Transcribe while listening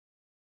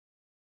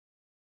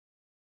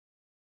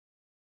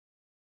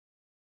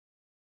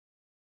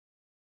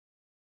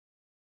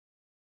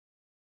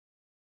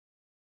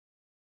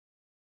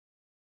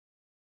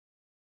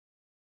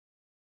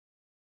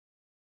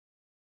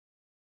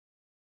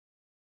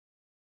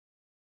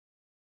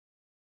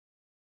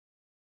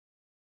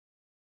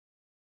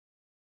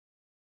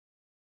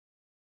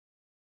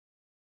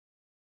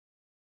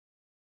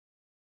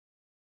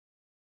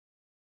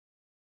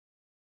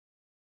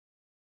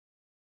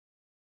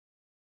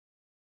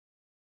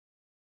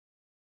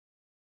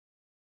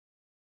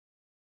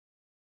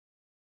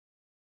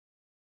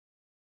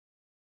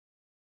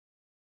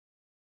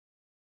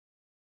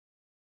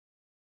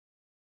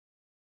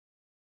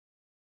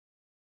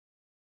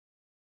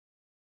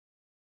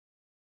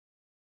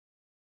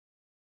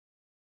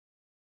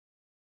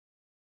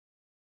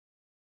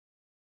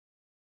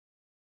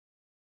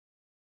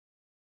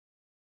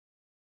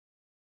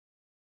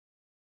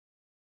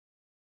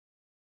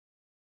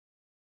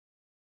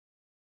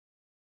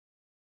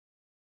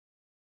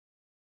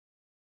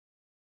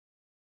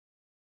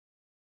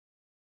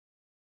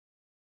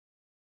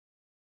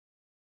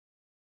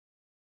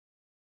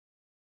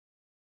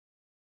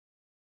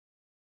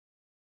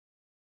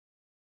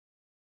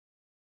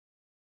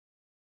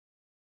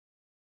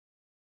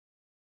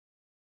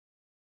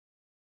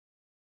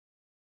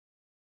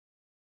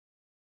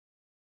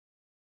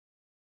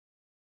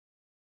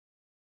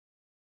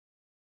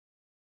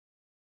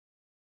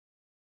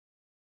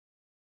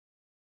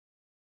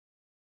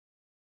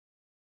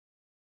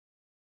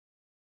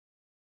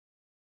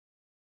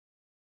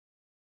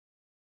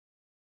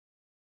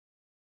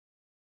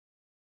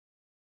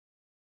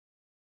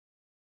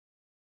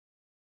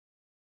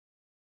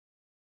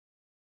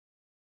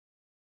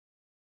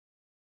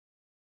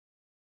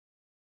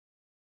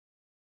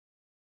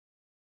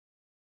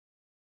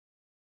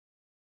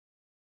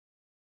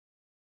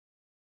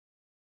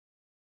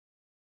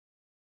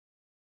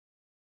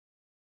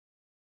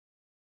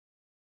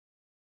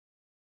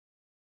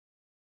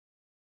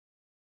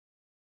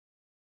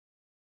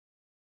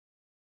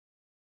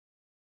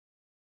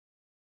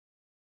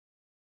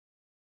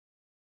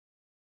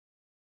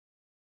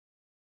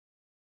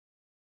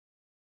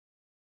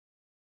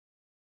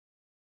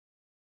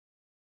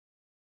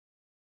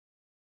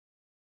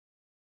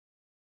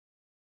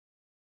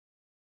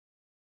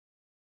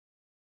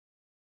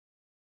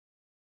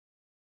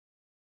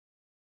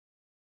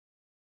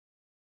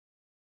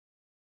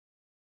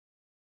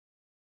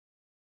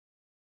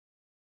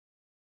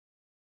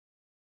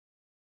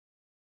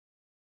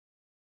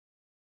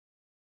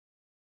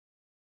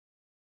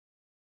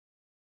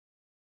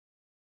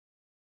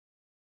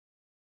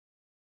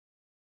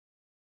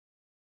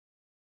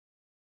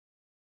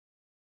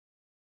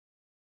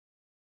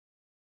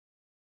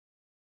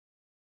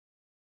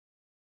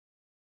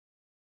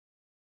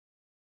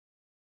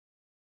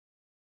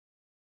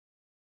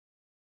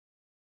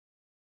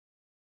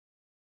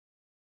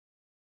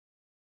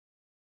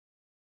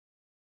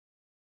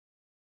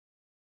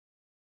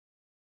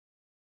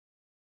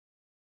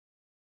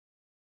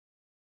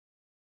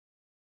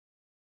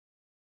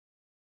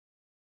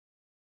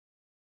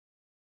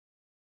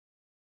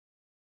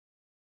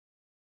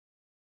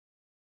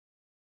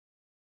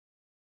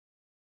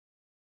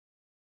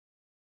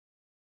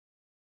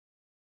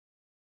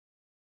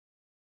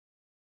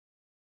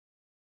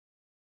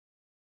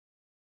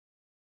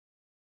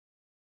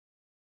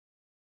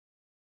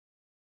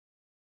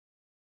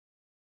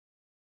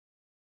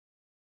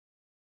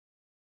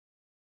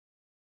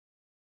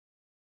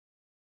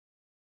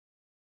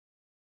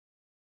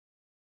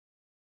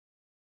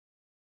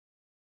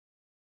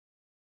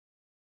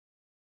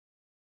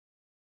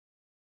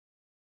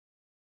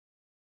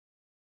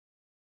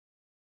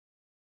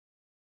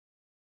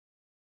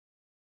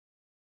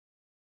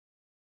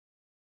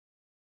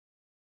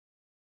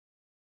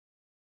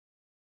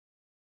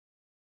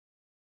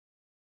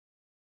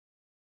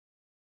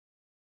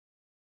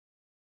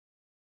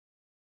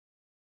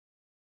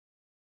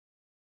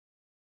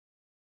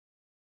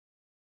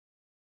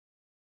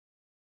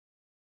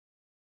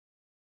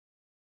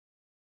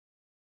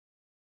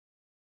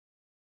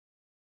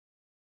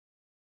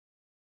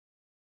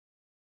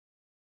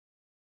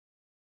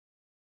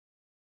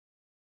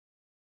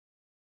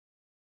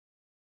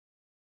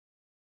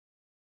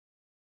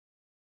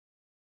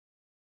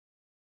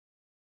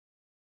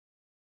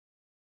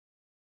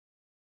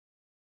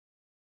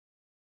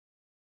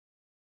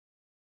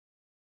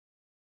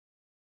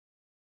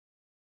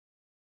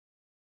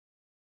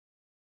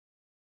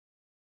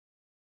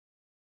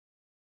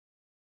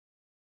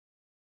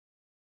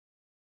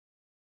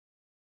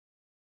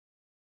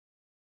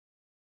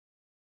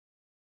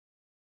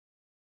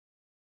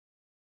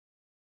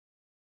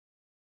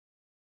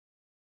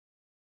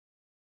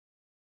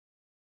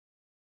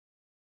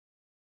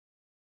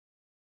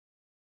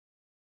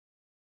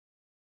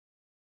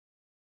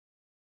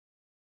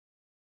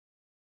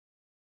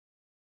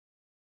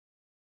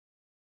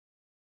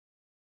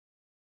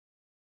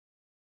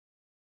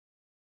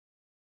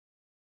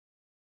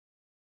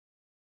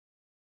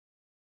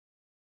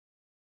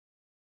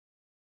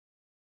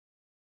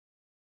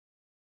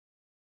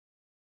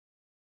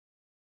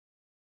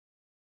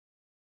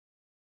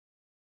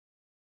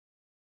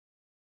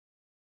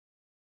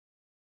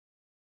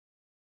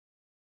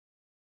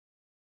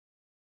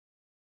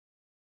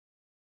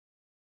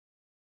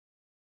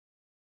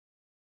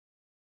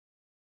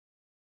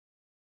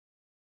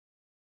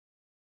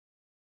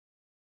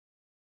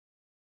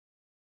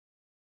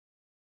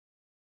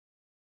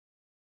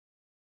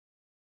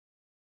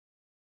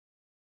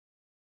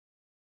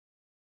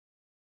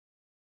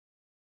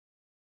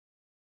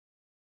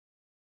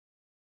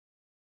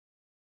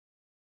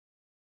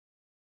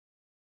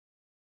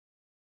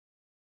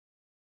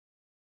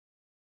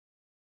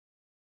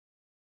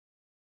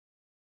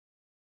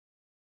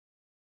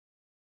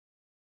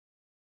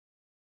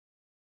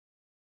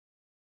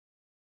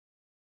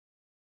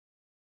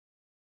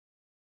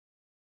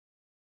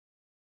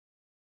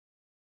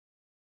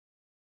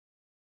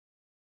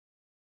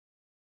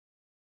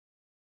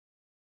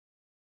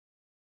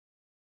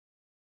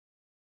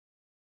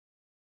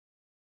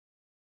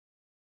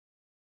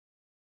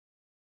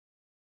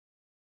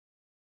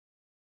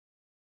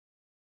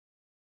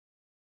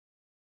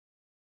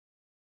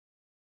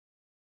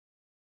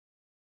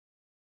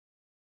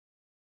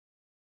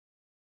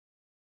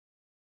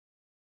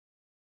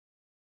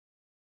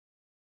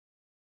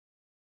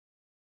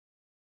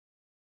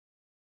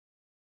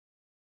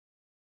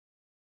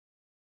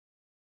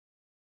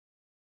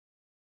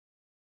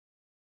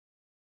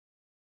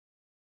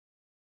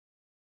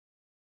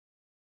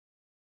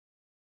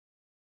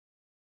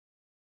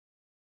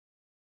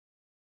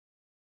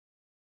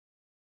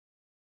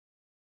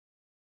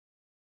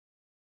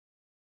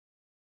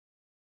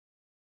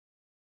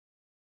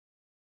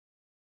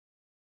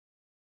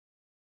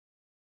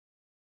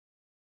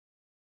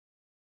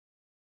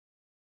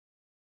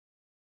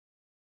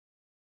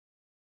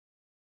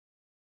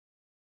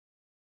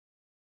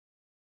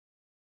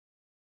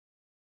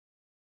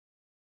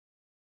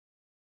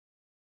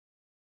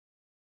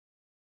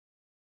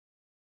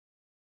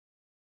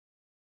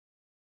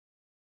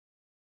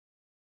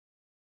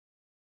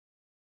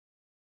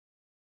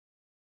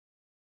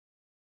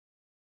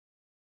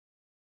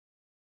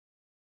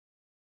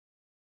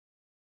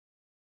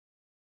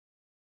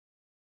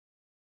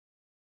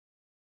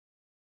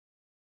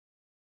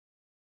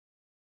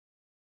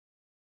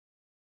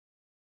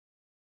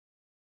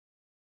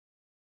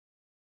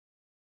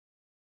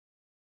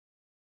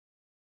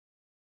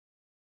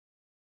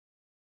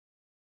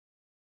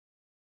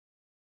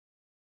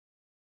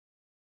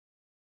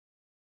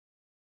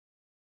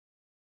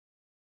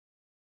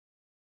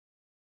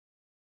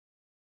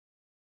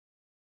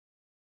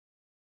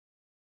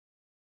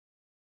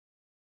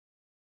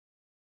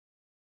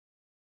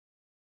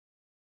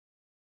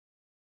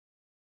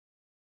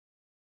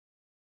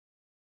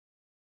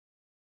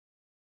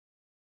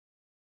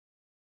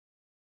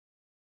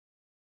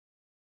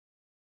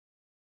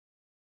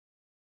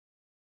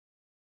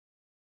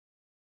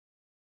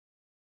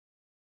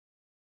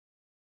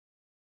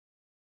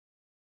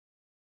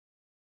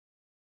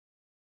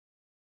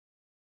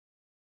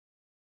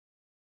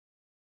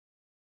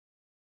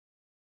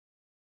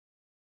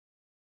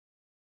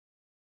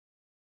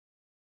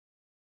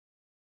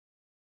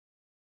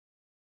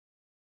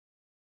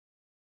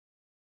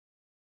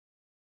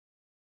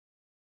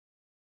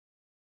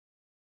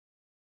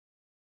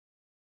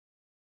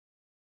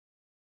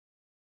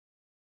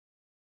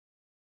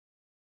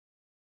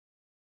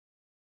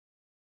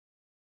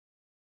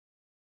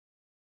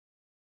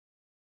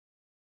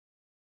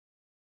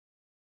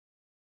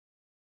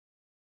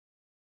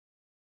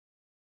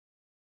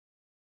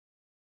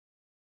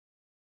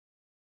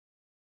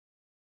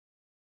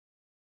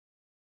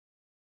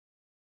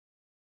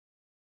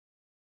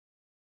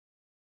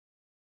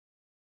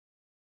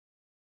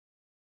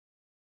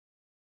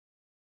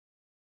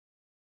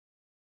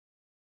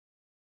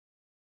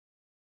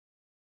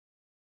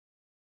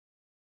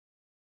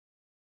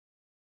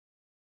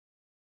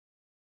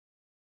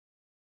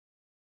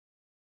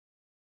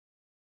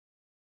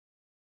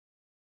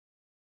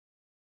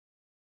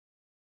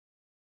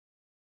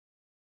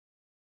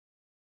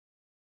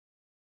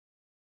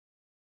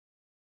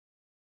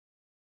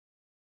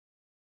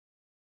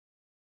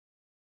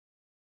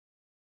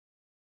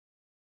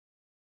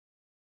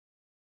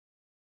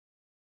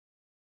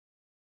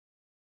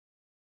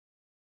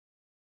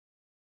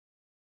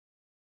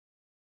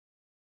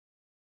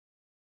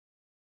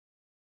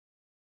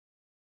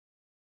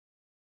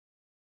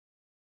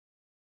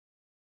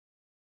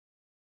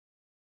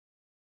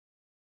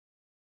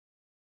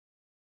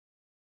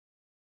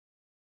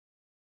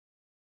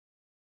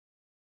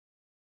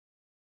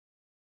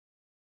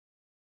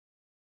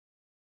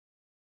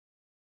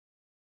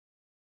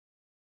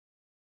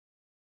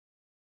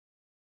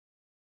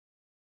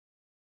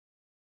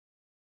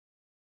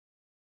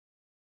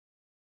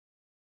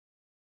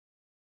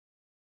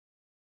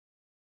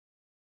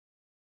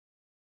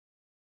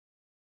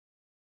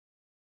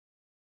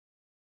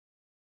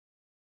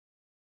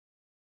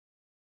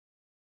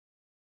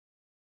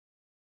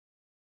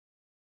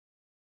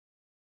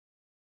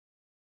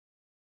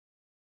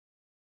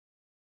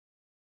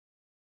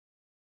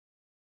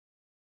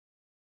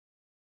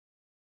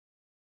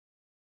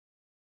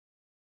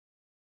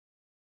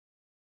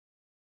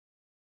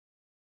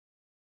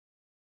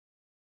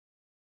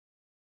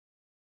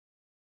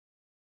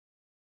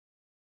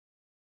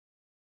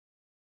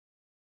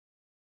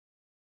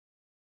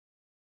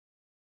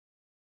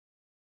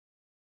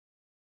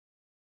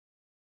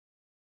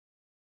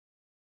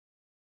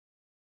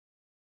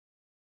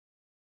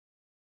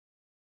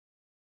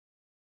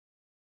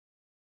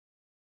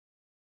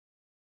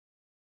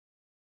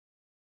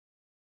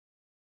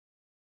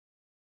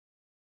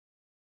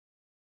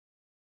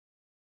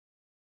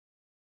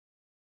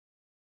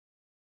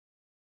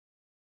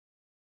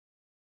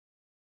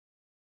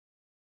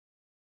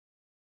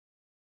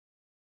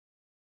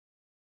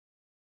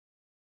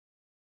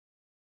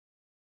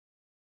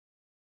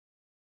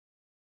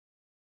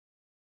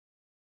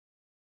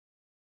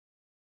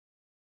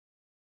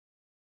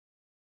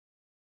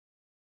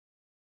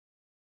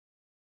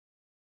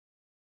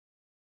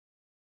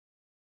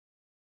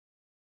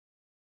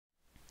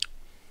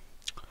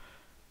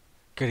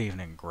Good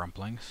evening,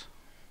 grumplings.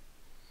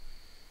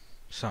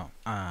 So,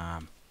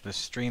 the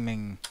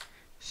streaming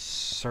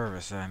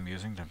service that I'm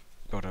using to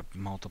go to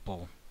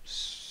multiple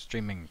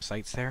streaming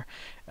sites there,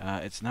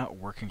 it's not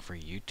working for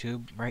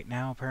YouTube right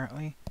now,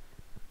 apparently.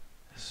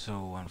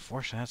 So,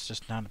 unfortunately, that's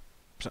just not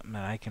something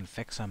that I can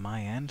fix on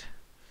my end.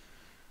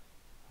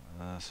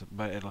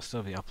 But it'll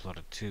still be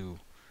uploaded to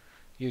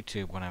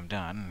YouTube when I'm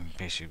done, in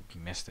case you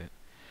missed it.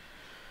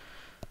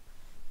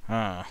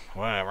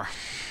 Whatever.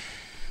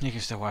 You can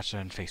still watch it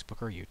on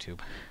Facebook or YouTube.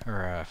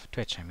 Or,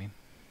 Twitch, I mean.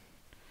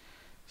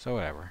 So,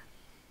 whatever.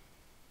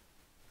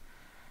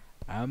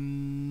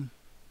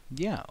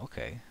 Yeah,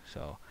 okay.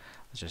 So,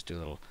 let's just do a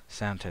little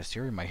sound test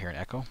here. You might hear an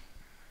echo.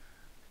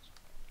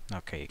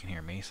 Okay, you can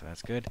hear me, so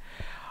that's good.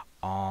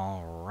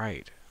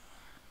 Alright.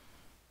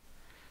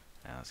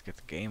 Now, let's get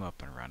the game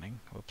up and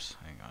running. Whoops,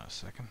 hang on a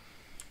second.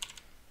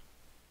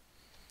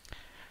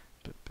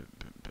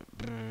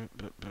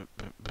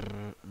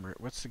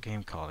 What's the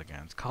game called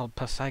again? It's called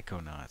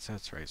Psychonauts.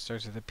 That's right. It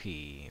starts with a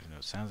P, even though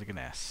it sounds like an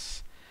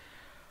S.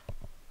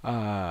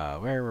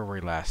 Where were we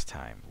last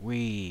time?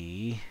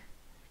 We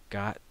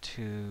got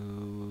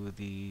to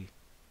the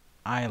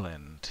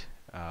island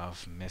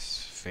of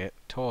misfit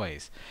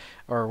toys,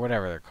 or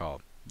whatever they're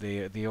called.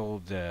 The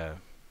old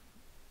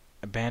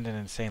abandoned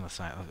insane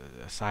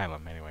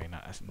asylum. Anyway,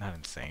 not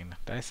insane.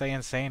 Did I say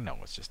insane? No,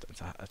 it's just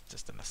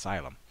an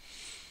asylum.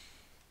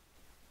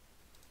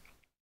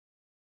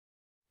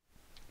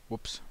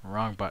 Whoops,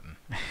 wrong button.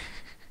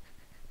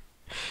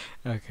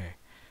 Okay.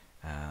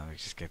 We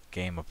just get the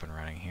game up and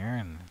running here,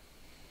 and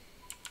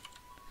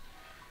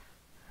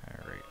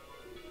alright.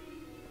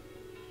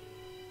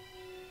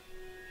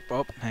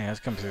 Oh, hey,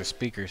 let's come through the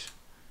speakers.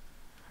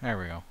 There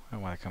we go. I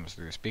want it comes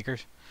through the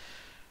speakers.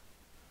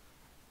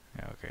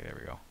 Yeah, okay, there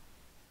we go.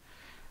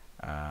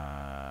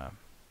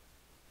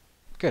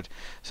 Good.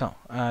 So,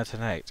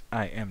 tonight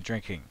I am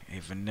drinking a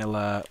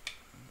vanilla,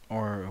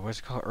 or what's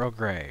it called, Earl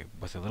Grey,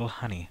 with a little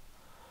honey.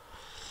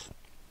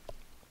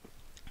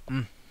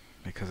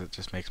 Because it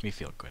just makes me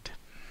feel good.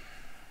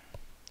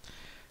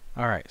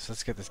 Alright, so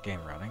let's get this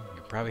game running.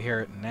 You can probably hear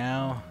it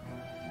now.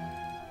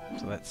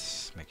 So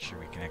let's make sure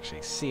we can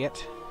actually see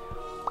it.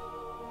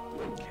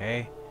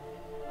 Okay.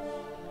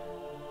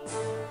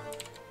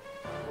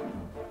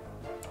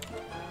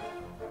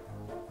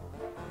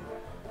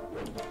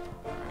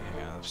 Alright,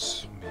 hang on.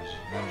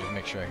 Let me just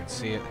make sure I can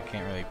see it. I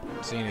can't really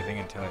see anything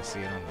until I see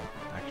it on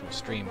the actual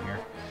stream here.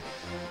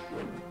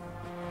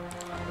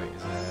 Wait,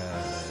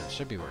 it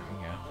should be working,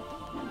 yeah.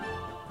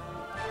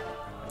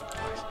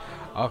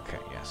 Okay,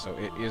 yeah, so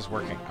it is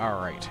working.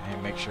 Alright,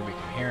 and make sure we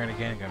can hear it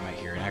again. I might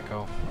hear an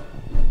echo.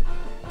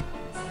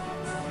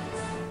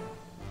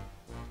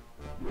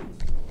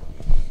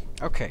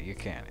 Okay, you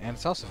can. And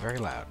it's also very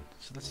loud.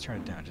 So let's turn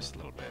it down just a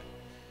little bit.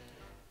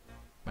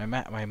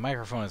 My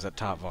microphone is at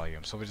top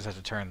volume, so we just have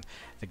to turn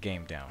the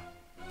game down.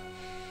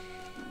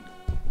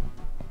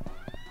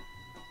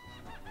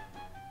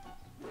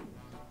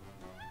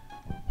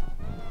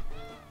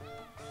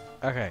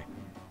 Okay.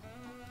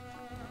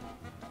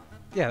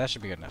 Yeah, that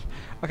should be good enough.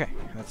 Okay,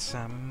 let's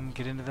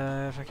get into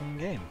the fucking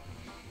game.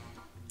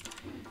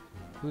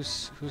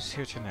 Who's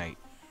here tonight?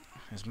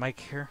 Is Mike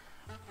here?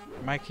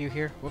 Mike, you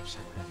here? Whoops, I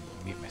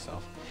didn't mute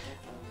myself.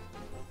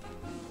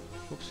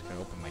 Whoops, gotta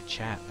open my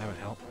chat. That would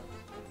help.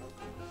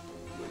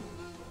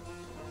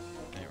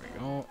 There we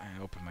go.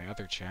 And open my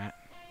other chat.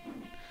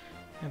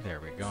 And there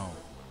we go.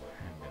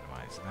 And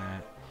minimize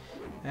that.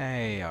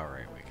 Hey,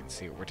 alright, we can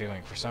see what we're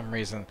doing. For some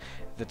reason,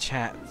 the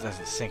chat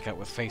doesn't sync up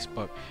with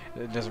Facebook.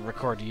 It doesn't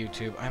record to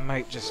YouTube. I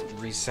might just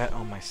reset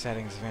all my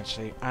settings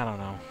eventually. I don't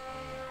know.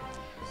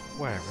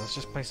 Whatever, let's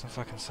just play some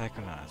fucking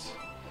Psychonauts.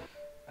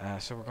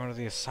 So we're going to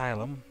the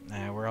asylum,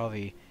 where all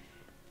the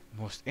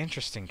most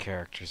interesting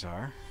characters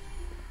are.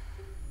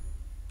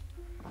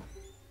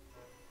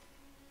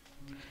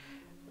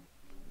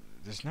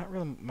 There's not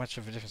really much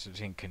of a difference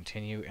between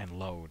continue and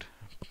load,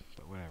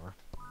 but whatever.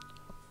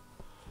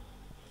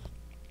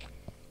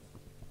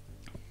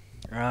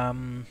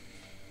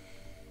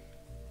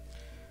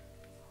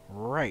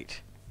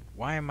 Right.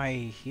 Why am I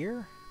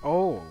here?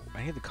 Oh,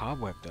 I need the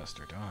cobweb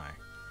duster, don't I?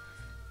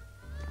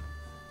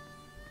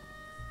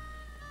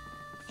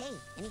 Hey,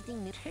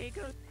 anything new? Take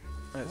a...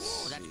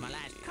 Let's that's my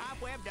last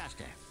cobweb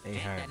duster. Hey,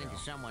 Take how that you into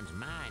go? someone's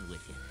mind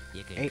with you.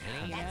 You can 800.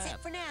 clean That's up. it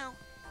for now.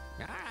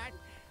 All right,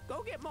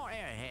 go get more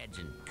airheads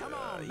and come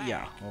on back.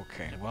 Yeah,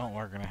 okay. Well,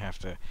 we're gonna have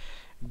to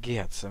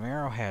get some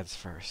arrowheads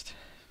first.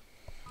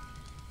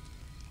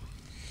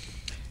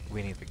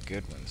 We need the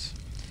good ones.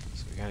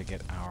 So we gotta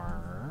get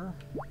our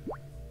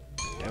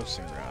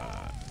dowsing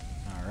rod.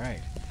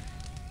 Alright.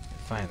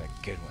 Find the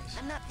good ones.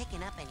 I'm not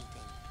picking up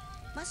anything.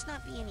 Must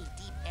not be any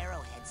deep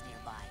arrowheads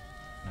nearby.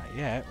 Not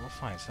yet. We'll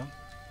find some.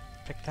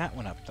 Pick that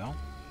one up, though.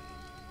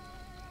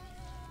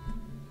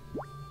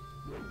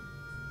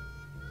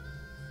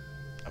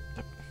 Up.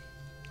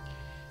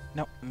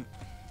 Nope.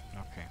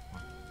 Okay.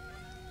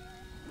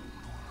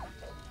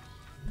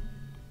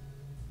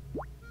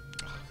 Well.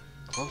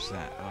 Close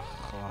that.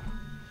 Ugh.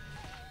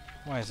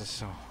 Why is this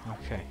so...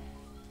 Okay.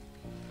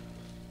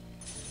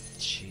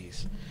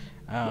 jeez.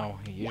 Oh,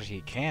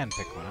 he can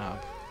pick one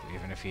up,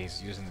 even if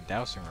he's using the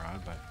dowsing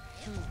rod, but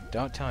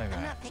don't tell me I'm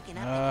that. not picking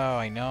up Oh,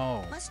 I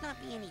know. Must not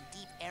be any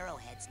deep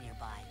arrowheads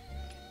nearby.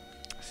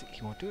 See,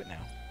 he won't do it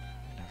now.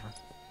 Never.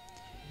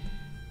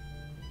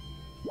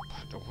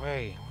 Put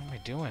away. What am I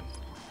doing?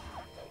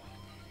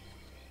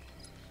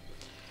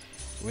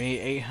 We need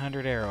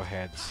 800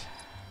 arrowheads.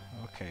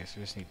 Okay, so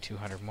we just need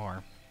 200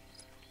 more.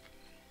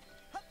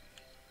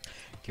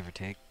 Give or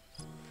take.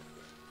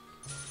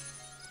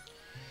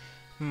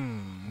 We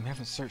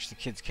haven't searched the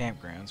kids'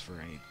 campgrounds for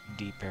any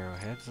deep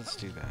arrowheads. Let's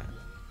do that.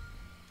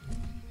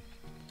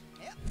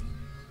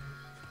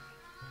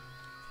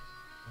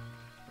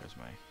 Where's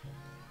my...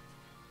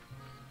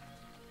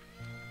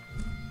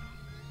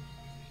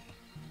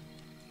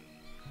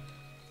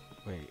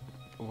 Wait.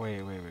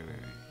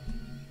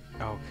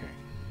 Okay.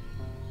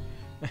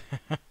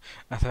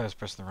 I thought I was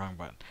pressing the wrong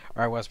button.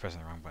 Or I was pressing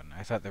the wrong button.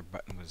 I thought their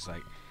button was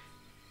like...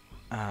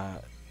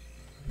 had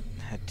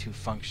two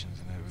functions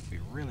and it would be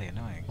really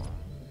annoying.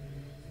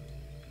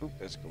 Oop,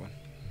 that's a good one.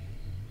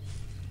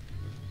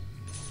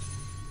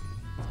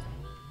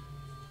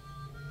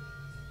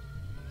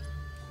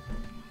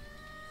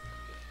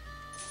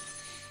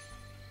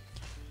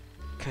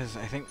 Because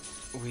I think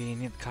we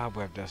need the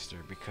cobweb duster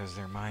because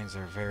their minds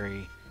are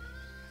very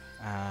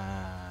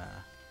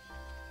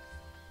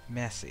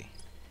messy.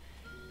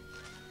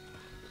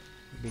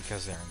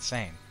 Because they're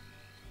insane.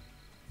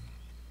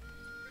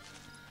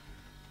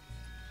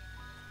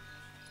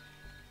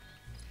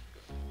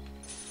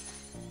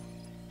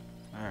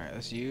 Alright,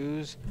 let's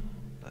use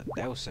the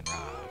dowsing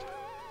rod.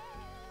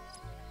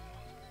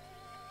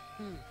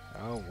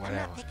 Oh, I'm whatever.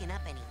 not picking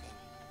up anything.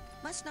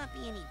 Must not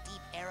be any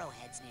deep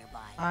arrowheads nearby.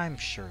 I'm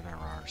sure there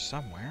are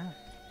somewhere.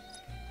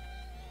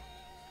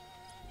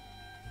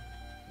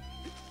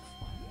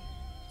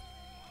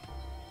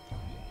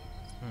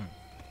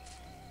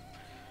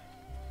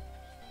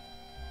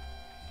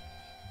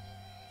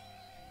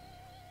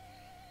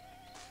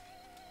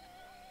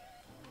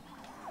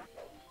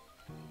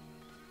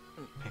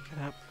 Pick it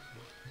up.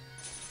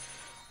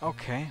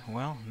 Okay,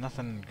 well,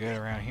 nothing good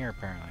around here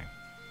apparently.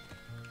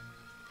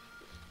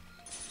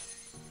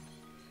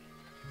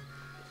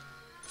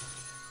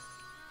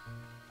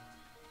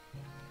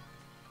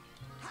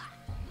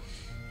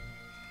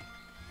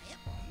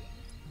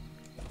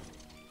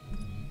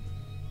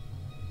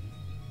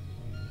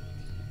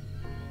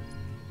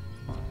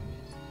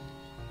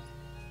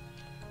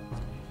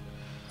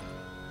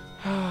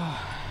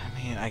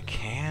 I mean, I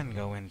can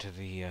go into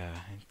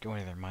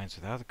their minds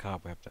without the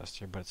cobweb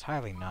duster, but it's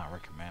highly not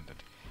recommended.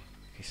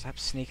 Okay, stop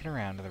sneaking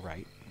around to the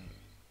right.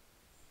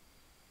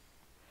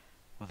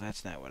 Well,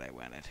 that's not what I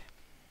wanted.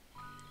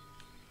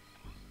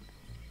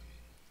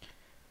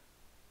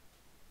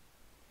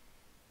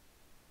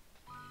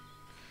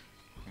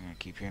 I'm gonna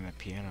keep hearing the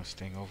piano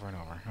sting over and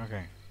over.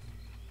 Okay.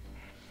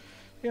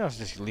 You know, let's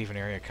just leave an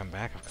area, come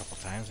back a couple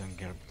times, and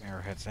get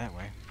arrowheads that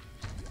way.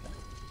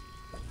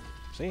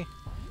 See?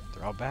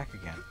 They're all back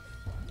again.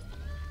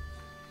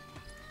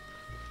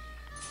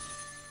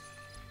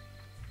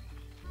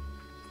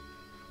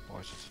 Oh,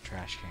 it's just a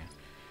trash can.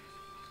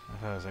 I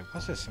thought I was like,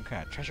 what's this? Some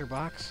kind of treasure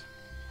box?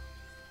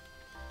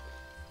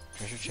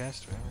 Treasure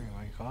chest? Whatever you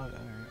want to call it.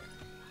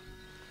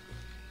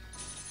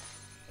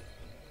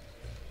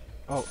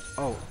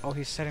 Alright. Oh,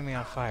 he's setting me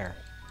on fire.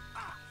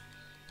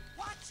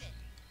 Watch it.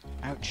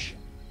 Ouch.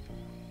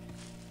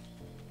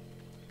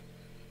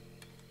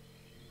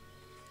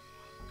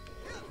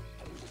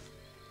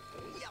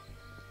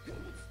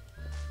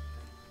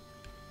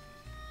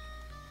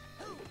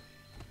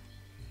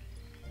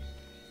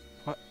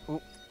 What?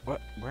 Ooh, what?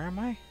 Where am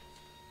I?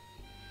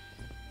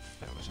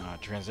 That was not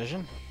a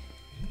transition.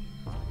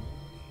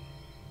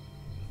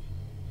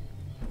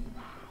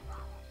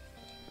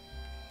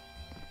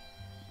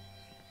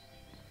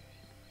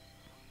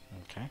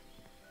 Okay.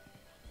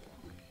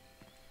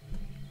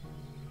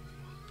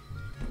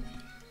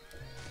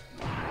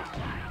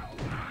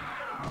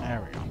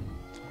 There we go.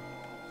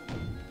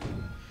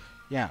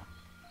 Yeah.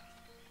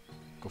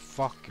 Go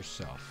fuck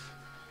yourself.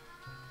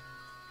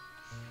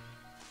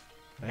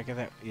 Did I get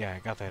that? Yeah, I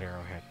got that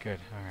arrowhead. Good.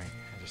 Alright.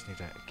 I just need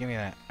that. Give me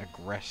that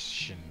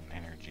aggression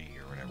energy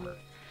or whatever.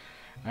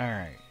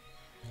 Alright.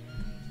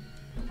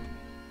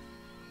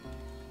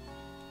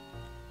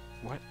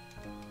 What?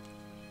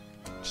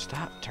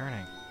 Stop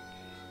turning.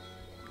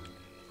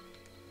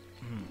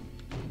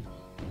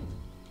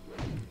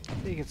 I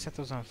think you can set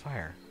those on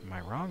fire. Am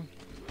I wrong?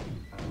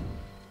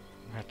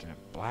 I have to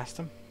blast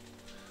them?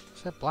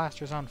 Set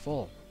blasters on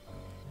full.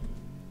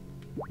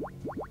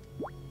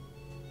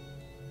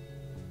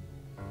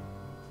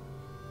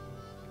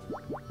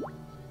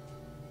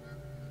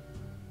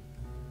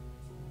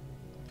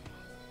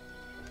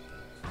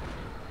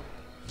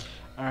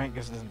 Alright,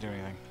 guess it doesn't do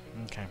anything.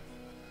 Okay.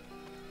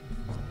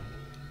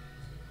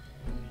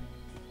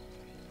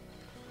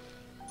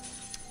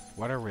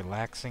 What a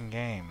relaxing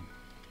game.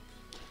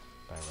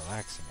 By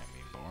relaxing, I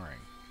mean boring.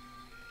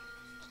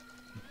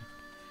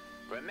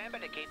 Remember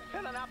to keep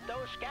filling up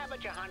those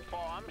scavenger hunt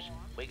forms.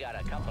 We got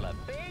a couple of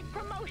big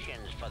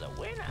promotions for the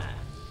winner.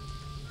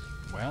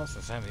 Well,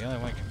 since I'm the only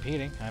one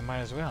competing, I might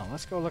as well.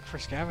 Let's go look for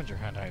scavenger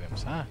hunt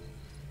items, huh?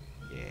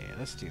 Yeah,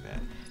 let's do that.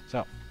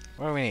 So,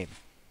 what do we need?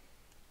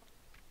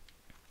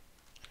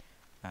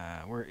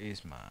 Where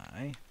is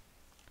my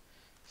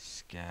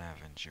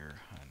scavenger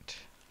hunt?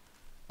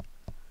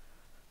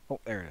 Oh,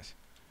 there it is.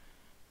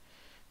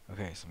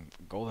 Okay, some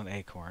golden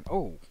acorn.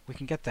 Oh, we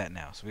can get that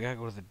now. So we gotta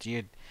go to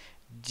the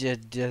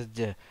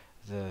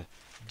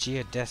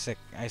geodesic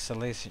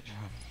isolation.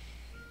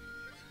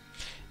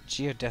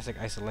 Geodesic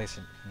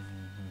isolation.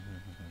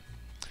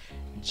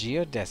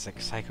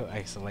 Geodesic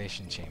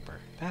psycho-isolation chamber.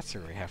 That's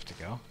where we have to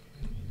go.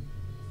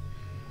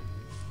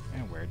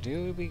 And where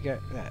do we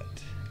get that?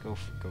 Go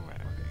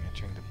right. Okay,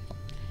 entering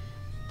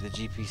the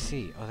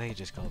GPC. Oh, they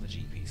just call it the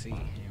GPC.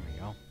 Here we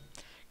go.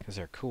 Because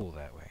they're cool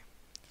that way.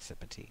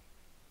 Sip of tea.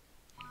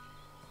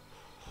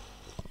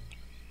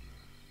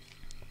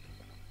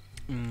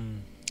 Mmm,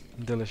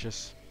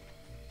 delicious.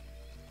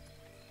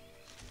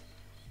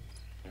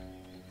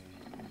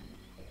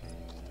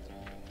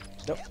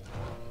 Nope.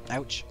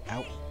 Ouch.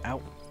 Ow.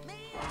 Ow.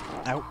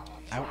 Ow.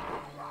 Ow.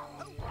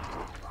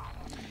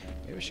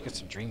 Maybe we should get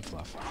some dream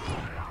fluff.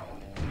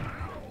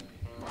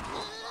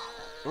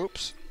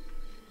 Oops.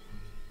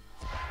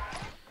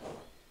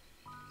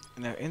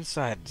 Now,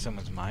 inside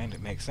someone's mind,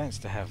 it makes sense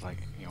to have, like,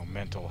 you know,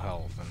 mental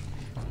health and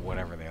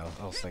whatever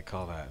else they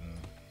call that,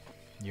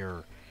 and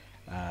your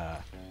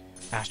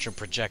astral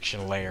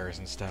projection layers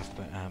and stuff.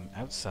 But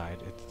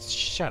outside, it's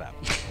shut up.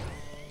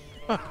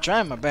 I'm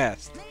trying my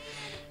best.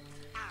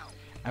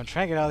 I'm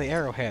trying to get all the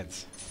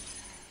arrowheads,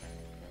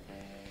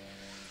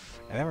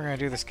 and then we're gonna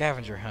do the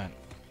scavenger hunt.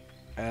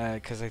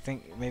 Because I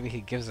think maybe he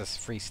gives us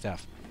free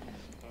stuff.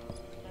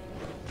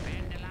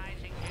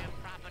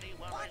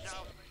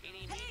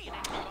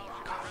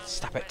 God,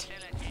 stop it.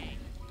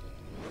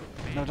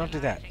 No, don't do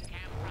that.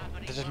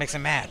 That just makes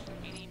him mad.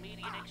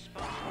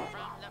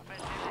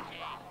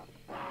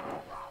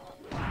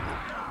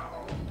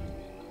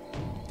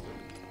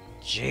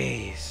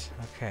 Jeez.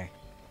 Okay.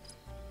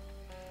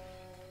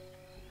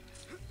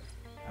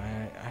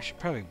 I should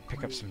probably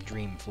pick up some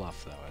dream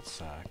fluff, though.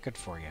 It's good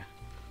for you.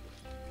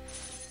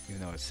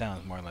 Even though it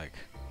sounds more like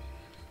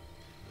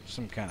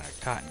some kind of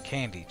cotton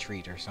candy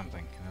treat or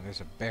something. You know, there's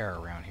a bear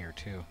around here,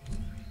 too.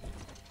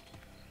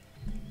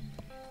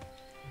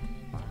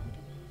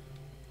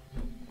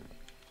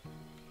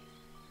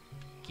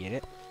 Get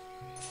it?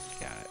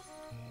 Got it.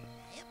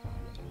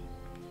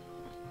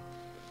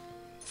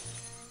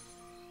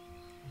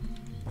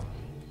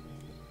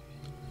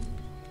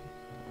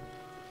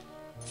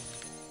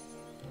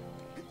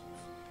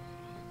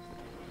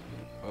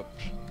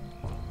 Oops.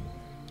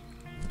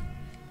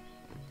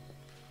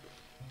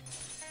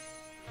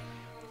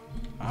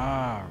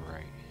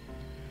 Alright.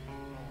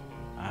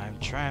 I'm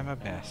trying my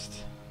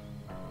best.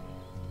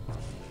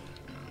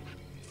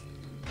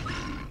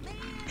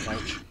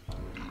 Ouch.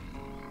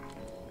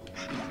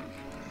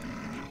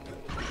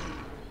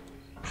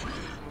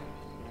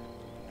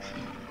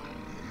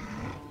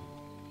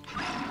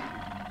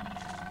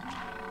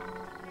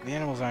 The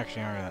animals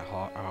actually aren't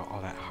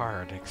all that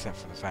hard, except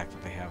for the fact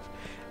that they have,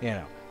 you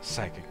know,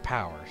 psychic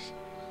powers.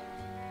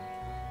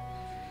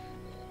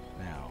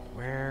 Now,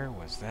 where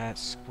was that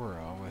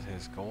squirrel with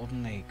his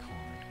golden acorn?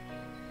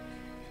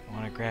 I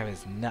want to grab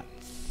his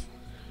nuts.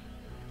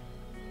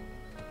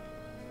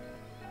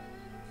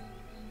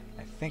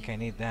 I think I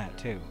need that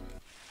too.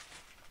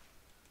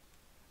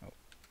 Oh.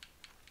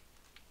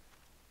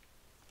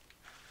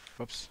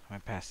 Whoops, I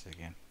passed it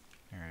again.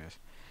 There it is.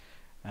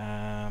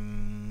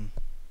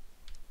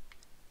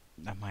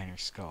 A minor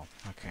skull.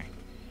 Okay.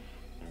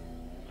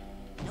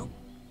 Nope,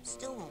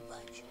 still won't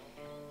budge.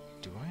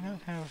 Do I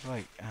not have,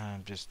 like,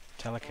 just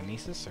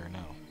telekinesis, or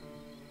no?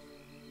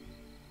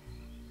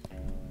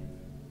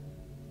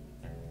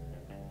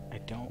 I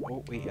don't.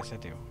 Oh, wait, yes I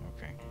do.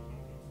 Okay.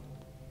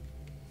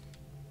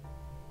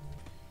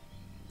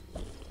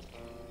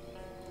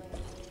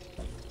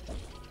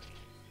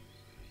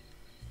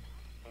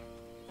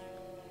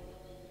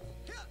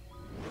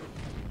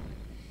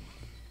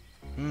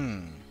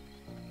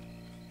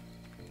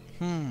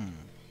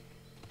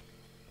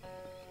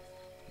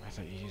 I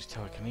thought you used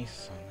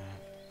telekinesis on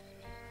that.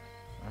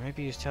 Or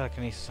maybe use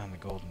telekinesis on the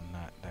golden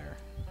nut there.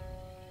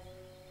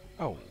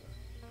 Oh.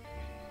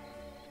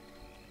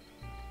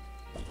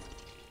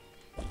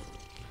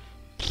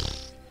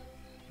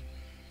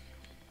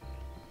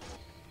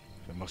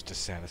 The most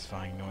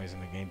dissatisfying noise in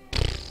the game.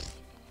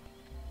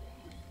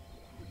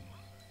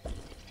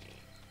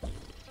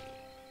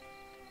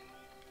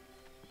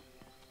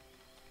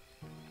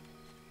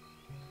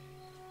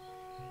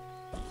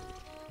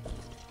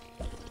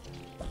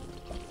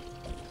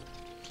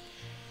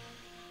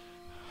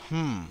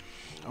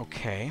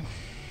 Okay.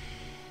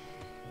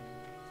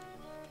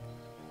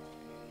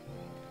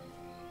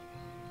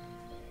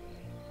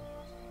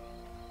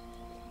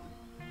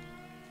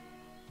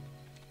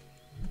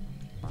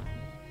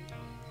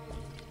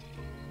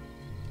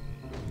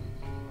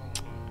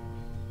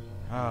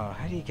 Oh,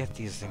 how do you get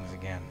these things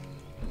again?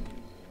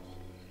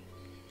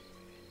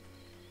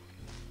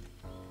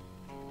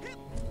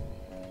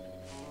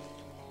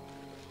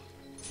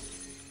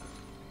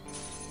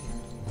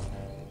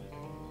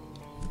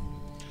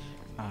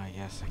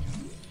 Yes, I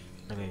can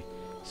really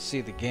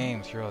see the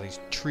game through all these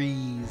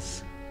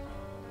trees.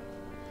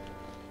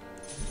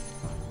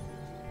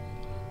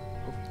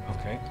 Oh,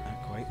 okay,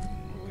 not quite.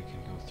 We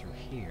can go through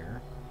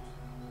here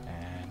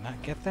and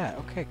not get that.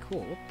 Okay,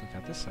 cool. Oh, we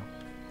got this though.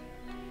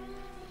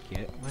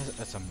 What is it?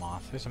 That's a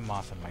moth. There's a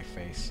moth in my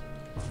face.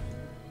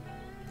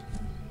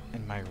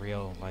 In my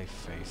real life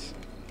face.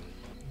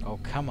 Oh,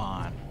 come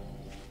on.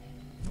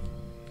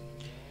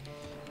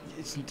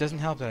 It doesn't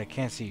help that I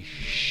can't see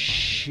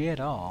shit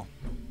all.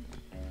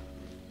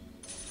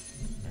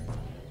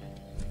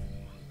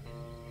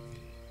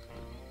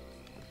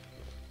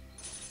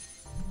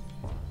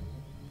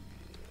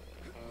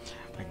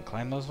 I can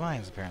climb those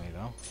vines apparently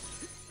though.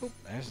 Oop,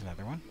 there's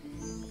another one.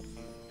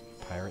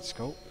 Pirate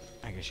scope.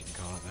 I guess you can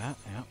call it that,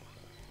 yeah.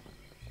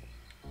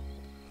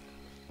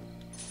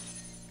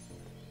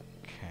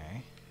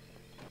 Okay.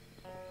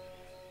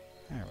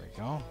 There we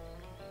go.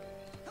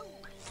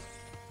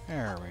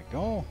 There we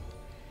go.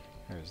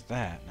 There's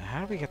that. Now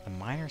how do we get the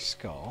miner's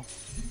skull?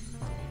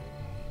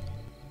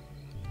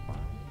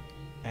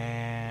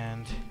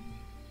 And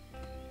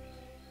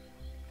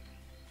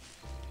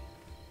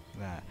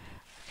that.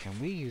 Can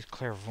we use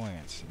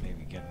clairvoyance and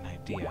maybe get an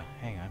idea?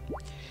 Hang on.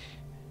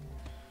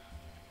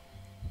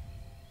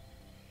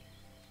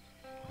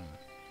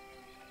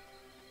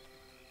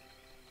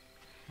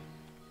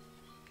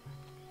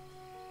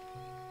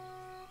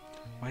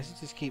 Why does he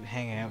just keep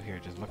hanging out here,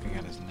 just looking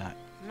at his nut?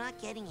 I'm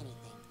not getting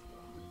anything.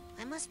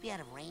 I must be out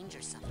of range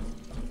or something.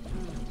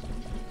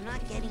 I'm not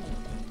getting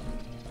anything.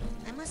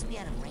 I must be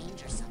out of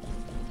range or something.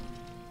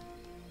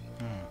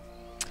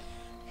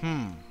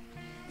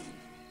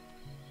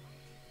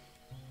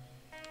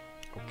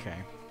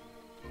 Okay.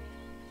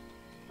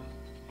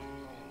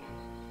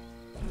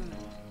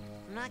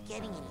 I'm not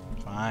getting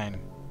anything. Fine.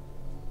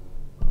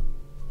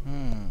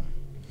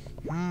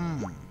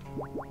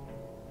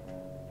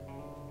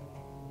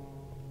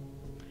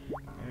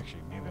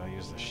 Actually, maybe I'll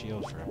use the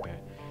shield for a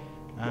bit.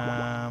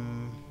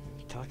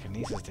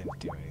 Telekinesis didn't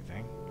do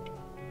anything.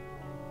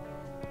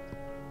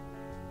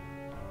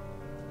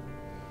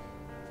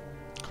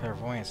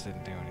 Clairvoyance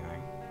didn't do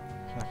anything.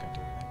 It's not gonna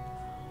do anything.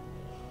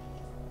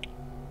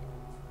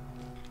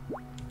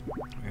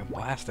 We're gonna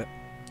blast it.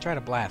 Try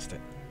to blast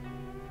it.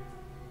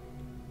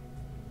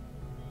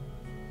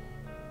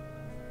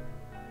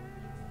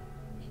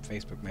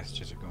 Facebook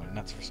messages are going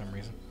nuts for some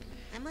reason.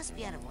 I must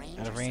be out of range.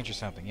 Out of range or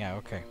something. Yeah,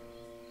 okay.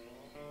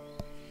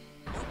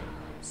 Nope.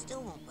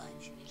 Still won't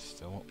budge.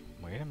 Still,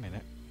 wait a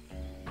minute.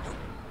 Nope.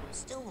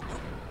 Still won't.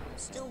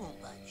 Still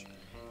won't budge.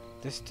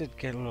 This did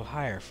get a little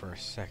higher for a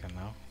second,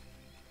 though.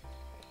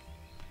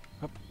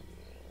 Up.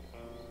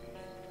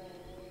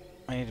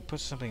 I need to put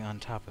something on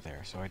top of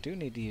there, so I do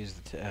need to use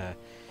the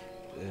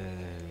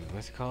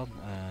what's it called?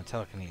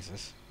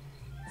 Telekinesis.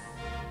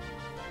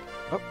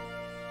 Oh.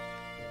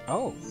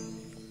 Oh.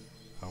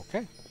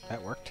 Okay,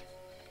 that worked.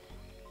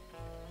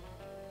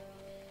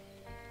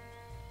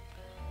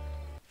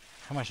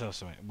 How much else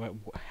do I need?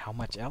 How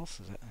much else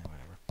is it?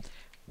 Whatever.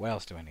 What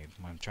else do I need?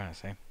 What I'm trying to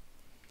say.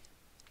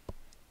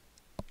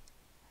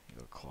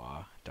 Eagle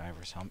claw,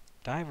 diver's helmet.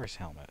 Diver's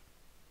helmet.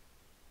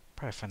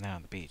 Probably find that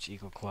on the beach.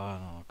 Eagle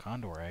claw,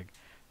 condor egg,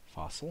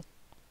 fossil,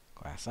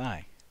 glass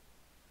eye,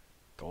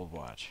 gold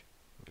watch,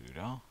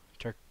 Ludo,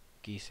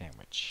 turkey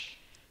sandwich,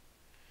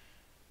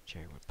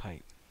 cherrywood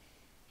pipe,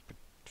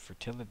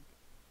 fertility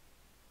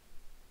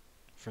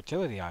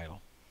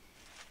idol.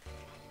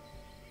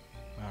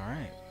 All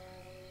right.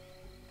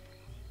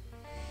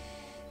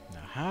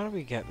 Now, how do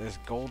we get this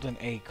golden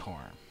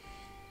acorn?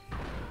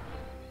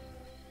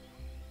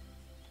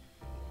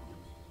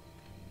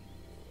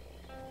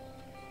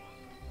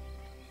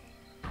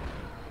 No.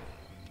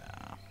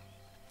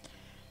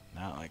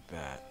 Not like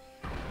that.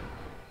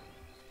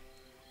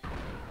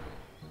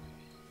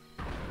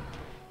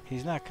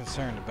 He's not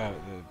concerned about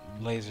the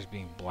lasers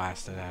being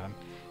blasted at him.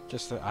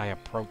 Just that I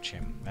approach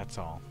him. That's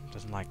all.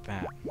 Doesn't like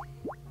that.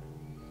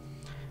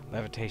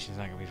 Levitation's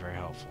not going to be very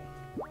helpful.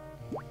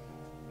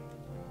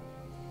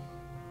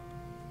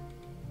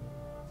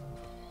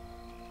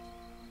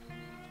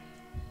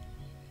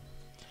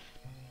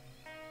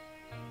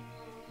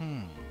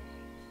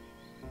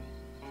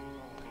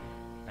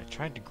 I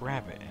tried to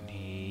grab it and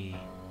he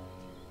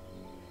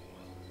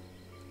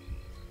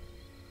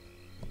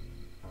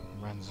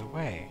runs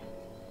away.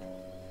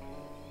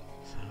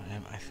 So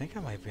I think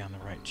I might be on the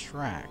right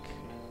track.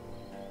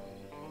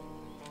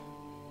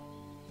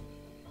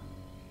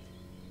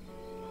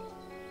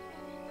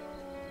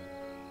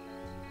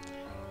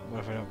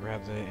 What if I don't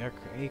grab the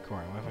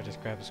acorn? What if I just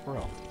grab the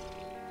squirrel?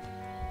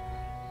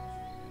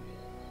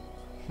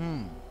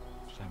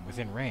 So I'm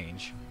within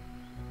range.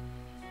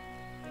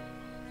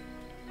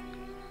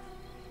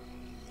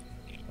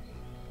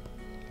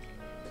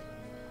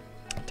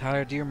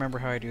 Tyler, do you remember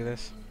how I do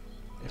this?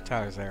 If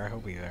Tyler's there, I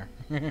hope he's there.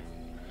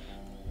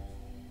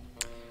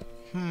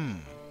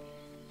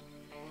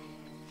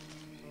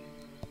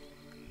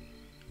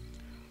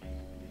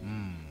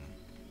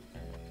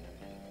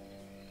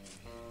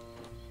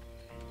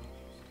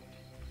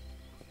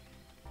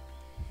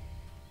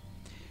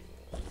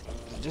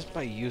 just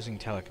by using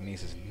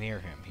telekinesis near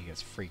him, he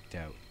gets freaked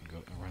out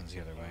and runs the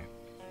other way.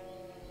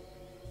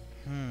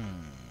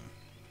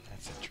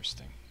 That's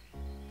interesting.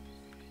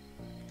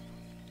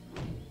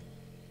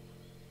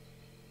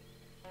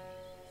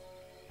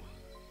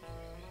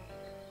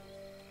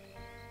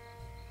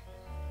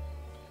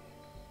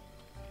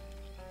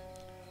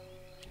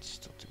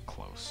 Still too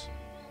close.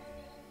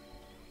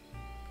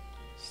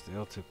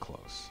 Still too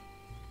close.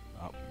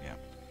 Oh, yeah.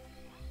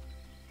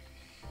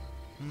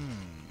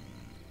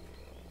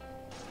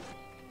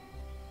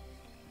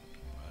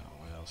 Well,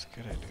 what else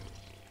could I do?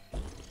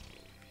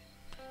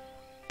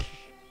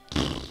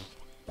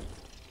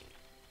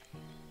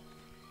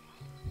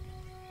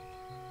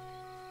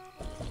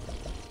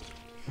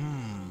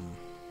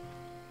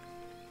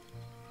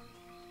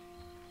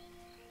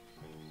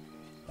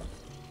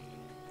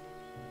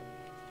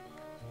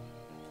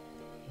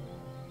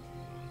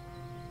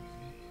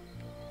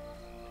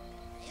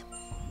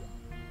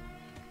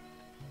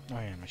 Oh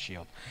yeah, my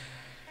shield.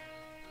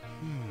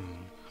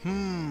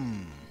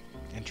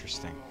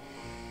 Interesting.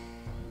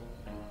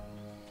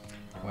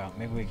 Well,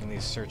 maybe we can at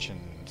least search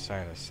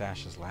inside of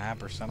Sasha's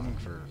lab or something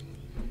for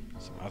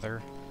some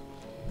other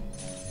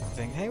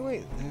thing. Hey,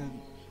 wait.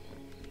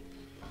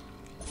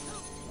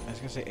 I was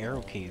gonna say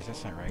arrow keys.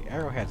 That's not right.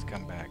 Arrowheads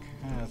come back.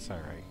 That's all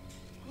right.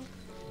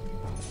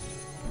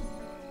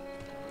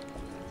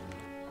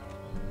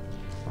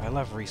 I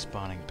love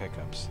respawning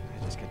pickups.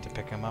 I just get to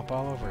pick them up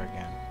all over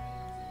again.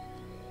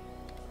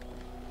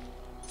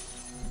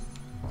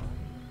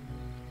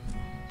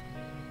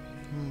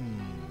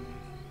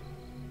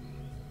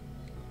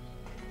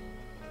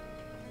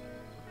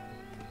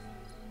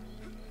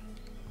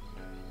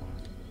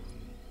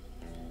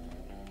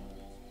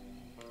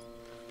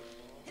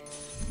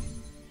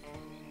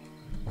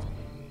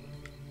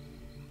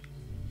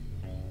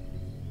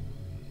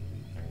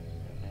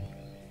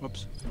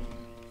 Whoops.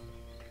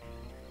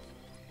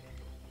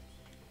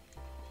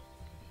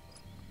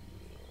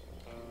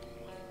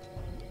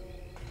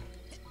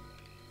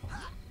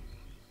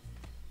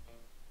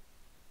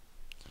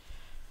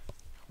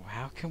 Well,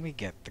 how can we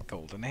get the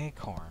golden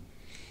acorn?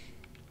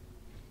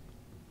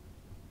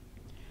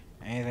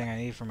 Anything I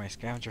need for my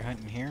scavenger hunt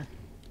in here?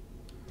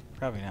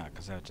 Probably not,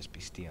 because that would just be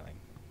stealing.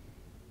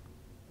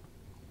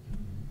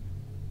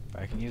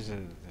 But I can use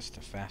this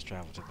to fast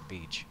travel to the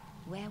beach.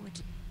 Where would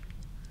you...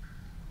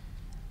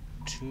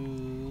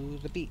 To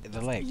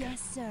the lake.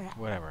 Yes, sir.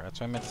 Whatever, that's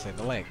what I meant to say,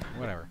 the lake.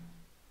 Whatever.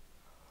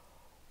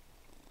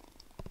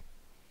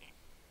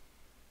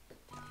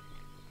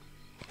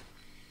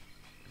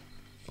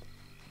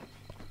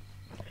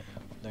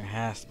 There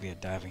has to be a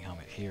diving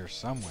helmet here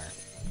somewhere.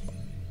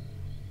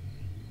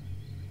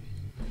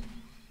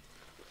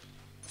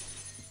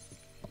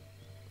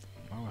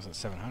 Why was it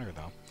 700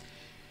 though?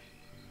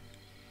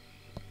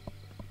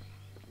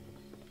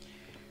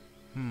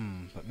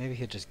 But maybe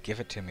he'll just give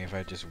it to me if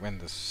I just win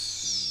the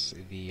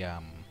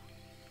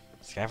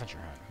scavenger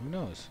hunt. Who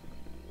knows?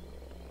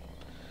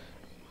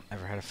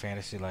 Ever had a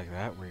fantasy like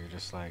that where you're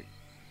just like,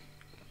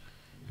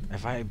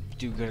 if I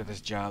do good at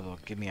this job, they'll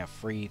give me a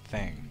free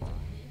thing.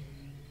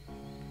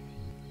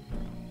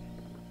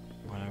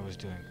 When I was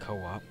doing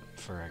co-op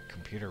for a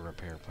computer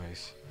repair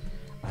place,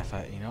 I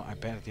thought, you know, I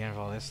bet at the end of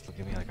all this, they'll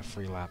give me like a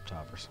free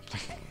laptop or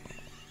something.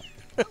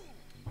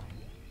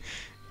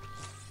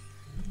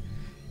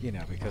 You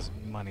know, because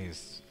money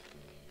is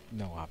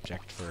no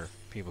object for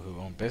people who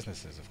own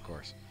businesses, of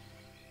course.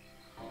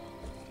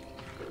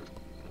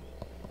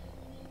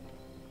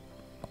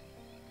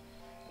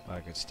 A lot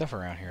of good stuff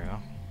around here, though.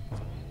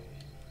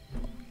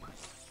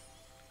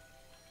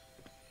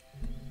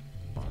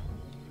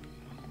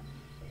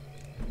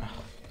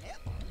 Oh.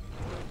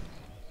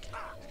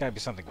 There's gotta be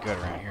something good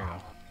around here,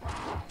 though.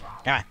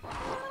 Come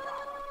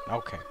on!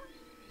 Okay.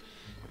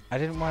 I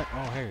didn't want...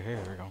 Oh, here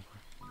we go.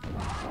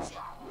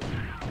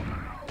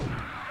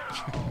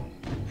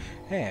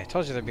 Hey, I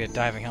told you there'd be a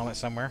diving helmet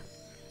somewhere.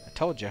 I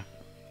told you.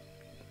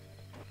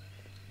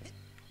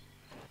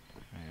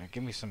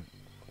 Give me some,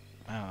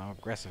 I don't know,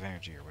 aggressive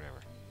energy or whatever.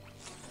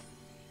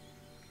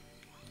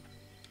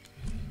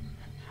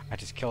 I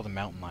just killed a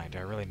mountain lion. Do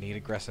I really need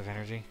aggressive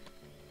energy?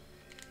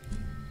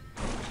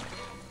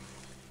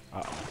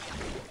 Uh-oh.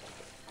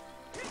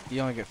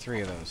 You only get 3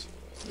 of those.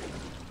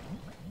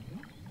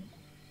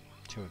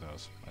 2 of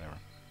those, whatever.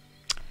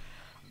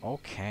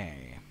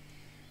 Okay.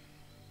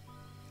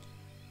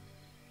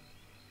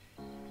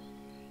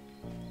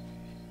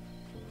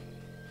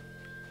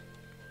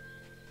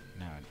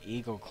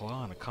 Eagle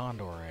claw and a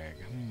condor egg.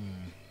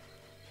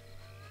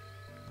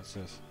 What's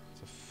this?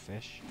 It's a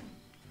fish.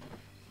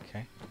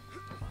 Okay.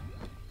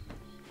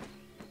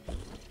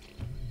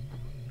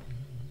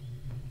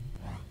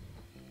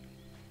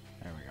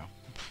 There we go.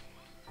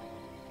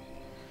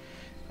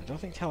 I don't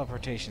think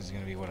teleportation is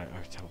going to be what I...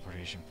 Or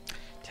teleportation.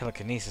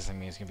 Telekinesis, I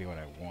mean, is going to be what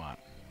I want.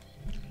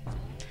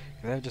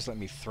 Because that would just let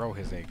me throw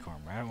his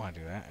acorn. I don't want to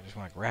do that. I just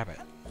want to grab it.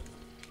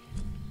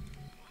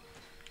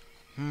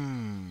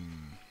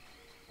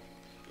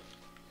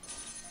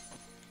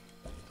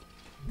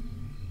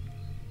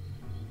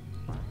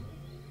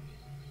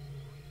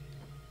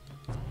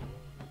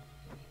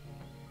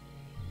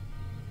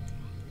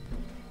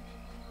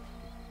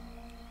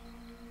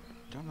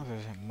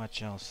 isn't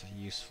much else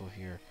useful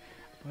here.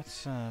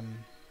 What's, what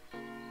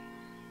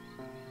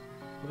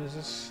is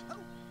this?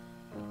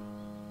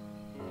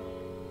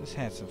 This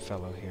handsome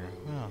fellow here.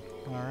 Oh,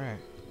 alright.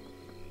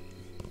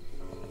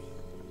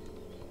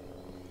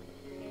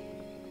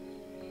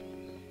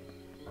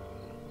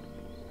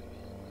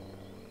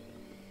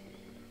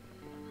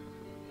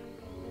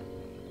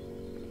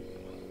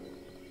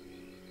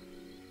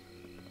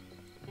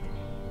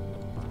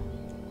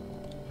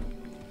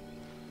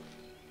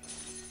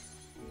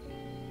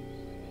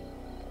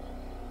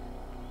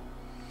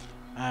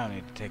 I don't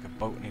need to take a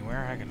boat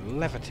anywhere. I can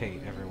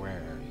levitate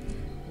everywhere.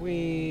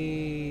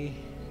 Whee!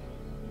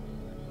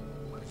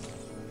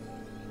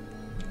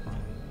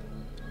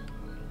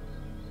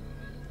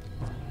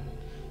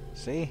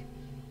 See?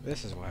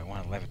 This is why I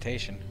wanted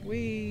levitation.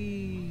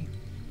 Whee!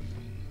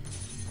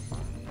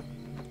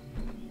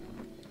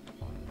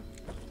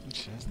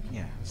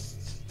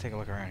 Let's take a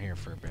look around here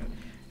for a bit.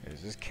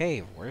 There's this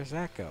cave. Where does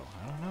that go?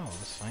 I don't know.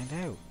 Let's find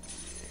out.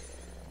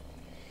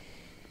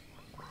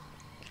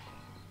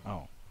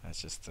 Oh,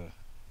 that's just the...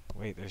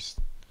 Wait, there's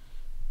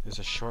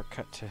a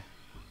shortcut to...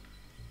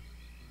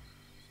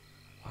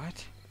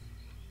 What?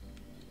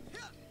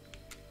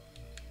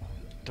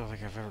 Don't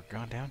think I've ever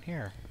gone down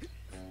here.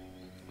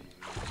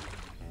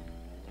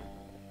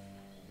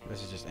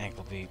 This is just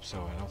ankle deep,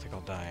 so I don't think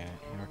I'll die in it.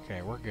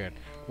 Okay, we're good.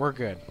 We're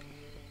good.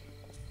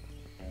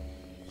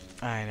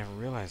 I never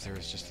realized there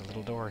was just a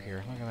little door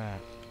here. Look at that.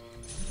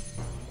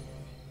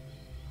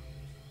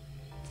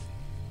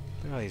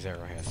 Look at all these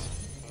arrowheads.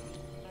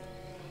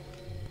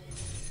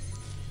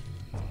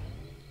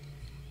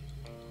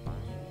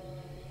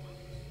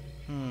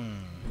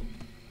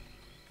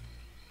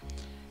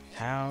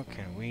 How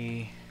can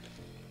we...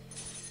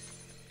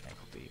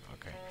 Ankle deep,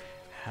 okay.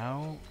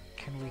 How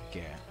can we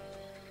get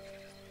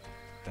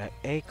that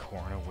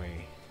acorn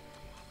away?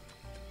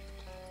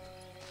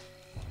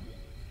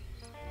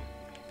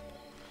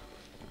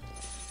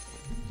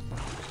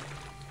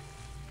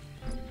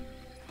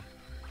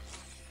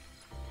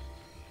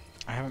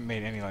 I haven't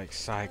made any like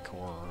psych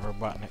or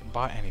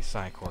bought any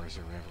psych cores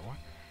or whatever. What?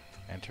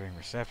 Entering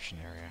reception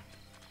area.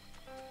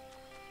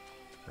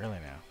 Really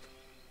now?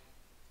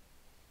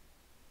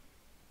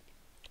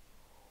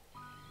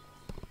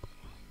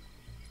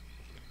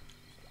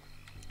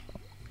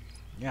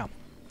 Yeah.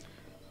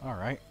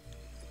 Alright.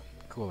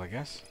 Cool, I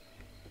guess.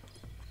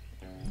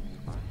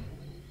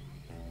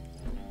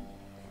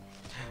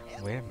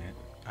 Wait a minute.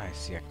 I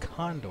see a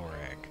condor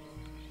egg.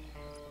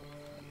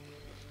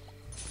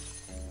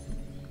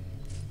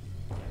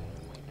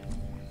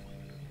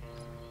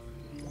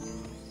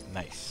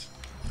 Nice.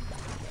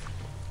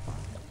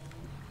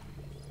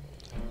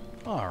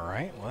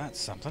 Alright, well that's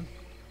something.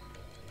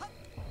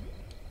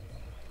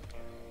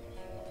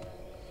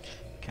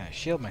 Can I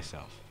shield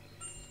myself?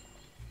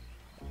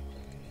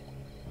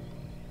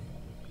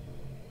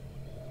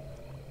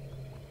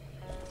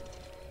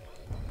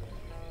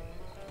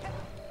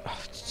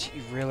 Oh,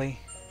 gee, really?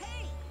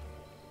 Hey,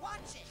 watch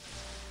it.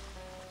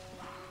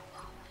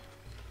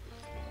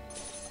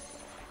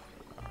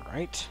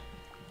 Alright.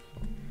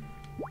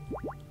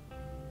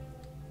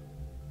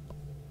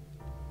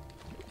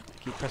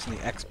 Keep pressing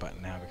the X button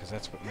now because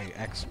that's what my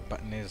X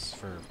button is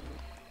for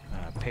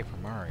Paper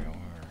Mario,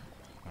 or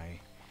my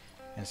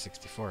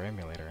N64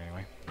 emulator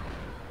anyway.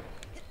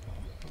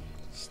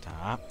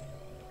 Stop.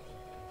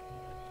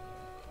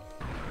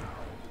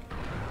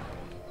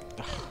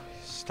 Ugh,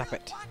 stop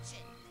it. Watch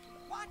it.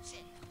 Watch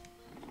it.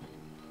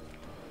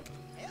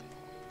 Yep.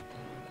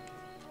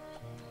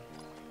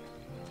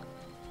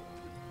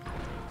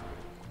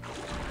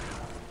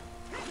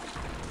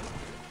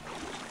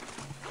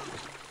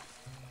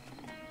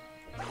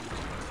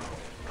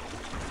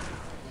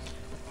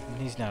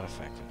 He's not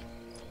affected.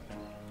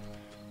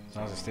 As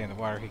long as I stay in the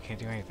water, he can't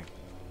do anything.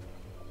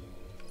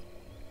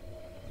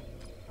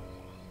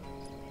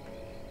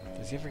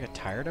 Does he ever get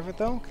tired of it,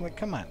 though? Like,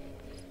 come on.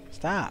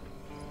 Stop.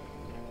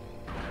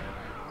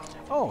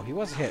 Oh, he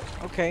was hit.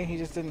 Okay, he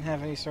just didn't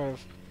have any sort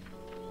of,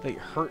 like,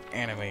 hurt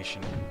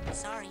animation.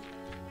 Sorry.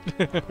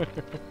 I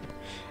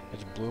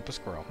just blew up a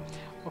squirrel.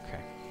 Okay.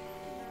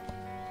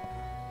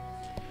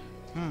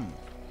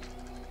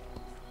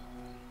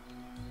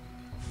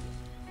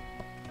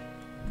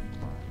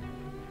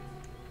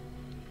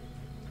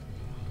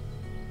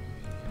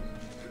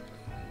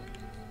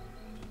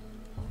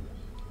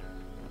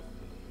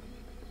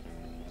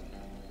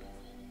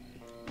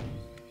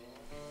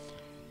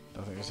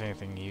 Don't think there's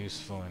anything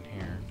useful in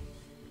here.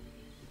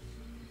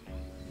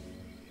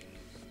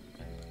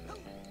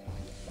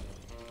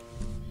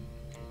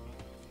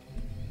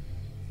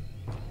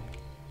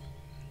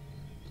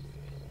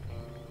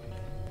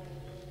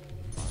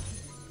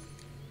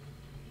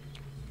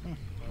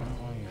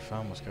 Well, you've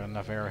almost got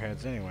enough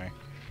arrowheads anyway.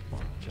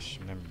 Just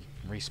from them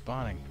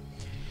respawning.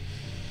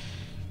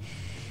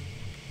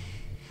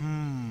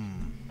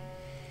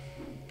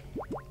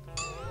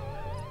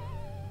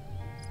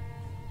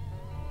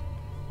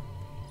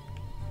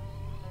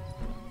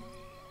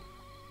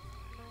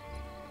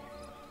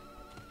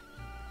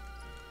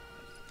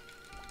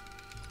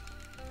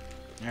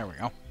 There we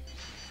go.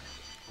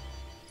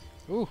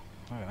 Ooh,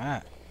 look at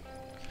that.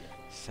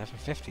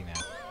 750 now.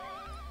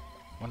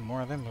 One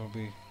more of them will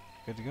be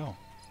good to go.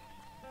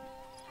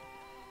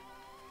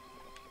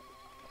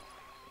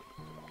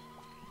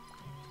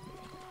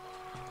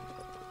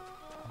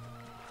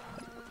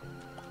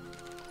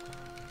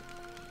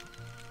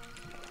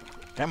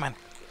 Come on!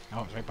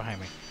 Oh, it's right behind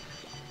me.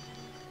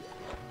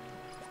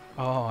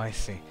 Oh, I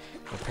see.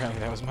 Apparently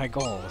that was my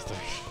goal, was to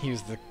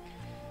use the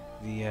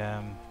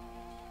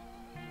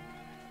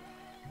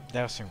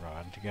dowsing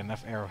rod to get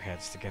enough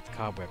arrowheads to get the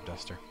cobweb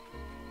duster.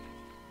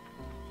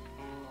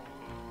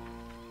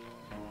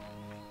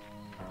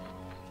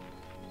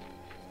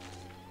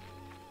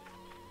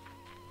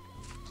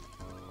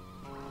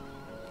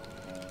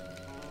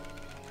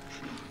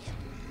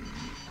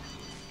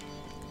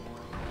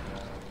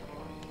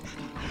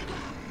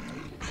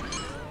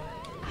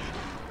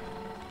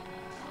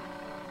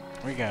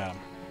 We got him.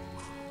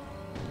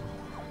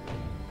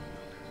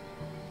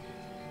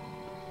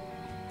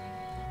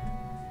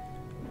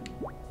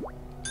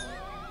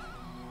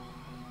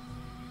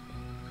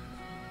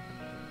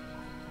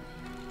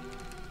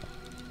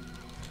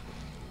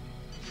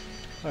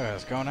 Look at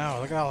us go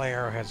now. Look at all the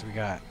arrowheads we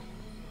got.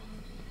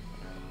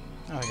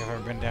 I don't think I've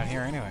ever been down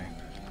here anyway.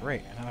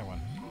 Great, another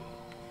one.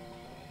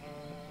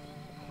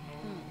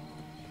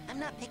 I'm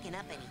not picking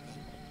up anything.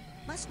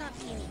 Must not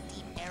be any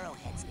deep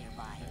arrowheads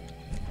nearby.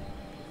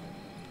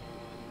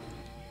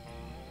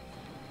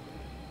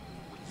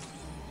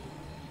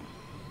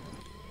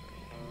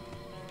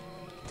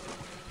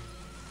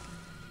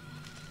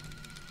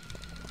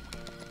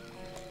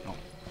 Oh,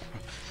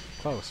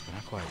 close, but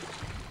not quite.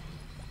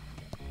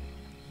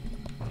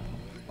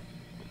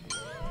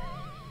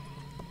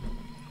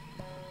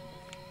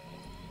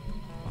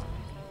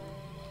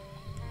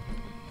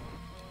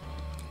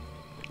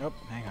 Oh,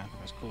 hang on.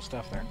 There's cool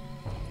stuff there.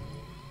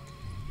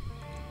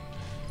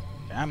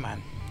 Come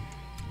on.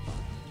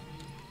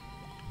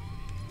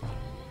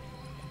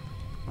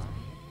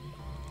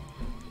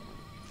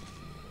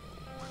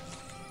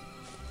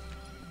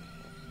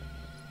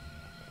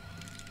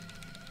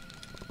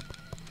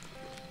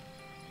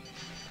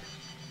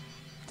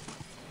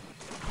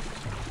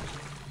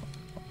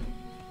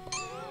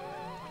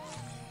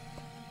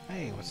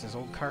 Hey, what's this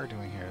old car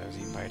doing here that was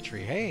eaten by a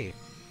tree? Hey,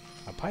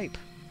 a pipe.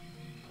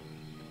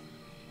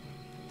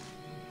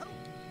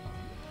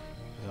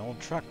 An old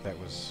truck that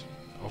was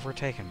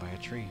overtaken by a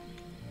tree.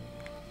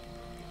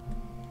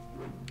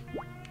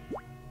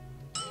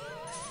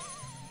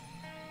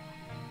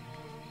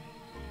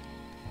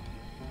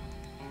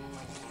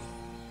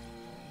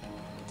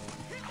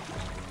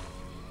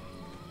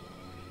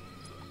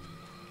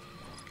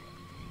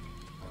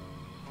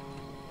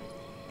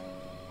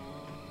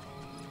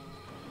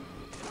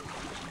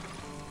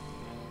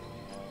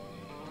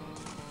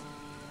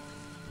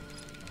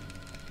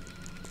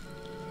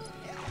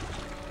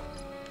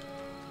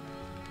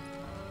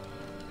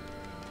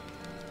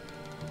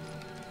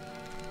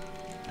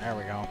 There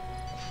we go.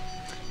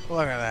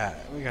 Look at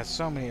that. We got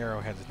so many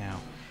arrowheads now.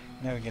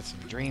 Now we get some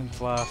dream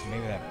fluff,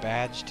 maybe that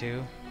badge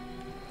too.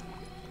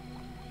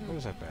 What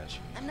was that badge?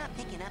 I'm not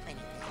picking up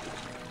anything.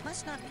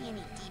 Must not be any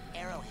deep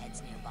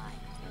arrowheads nearby.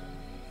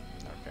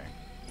 Okay.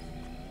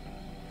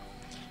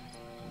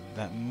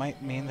 That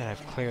might mean that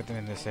I've cleared them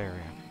in this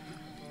area.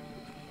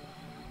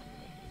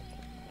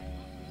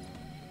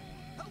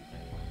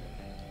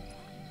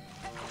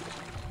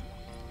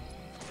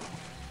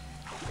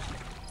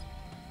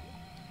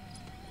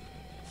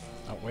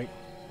 Oh, wait.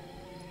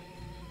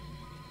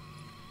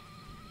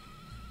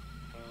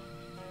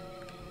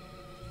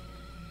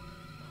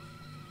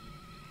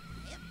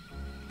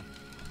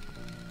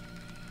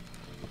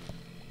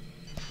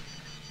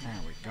 There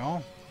we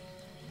go.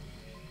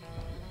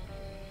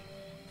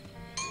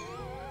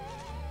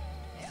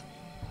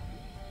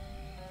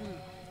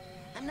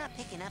 I'm not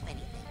picking up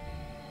anything.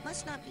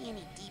 Must not be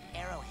any deep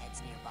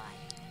arrowheads nearby.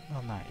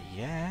 Well, not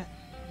yet.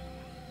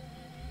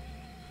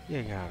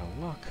 You gotta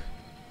look.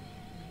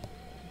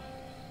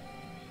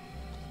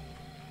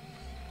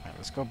 Alright,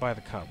 let's go buy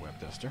the cobweb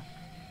duster.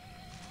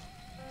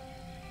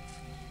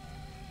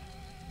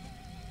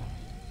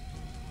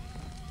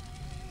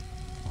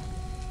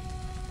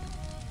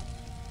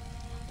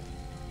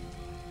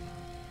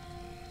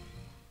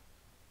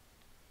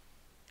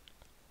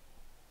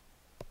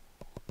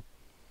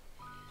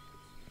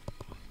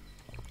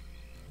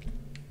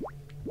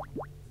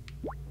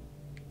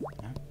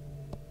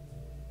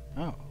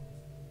 Oh.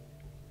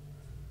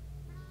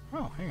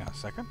 Oh, hang on a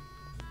second.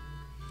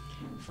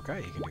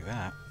 Forgot you can do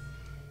that.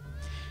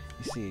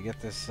 You see, you get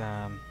this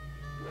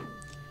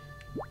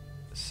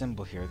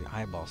symbol here, the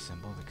eyeball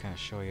symbol, to kind of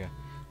show you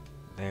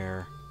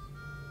their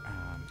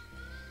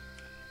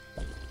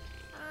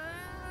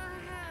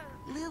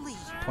Lily!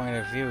 point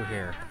of view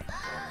here.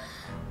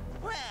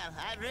 Well,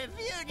 I've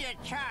reviewed your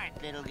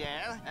chart, little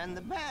girl, and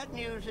the bad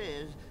news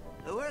is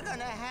we're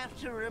gonna have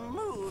to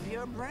remove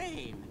your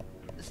brain.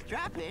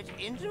 Strap it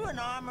into an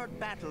armored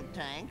battle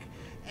tank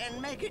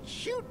and make it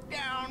shoot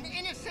down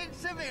innocent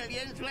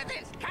civilians with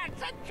its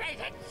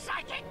concentrated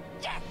psychic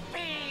death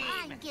beam!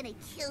 I'm gonna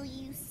kill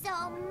you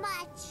so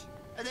much.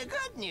 The The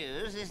good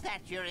news is that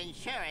your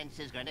insurance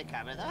is going to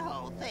cover the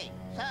whole thing.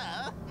 So,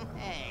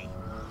 hey,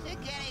 is it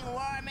getting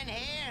warm in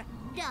here?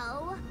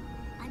 No,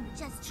 I'm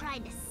just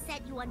trying to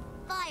set you on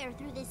fire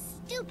through this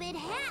stupid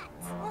hat.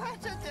 What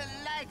a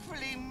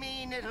delightfully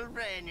mean little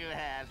brain you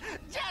have.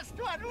 Just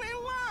what we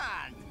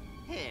want.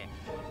 Here,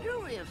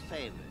 do me a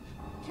favor.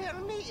 Tell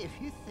me if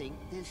you think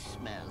this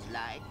smells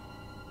like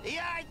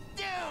your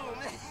doom.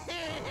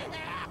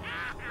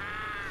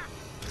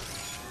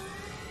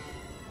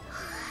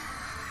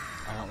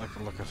 I don't like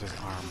the look of his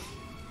arm.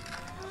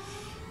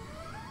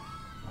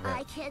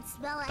 I can't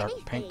smell Dark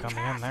anything. pink on the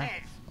end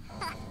there.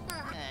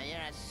 You're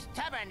a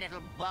stubborn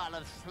little ball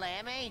of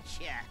phlegm, ain't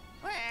you?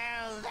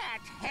 Well, that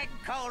head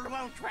cold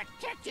won't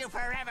protect you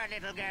forever,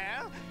 little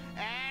girl.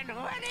 And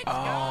when it's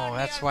gone,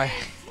 that's you'll why-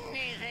 be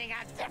sneezing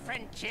a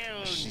different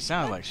tune. She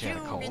sounded like she had a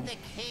tune cold. in the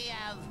key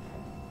of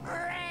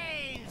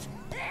brains.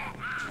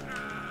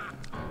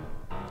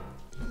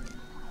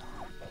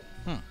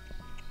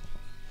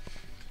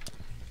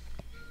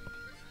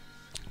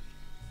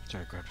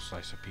 Should I grab a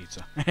slice of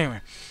pizza?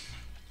 Anyway,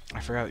 I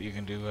forgot that you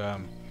can do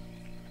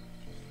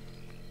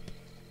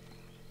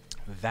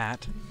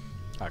that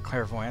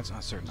clairvoyance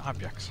on certain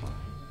objects.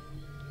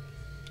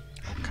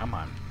 Oh, come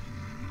on.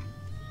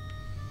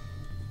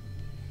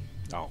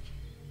 Oh.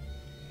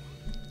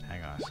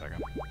 Hang on a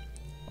second.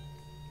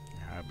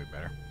 Yeah, that'd be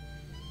better.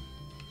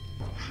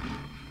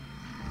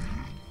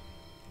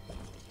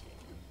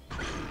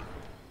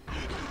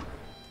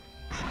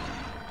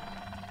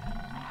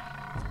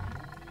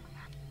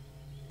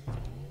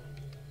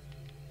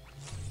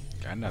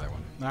 Got another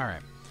one.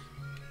 Alright.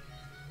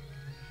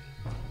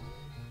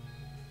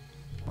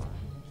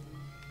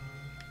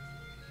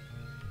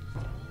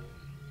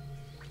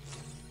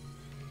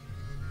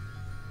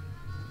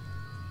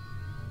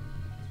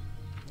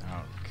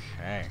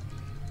 Okay.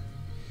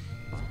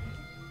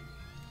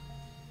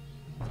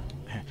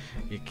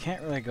 You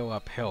can't really go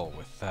uphill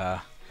with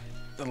the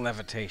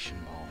levitation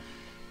ball.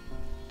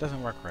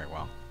 Doesn't work very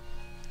well.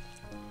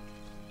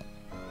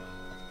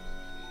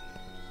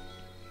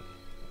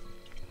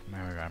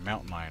 Now we got a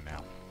mountain lion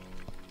now.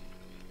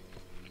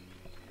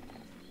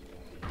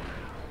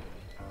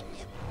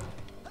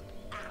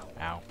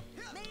 Ow.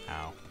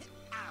 Ow.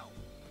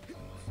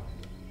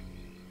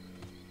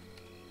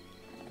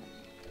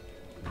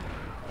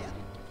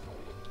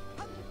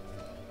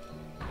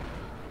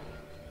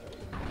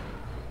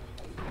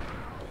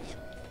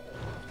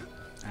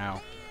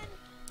 Ow.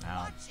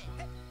 Ow.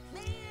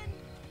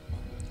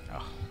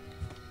 Oh.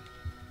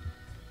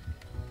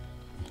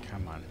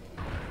 Come on.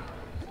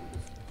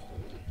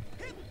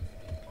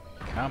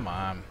 Come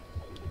on.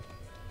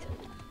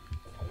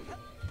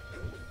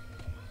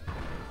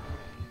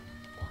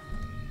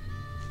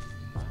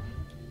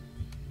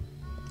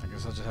 I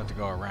guess I'll just have to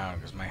go around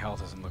because my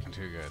health isn't looking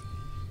too good.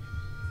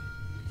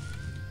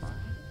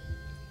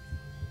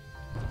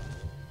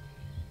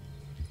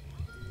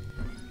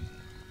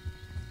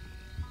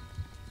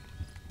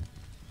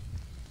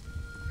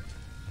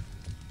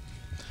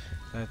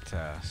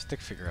 That stick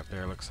figure up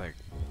there looks like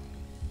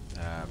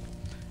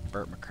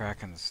Burt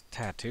McCracken's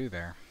tattoo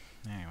there.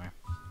 Anyway.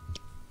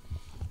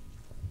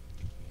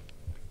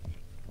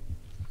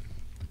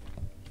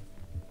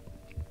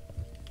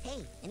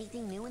 Hey,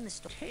 anything new in the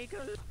store? Take a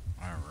look.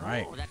 All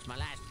right. Oh, that's my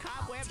last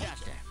cobweb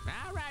duster.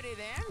 Alrighty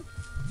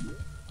then.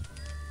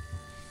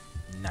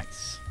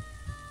 Nice.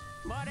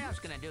 What else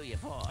can I do you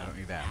for? I don't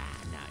need that.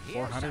 Now,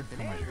 here's 400? something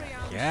How much every is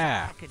that? young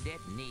Yeah. Psy cadet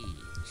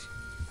needs.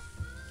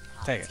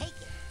 Take it. Take it.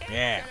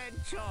 Yeah.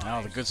 Excellent choice. Now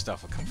all the good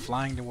stuff will come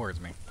flying towards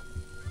me.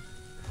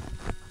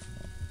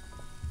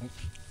 Oops.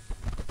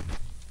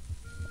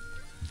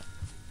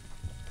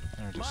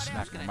 I just What smacked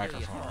else the can I do you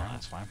microphone for? around.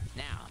 That's fine.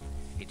 Now,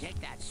 you take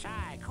that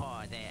Psy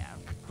core there,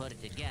 put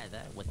it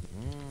together with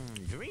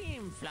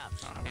dream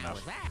fluffs. have Now enough.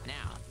 with that,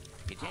 now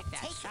you take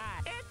that take it. Psy.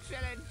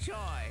 Excellent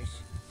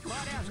choice.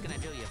 What else can I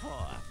do you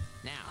for?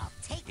 Now,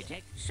 take you it.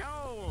 take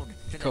sold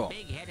to Cool. the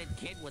big-headed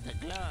kid with the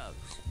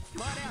gloves.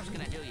 What else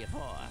can I do you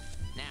for?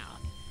 Now,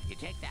 you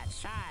take that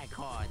Psy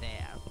core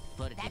there,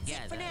 put it That's it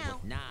together for now.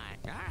 with 9.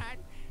 All right,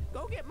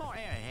 go get more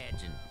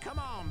airheads and come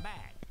on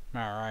back.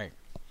 All right.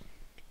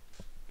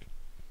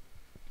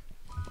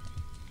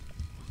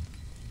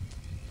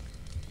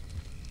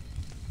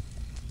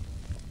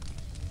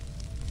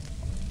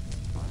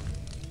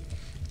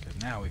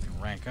 Because now we can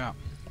rank up.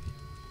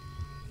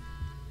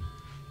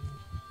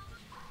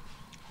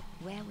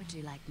 Where would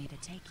you like me to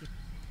take you?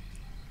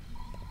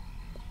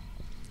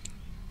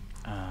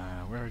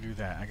 Where do I do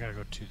that? I gotta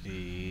go to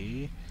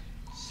the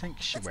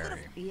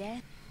sanctuary. Yeah?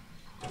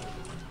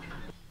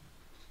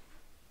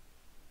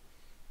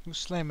 Who's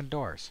slamming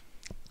doors?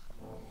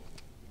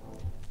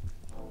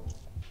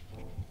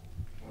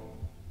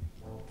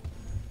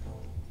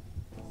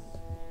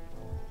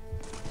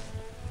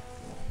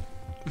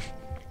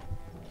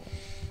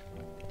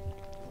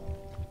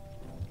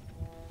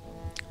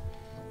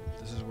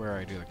 This is where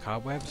I do the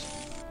cobwebs?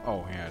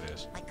 Oh, yeah, it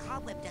is. My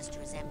cobweb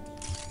duster is empty.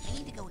 I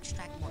need to go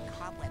extract more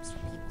cobwebs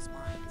from people's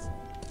minds.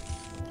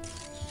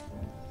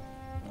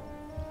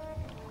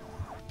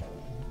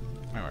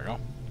 There we go.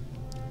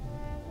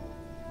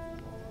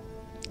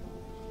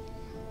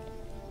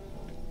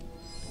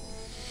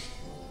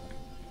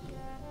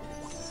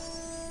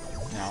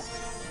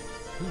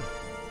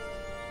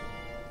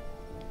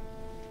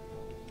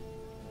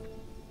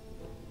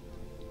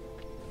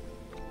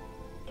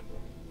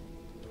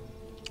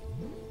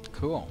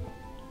 Cool.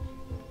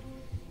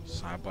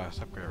 Side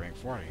blast upgrade rank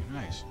 40.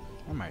 Nice.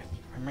 What am I?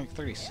 I'm rank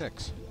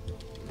 36.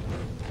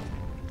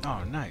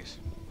 Oh, nice.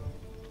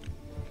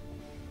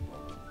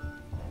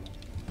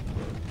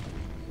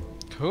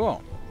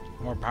 Cool.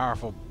 More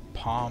powerful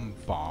palm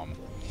bomb.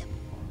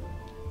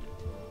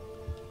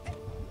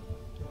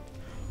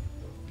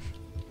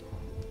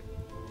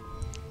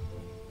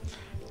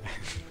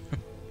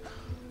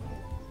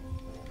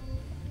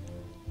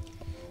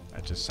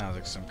 That just sounds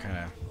like some kind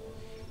of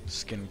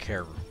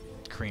skincare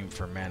cream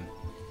for men.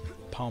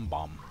 Palm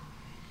bomb.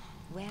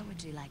 Where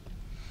would you like?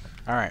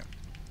 All right.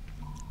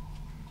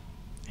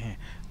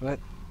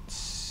 Let's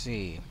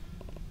see.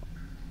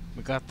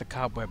 We got the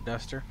cobweb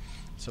duster,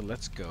 so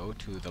let's go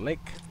to the lake.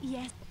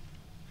 Yes.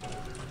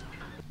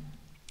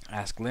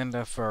 Ask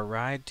Linda for a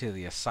ride to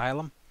the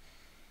asylum.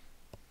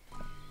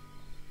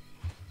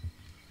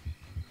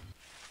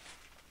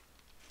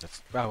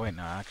 That's. Oh wait,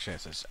 no. Actually,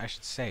 I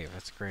should save.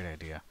 That's a great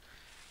idea.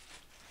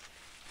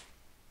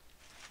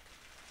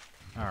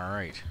 All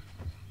right.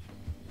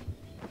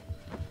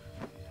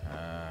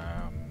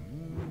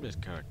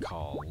 Just gotta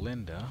call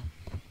Linda.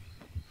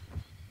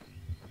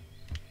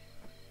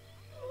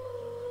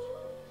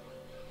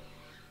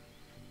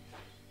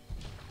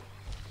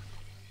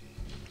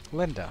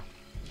 Linda.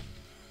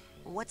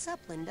 What's up,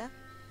 Linda?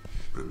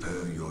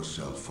 Prepare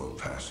yourself for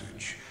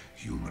passage,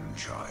 human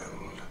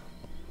child.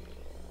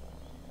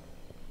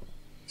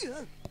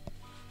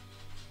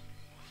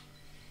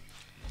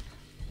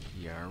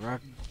 You're a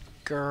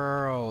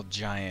girl,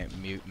 giant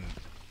mutant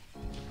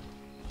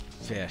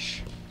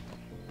fish.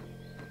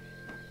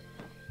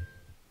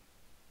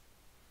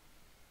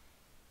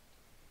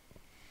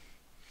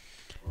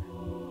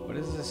 What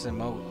is this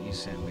emote you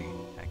sent me?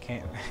 I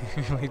can't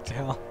really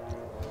tell.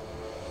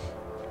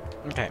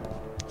 Okay,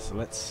 so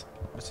let's.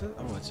 What's it?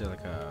 Oh, it's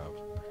like a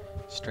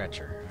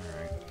stretcher.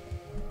 Alright.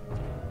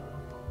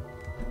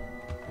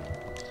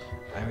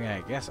 I mean,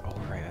 I guess. Oh,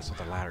 right, that's what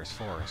the ladder's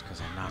for, is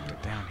because I knocked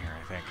it down here,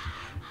 I think.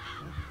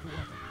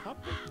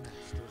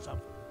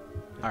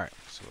 Alright,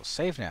 so we'll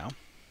save now.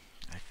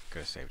 I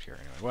could have saved here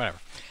anyway, whatever.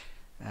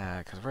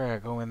 Because we're going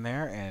to go in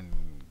there and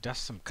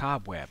dust some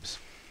cobwebs.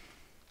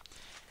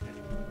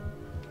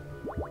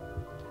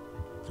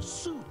 The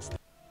suits.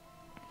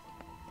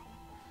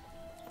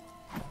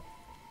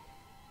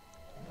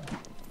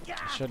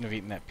 I shouldn't have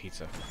eaten that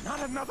pizza. Not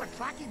another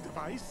tracking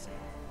device.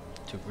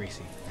 Too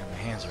greasy. And my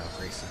hands are all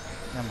greasy.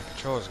 Now my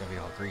controller's going to be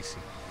all greasy.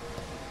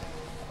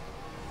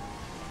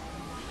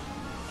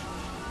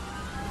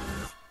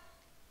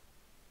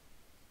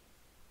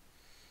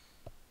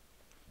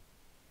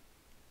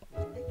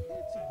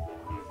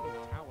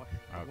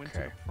 Went to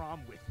the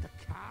prom with the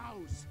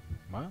cows.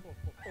 What?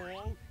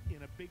 All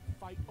in a big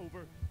fight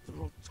over the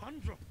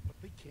rotundra, but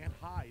they can't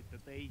hide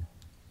that they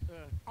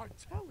are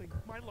telling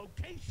my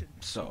location.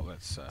 So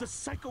let's The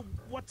psycho,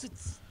 what's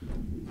its?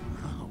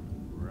 Oh,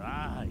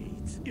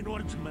 right. In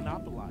order to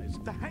monopolize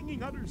the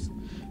hanging udders.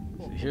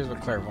 here's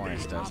what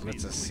clairvoyance does.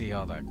 Lets us see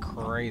all the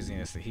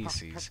craziness that he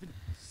sees.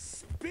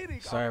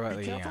 Sorry about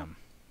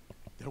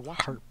the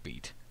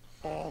heartbeat.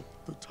 All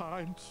the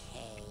time.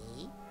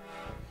 Hey,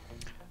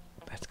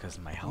 That's because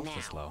my health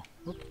is low.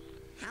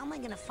 how am I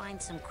gonna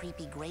find some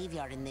creepy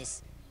graveyard in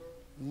this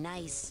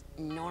nice,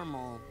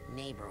 normal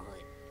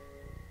neighborhood?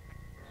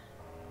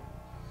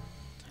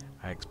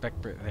 I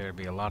expect there to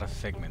be a lot of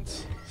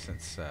figments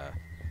since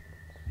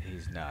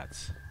he's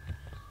nuts.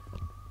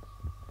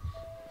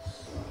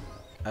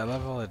 I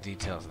love all the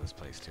details of this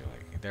place too.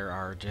 Like there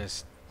are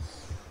just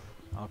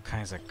all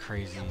kinds of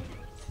crazy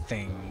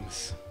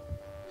things.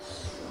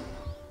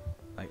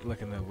 Like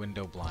look in the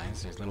window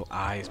blinds. There's little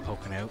eyes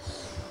poking out.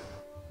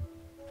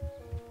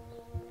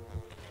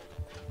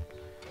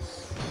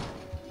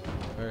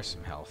 There's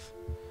some health.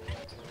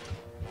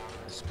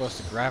 It's supposed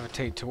to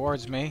gravitate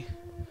towards me.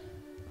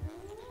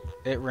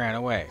 It ran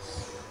away.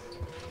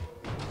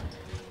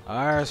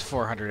 There's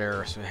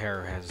 400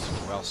 hair has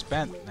well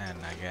spent then,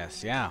 I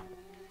guess. Yeah.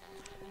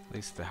 At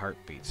least the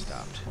heartbeat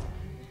stopped.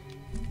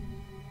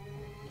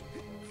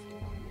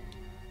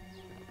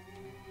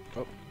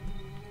 Oh.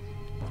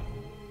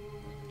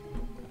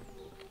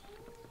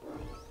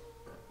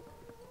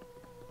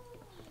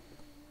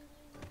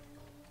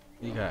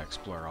 You gotta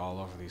explore all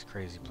over these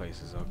crazy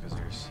places though,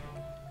 because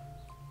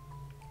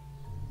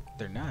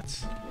they're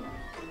nuts.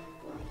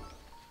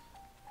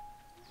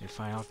 You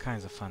find all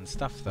kinds of fun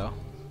stuff though.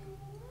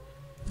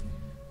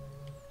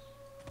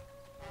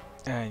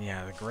 And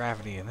yeah, the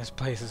gravity in this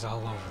place is all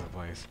over the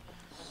place.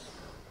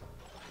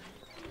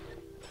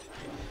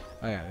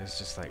 Oh yeah, there's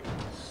just like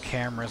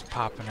cameras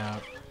popping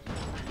out.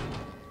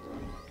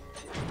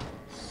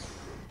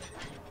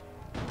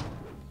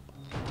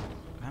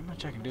 Not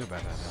much I can do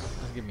about that though. It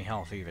doesn't give me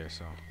health either,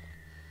 so.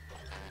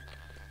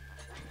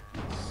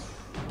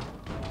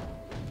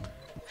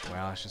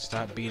 Well, I should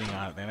stop beating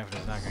on it then if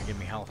it's not going to give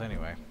me health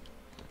anyway.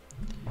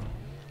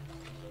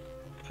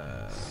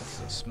 This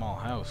is a small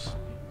house.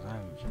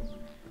 I'm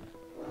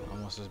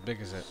almost as big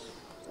as it.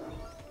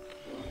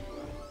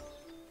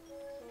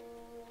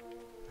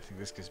 I think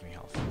this gives me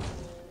health.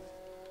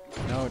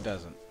 No, it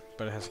doesn't.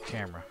 but it has a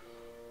camera.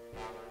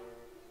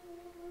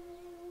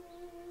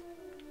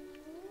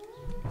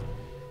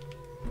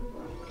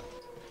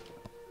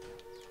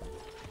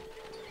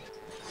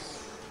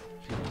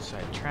 People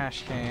inside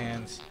trash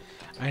cans.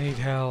 I need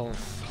help.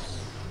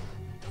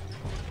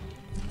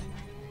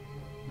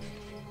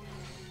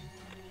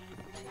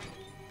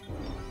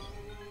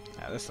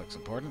 This looks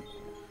important.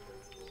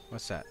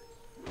 What's that?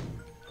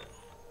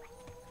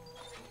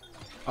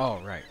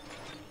 Oh, right.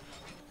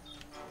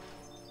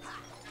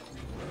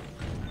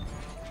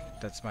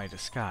 That's my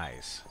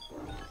disguise.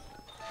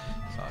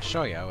 So I'll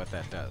show you what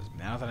that does.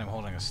 Now that I'm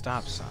holding a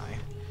stop sign,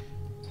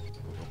 we'll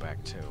go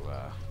back to,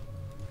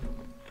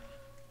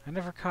 I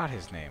never caught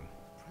his name.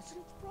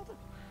 President's brother?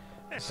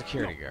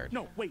 Security guard.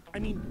 No, wait. I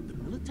mean, the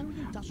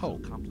military-industrial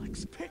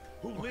complex. Pick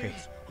who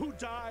lives, who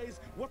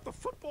dies, what the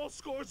football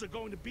scores are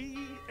going to be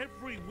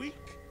every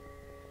week.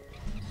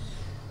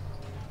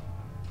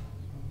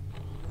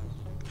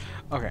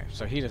 Okay,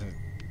 so he doesn't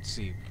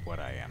see what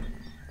I am.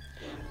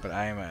 But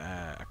I am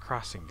a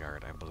crossing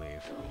guard, I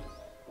believe.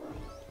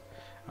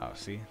 Oh,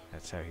 see?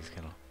 That's how he's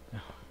gonna...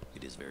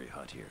 It is very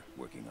hot here,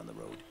 working on the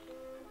road.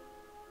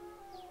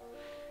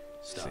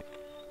 Stop. See,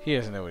 he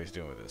doesn't know what he's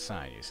doing with the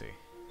sign, you see.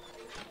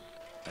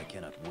 I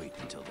cannot wait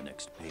until the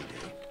next payday.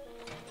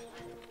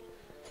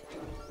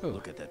 Ooh.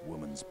 Look at that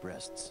woman's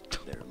breasts.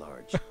 They're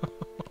large.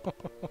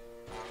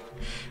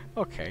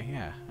 Okay,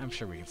 yeah. I'm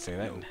sure we can say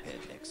that. No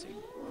pet Xing.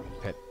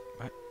 Pet...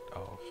 What?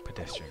 Oh,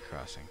 pedestrian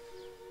crossing.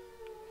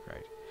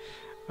 Right.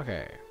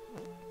 Okay.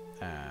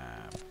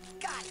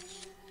 Got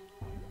it.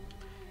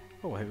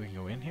 Oh, wait, we can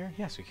go in here?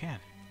 Yes, we can.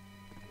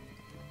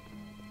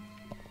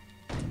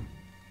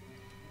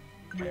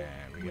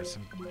 And we got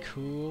some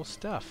cool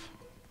stuff.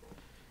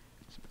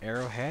 Some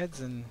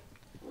arrowheads and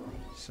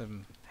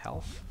some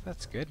health.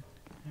 That's good.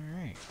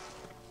 Alright.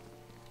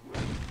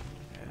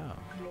 Yeah.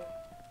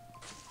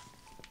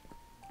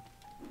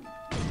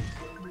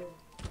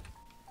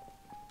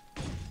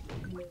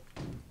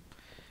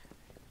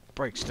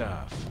 Break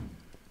stuff.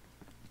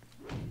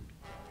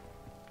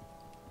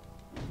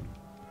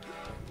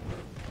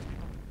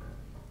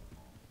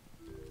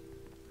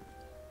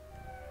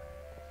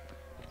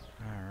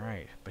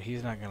 Alright, but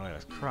he's not gonna let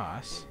us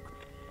cross.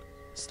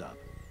 Stop.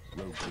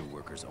 Road crew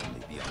workers only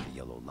beyond the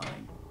yellow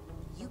line.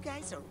 You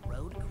guys are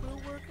road crew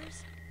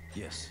workers?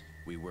 Yes,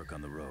 we work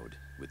on the road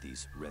with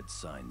these red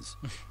signs.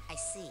 I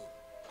see.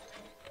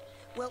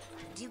 Well,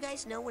 do you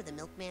guys know where the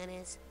milkman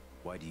is?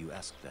 Why do you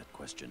ask that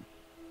question?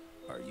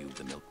 Are you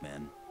the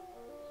milkman?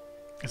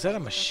 Is that a Is the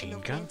machine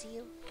milkman gun? to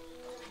you?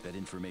 That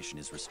information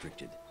is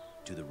restricted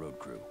to the road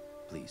crew.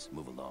 Please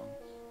move along.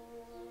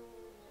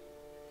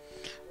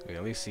 We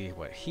at least see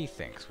what he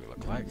thinks we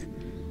look like.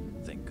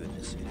 Thank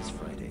goodness it is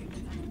Friday.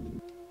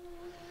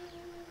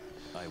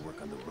 I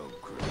work on the road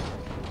crew.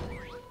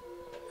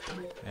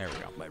 There we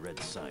go. My red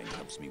sign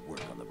helps me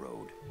work on the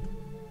road.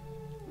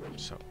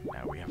 So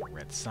now we have a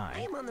red I sign.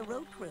 am on the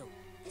road crew.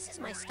 This is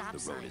my stop The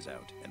sign. road is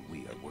out, and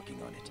we are working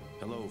on it.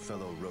 Hello,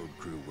 fellow road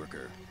crew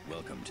worker.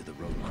 Welcome to the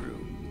road crew.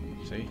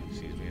 See?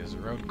 Sees me as a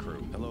road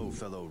crew. Hello,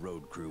 fellow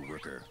road crew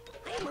worker.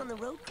 I am on the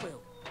road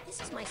crew. This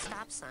is my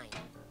stop sign.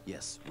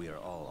 Yes, we are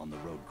all on the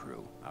road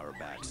crew. Our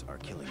backs are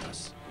killing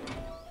us.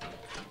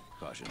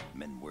 Caution,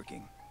 men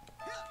working.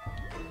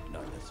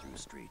 Not a through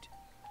street.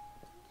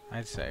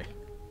 I'd say.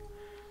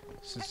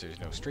 Since there's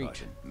no street.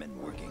 Caution, men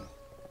working.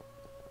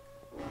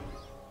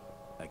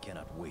 I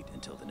cannot wait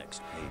until the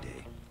next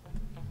payday.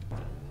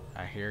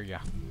 I hear ya.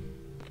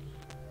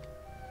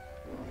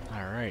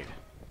 Alright.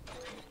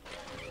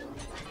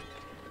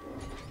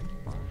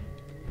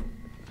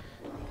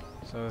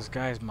 So this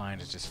guy's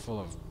mind is just full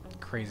of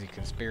crazy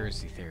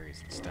conspiracy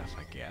theories and stuff,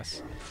 I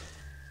guess.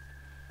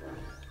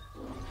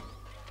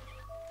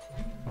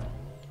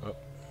 Oh.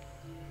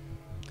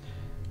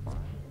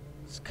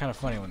 It's kind of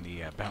funny when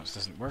the bounce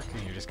doesn't work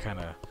and you're just kind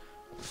of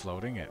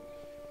floating at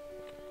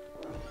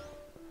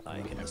I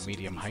can listen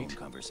medium to any height. phone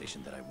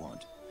conversation that I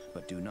want,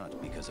 but do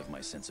not because of my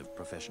sense of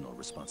professional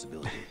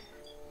responsibility.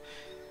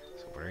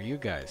 So what are you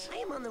guys? I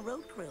am on the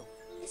road crew.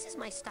 This is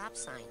my stop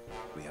sign.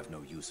 We have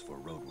no use for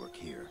road work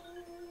here.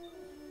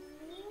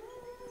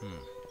 Hmm.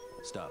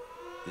 Stop.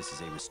 This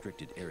is a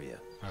restricted area.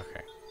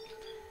 Okay.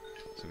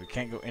 So we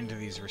can't go into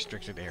these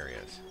restricted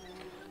areas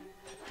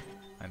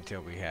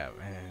until we have.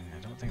 And I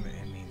don't think that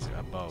it means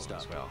above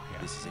Stop. as well.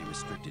 Yeah. This is a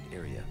restricted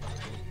area.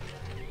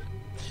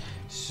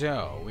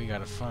 So we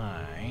gotta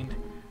find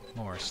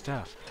more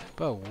stuff.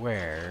 But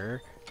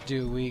where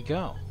do we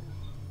go?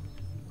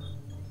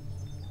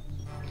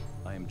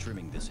 I am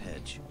trimming this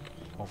hedge.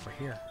 Over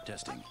here.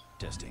 Testing.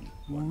 Testing.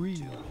 1, Wee.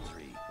 2,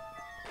 3.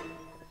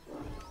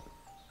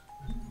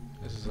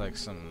 This is like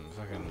some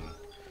fucking.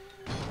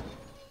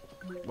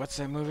 What's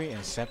that movie?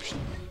 Inception?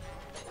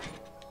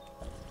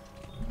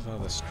 With all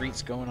the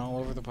streets going all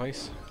over the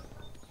place.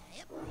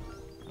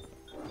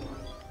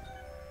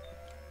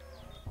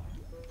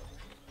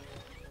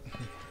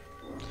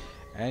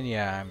 And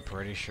yeah, I'm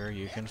pretty sure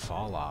you can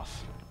fall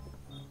off.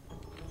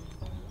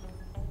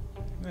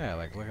 Yeah,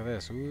 like look at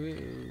this.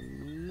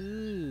 Ooh.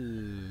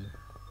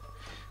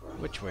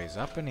 Which way's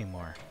up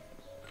anymore?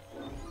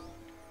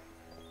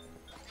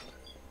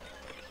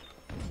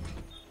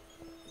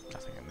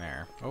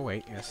 Oh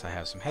wait, yes, I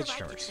have some hedge I'd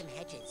like to trimmers. trim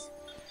hedges.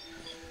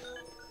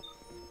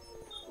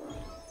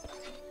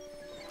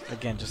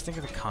 Again, just think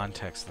of the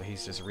context that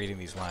he's just reading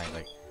these lines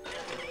like,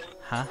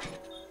 huh?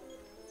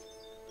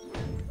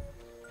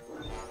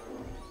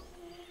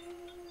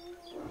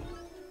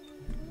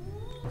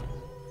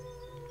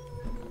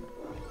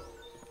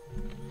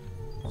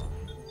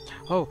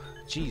 Oh,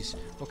 jeez.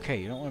 Okay,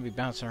 you don't want to be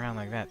bouncing around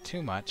like that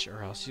too much,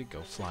 or else you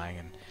go flying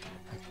in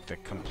the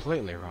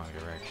completely wrong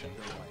direction.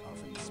 Though I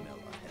often smell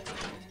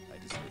unethical, I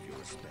deserve your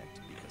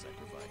respect because I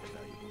provide a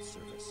valuable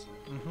service.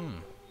 Mm-hmm.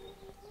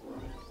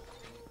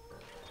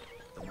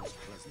 The most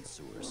pleasant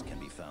sewers can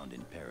be found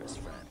in Paris,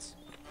 France.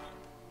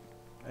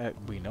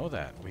 We know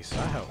that. We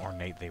saw how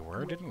ornate they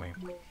were, didn't we?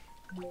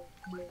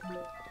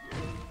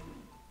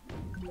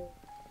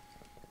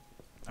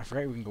 I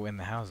forgot we can go in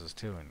the houses,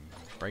 too, and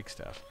break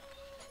stuff.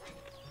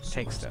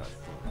 Take stuff.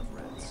 Full of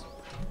rats.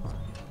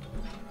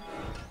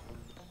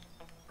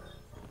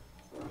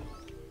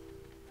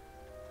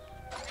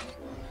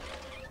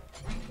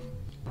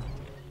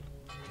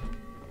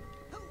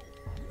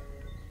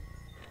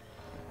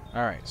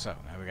 Alright, so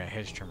now we got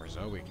hedge trimmers,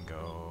 though. We can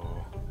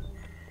go...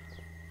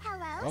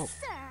 Hello, Whoa.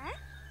 sir.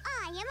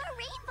 I am a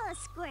rainbow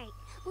squirt.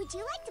 Would you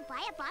like to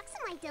buy a box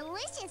of my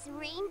delicious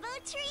rainbow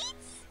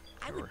treats?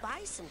 I would buy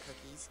some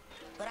cookies,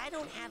 but I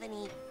don't have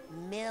any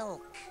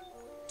milk.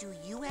 Do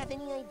you have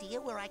any idea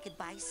where I could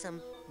buy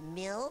some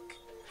milk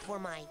for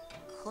my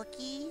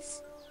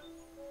cookies?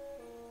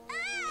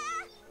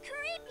 Ah!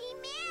 Creepy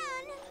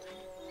man!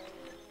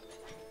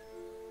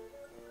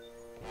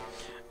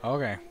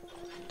 Okay.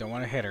 Don't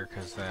want to hit her,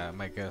 because that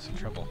might get us in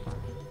trouble.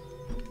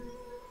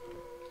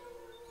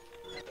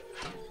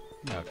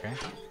 Okay.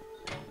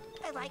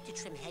 I like to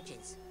trim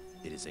hedges.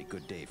 It is a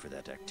good day for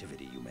that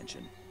activity you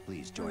mentioned.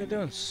 Please What join are you me.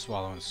 doing?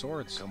 Swallowing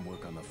swords? Come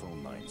work on the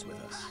phone lines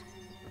with us.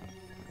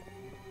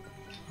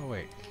 Oh,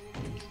 wait.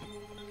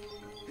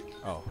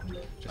 Oh,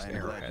 just I am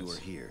glad you arrowheads.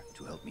 are here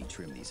to help me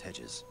trim these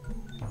hedges.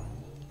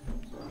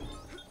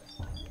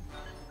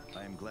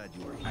 I am glad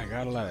you are here. I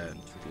got a lot to of help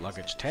me trim these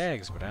luggage hedges.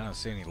 tags, but I don't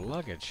see any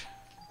luggage.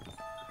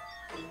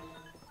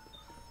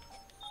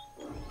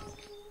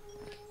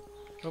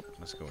 Oh,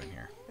 let's go in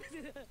here.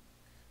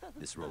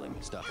 This rolling,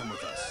 stop him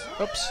with us.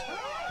 Oops.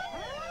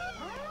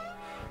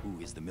 Who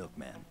is the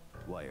milkman?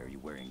 Why are you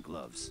wearing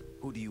gloves?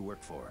 Who do you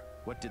work for?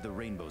 What did the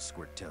rainbow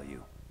squirt tell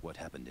you? What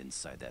happened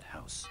inside that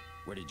house?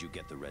 Where did you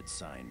get the red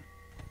sign?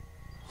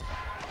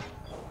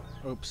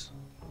 Oops.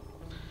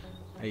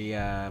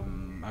 I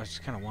was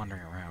just kind of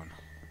wandering around.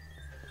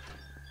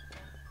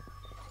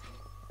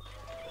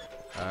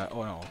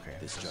 Oh no, okay.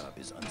 This job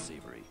is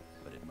unsavory,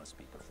 but it must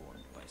be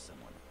performed by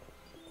someone.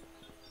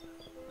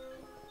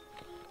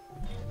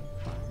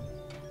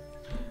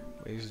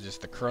 These are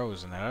just the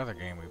crows in that other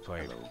game we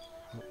played. Hello.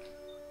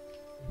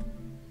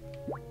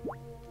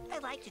 I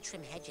like to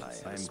trim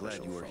hedges. I am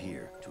glad you are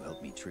here to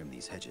help me trim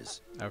these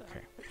hedges.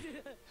 Okay.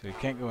 So you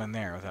can't go in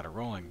there without a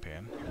rolling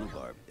pin.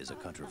 Rhubarb is a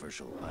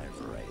controversial pine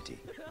variety.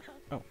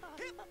 Oh.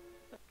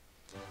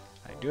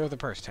 I do have the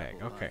purse tag.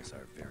 Okay. Pines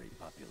are very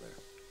popular.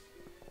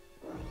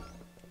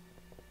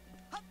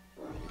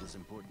 It is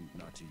important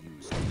not to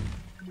use.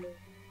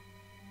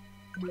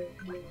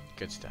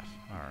 Good stuff.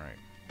 Alright.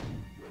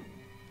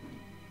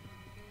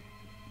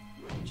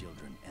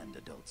 Children and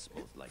adults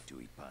both like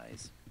to eat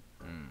pies.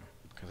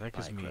 Because that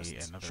gives Pie me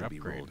crusts another should be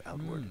upgrade. rolled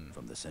outward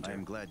from the center. I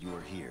am glad you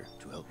are here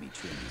to help me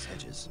trim these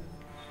hedges.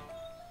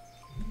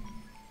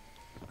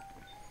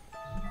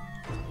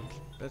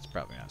 That's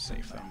probably not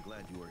safe, though. I'm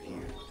glad you are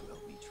here to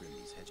help me trim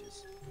these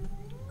hedges.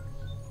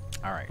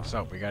 Alright,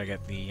 so we gotta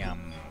get the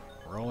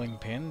rolling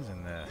pins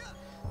and the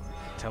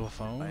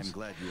telephones. I am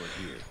glad you are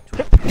here to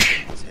help me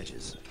trim these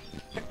hedges.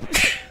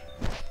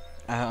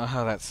 I don't know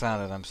how that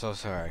sounded. I'm so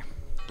sorry.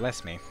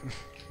 Bless me.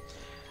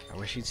 I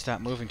wish he'd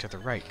stop moving to the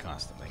right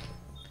constantly.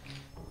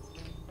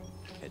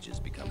 Hedges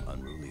become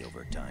unruly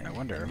over time. I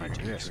wonder and if I need can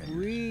to do be this. trimmed.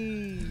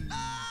 Whee!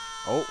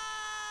 Oh!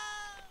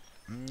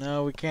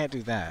 No, we can't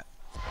do that.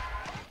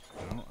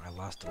 Oh, I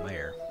lost a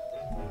layer.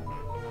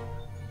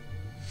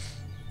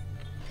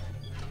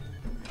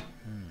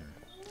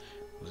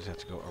 We'll just have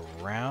to go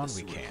around.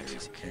 The We sewer can't.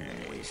 carries Okay.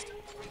 human waste.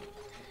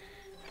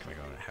 Can I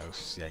go in the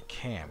house? Yeah, I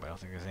can, but I don't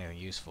think there's anything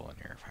useful in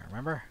here, if I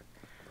remember.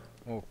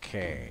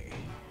 Okay.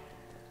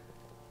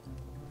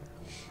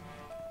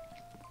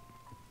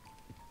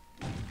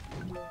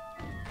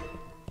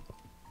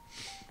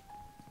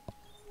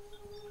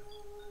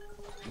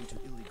 Due to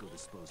illegal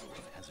disposal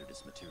of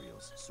hazardous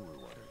materials, sewer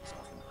water is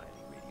often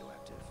highly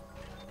radioactive.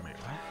 Wait,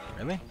 what?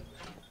 Really?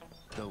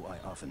 Though I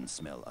often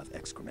smell of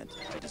excrement,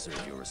 I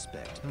deserve your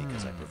respect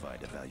because I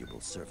provide a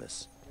valuable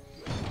service.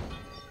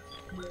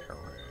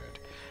 Alright.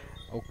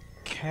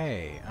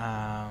 Okay,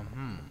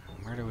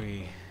 where do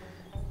we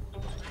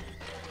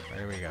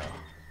go?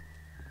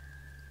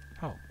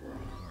 Oh,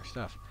 more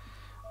stuff.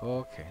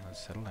 Okay,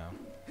 let's settle down.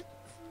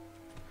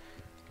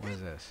 What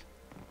is this?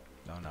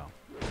 Oh no.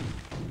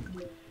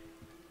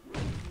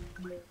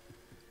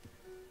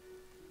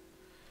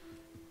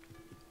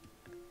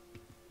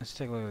 Let's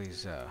take a look at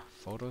these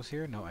photos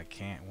here. No, I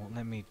can't. Won't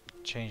let me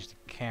change the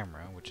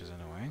camera, which is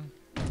annoying.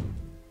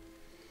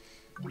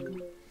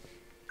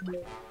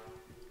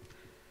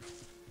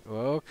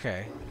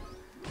 Okay.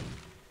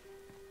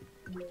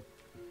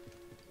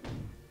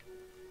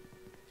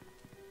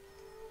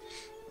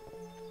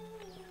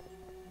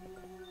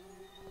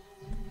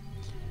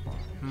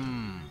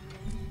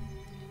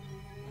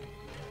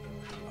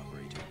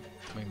 Operator.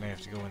 We may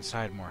have to go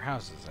inside more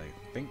houses, I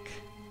think.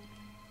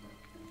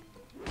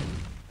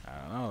 I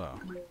don't know, though.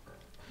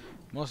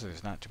 Mostly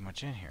there's not too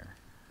much in here.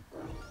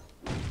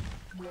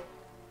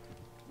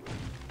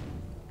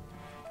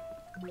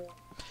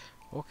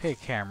 Okay,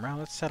 camera,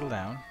 let's settle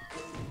down.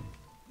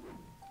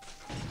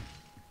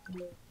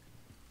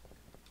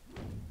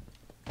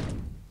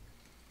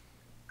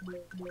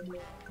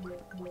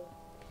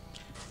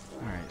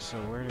 Alright, so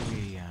where do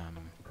we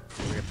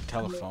get the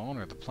telephone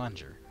or the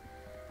plunger?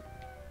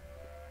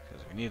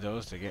 Because we need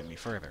those to get any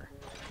further.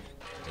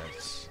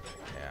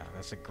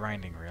 That's a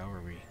grinding rail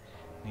where we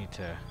need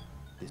to...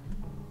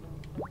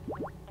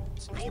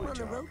 I am on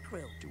the road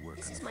crew.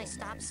 This is my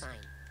stop sign.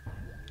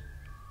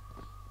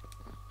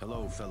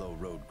 Hello, fellow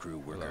road crew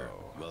worker.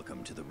 Hello.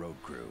 Welcome to the road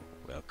crew.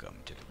 Welcome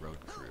to the road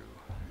crew.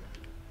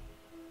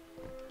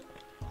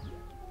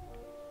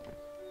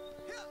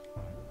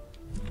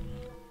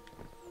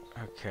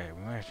 Okay,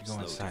 we might have to go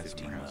Slow inside to some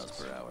 15 more miles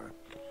houses. per hour.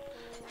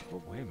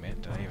 Oh, wait a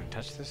minute. Did I even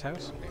touch this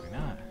house? Maybe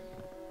not.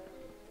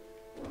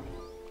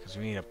 Because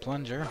we need a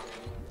plunger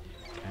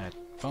and a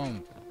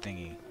phone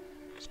thingy.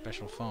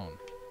 Special phone.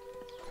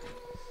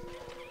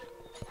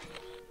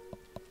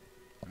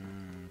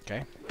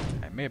 Okay.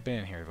 I may have been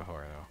in here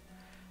before, though.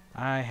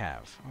 I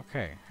have.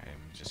 Okay.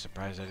 I'm just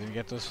surprised I didn't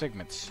get those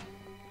figments.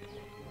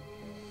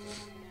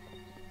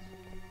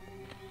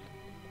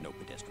 No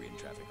pedestrian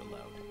traffic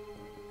allowed.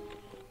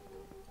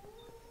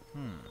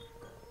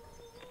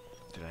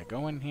 Did I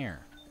go in here?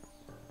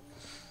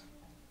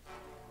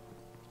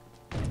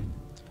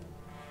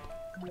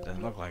 It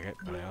doesn't look like it,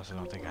 but I also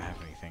don't think I have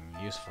anything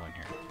useful in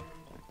here.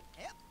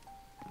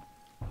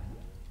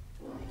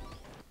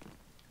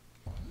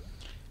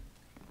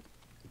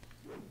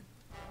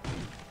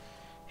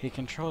 He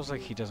controls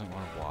like he doesn't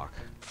want to walk.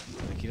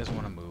 Like he doesn't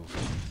want to move.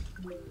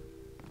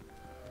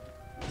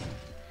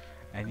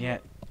 And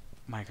yet,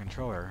 my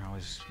controller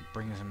always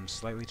brings him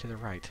slightly to the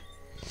right.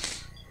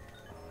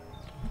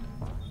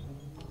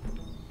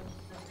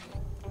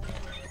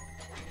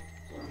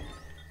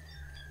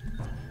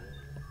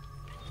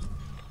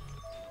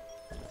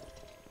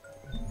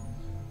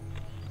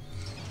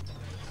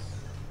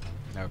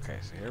 Okay,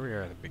 so here we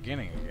are at the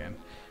beginning again.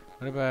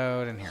 What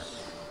about in here?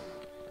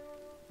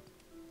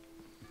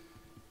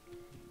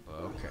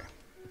 Okay.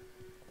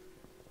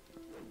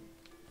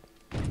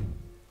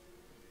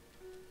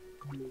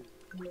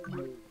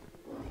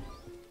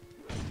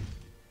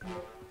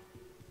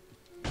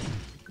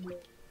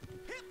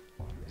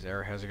 These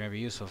arrowheads are going to be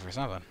useful for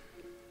something.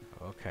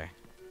 Okay.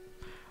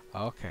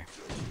 Okay.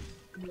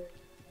 Well,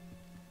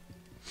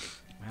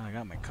 I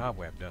got my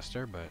cobweb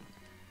duster, but...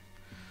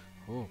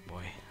 Oh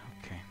boy,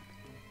 okay.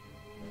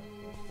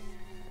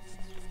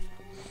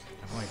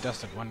 I've only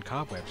dusted one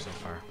cobweb so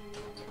far.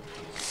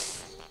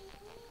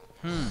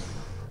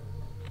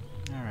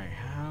 Alright,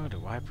 how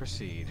do I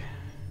proceed?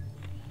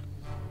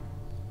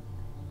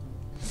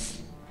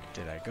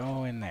 Did I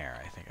go in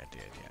there? I think I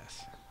did,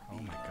 yes. Oh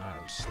my god,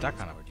 I'm stuck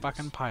on a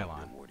fucking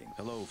pylon.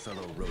 Hello,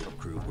 fellow road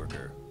crew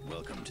worker.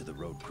 Welcome to the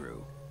road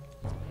crew.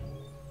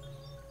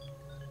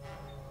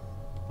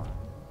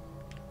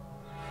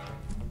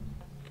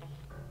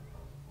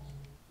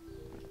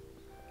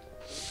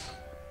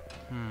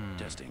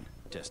 Testing,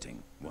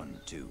 testing. 1,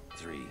 2,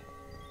 3.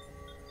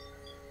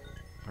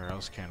 Where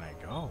else can I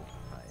go?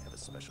 I have a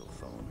special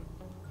phone.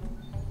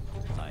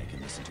 I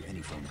can listen to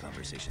any phone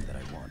conversation that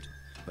I want,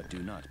 but do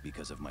not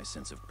because of my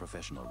sense of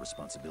professional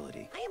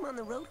responsibility. I am on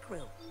the road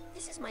crew.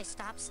 This is my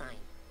stop sign.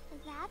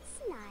 That's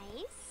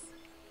nice.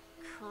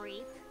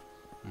 Creep.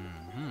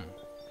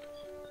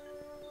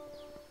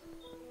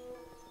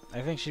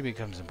 I think she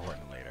becomes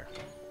important later.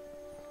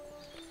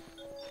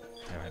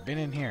 Have I been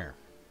in here?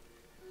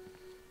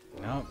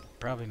 Nope,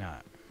 probably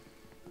not.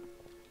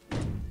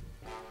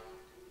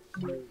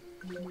 Do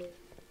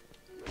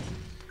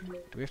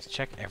we have to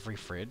check every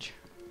fridge?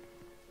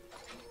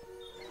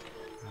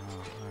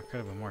 Oh, there could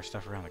have been more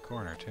stuff around the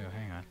corner too.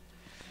 Hang on.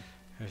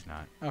 There's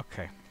not.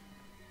 Okay.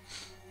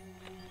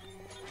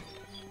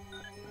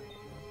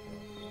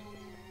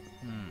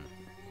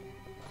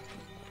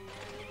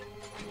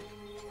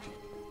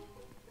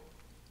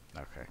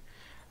 Okay.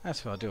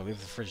 That's what I'll do. I'll leave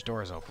the fridge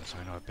doors open so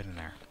I know I've been in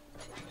there.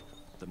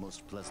 The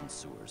most pleasant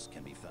sewers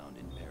can be found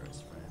in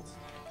Paris, France.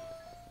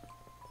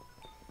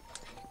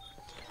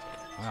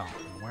 Well,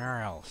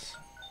 where else?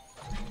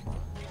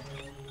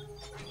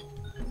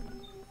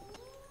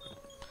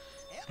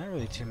 There's not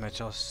really too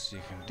much else you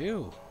can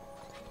do.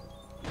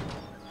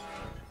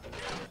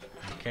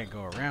 You can't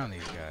go around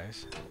these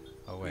guys.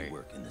 Oh wait. We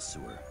work in the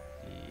sewer.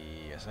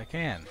 Yes, I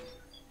can.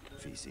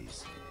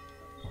 Feces.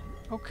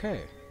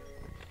 Okay.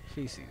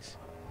 Feces.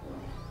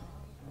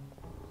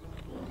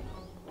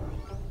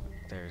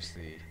 There's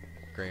the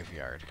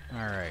graveyard.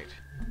 Alright.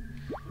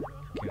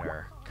 Get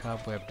our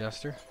cobweb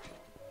duster.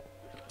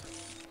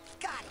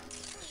 Got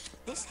it.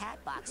 This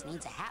hat box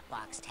needs a hat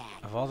box tag.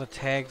 Of all the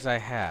tags I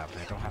have,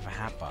 I don't have a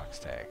hat box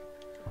tag.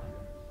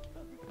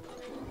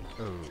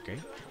 Okay.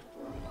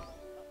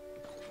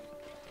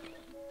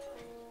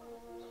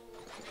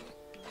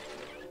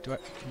 Do I...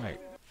 Wait.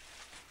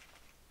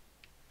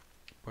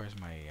 Where's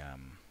my,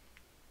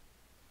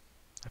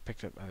 I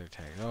picked up other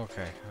tags.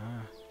 Okay.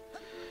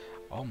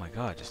 Oh my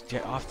god, just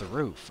get off the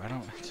roof. I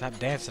don't... Stop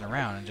dancing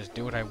around and just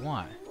do what I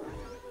want.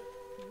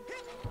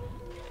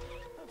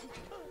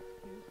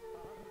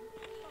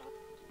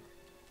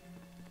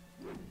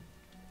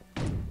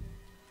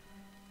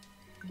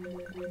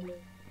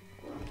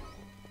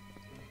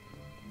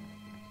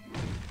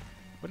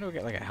 When do we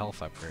get like a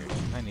health upgrade?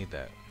 I need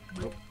that.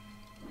 Oh.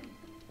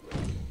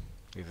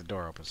 Leave the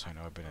door open so I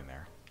know I've been in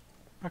there.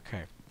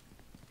 Okay.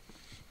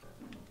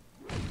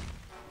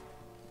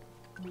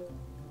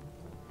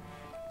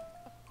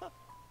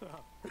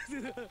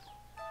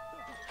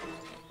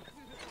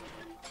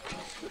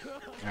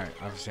 Alright,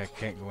 obviously I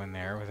can't go in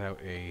there without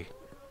a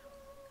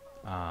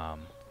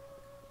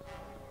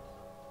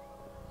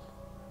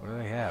what do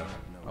they have?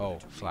 Oh,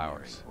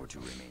 flowers. Or to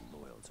remain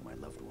loyal to my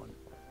loved one.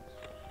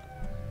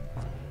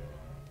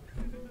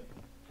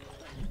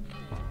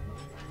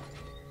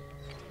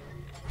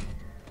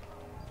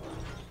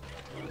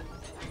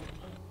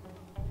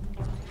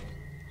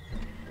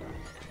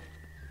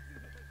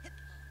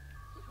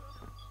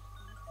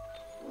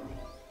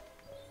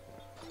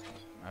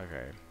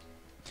 Okay.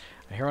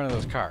 I hear one of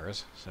those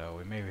cars, so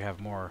we maybe have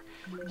more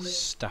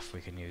stuff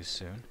we can use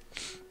soon.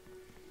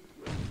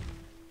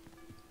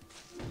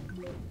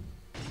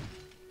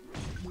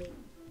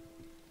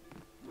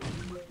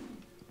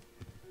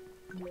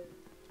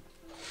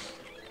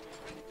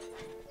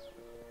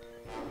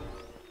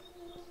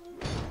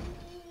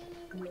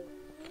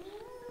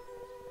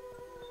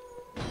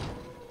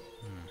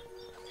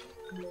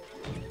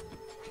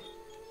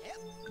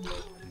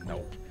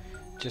 Nope.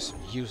 Just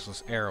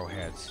useless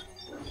arrowheads.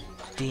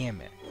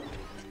 Damn it.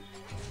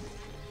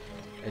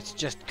 It's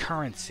just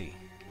currency.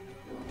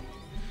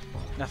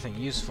 Nothing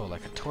useful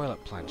like a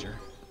toilet plunger.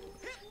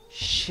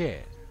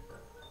 Shit.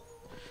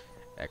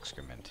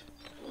 Excrement.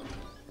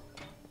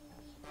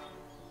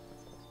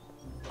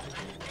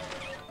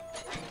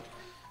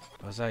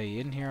 Was I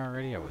in here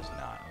already? I was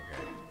not.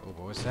 Okay. Oh,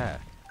 what was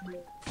that?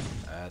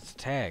 It's a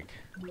tag.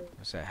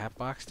 What's that? Hat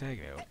box tag?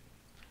 No.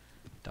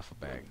 Duffel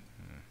bag.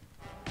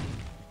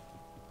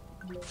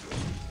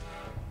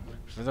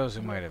 For those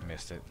who might have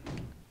missed it,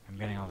 I'm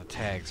getting all the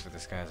tags for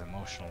this guy's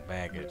emotional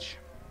baggage.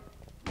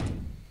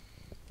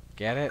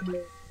 Get it?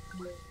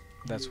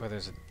 That's why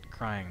there's a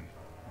crying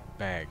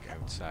bag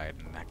outside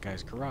in that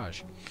guy's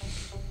garage.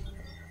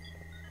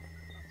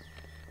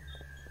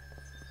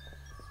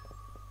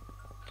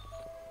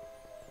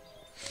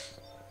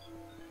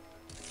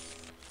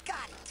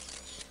 Got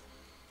it.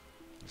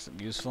 Is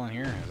something useful in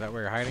here? Is that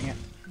where you're hiding it?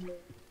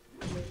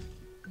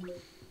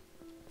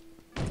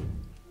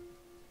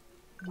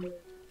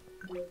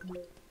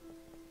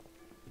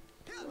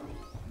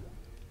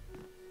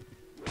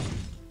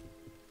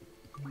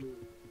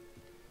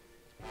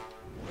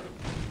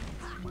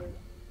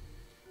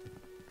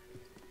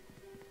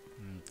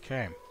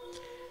 Okay.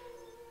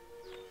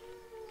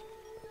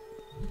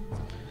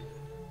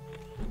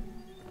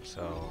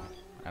 So,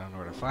 I don't know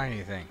where to find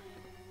anything.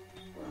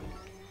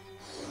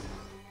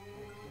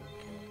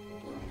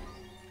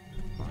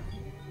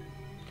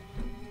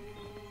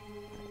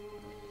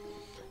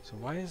 So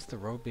why is the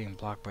road being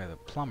blocked by the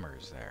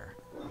plumbers there?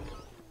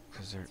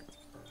 Because they're...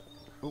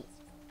 Oh,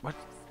 what?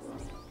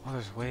 Oh,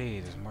 there's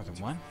more than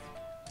one?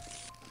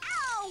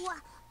 Ow!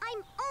 I'm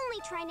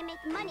only trying to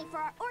make money for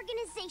our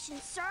organization,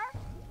 sir.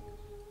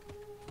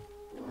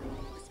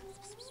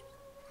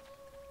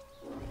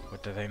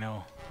 What do they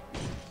know?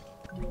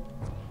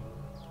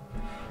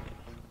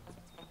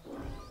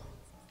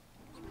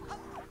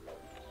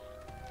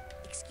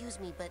 Excuse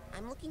me, but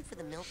I'm looking for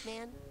the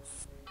milkman.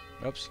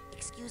 Oops.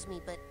 Excuse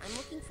me, but I'm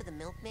looking for the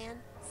milkman.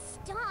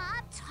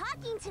 Stop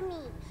talking to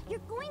me. You're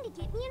going to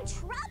get me in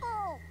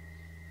trouble.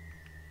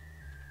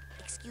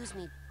 Excuse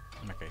me.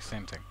 Okay,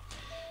 same thing.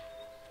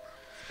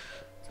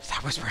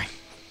 Stop whispering.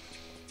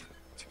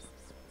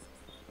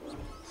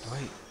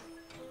 Wait.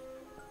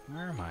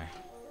 Where am I?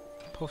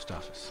 Post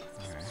office.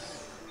 Okay.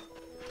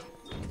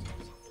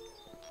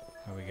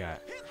 What we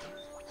got?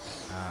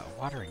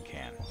 Watering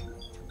can.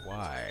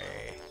 Why?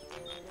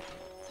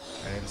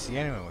 I didn't see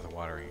anyone with a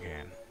watering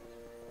can.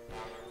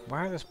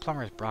 Why are those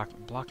plumbers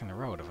blocking the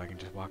road if I can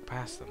just walk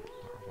past them?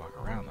 Or walk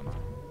around them?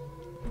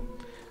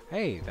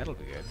 Hey, that'll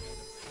be good.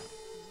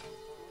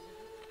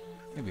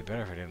 It'd be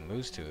better if I didn't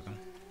lose two of them.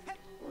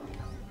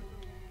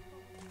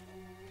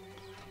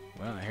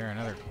 Well, I hear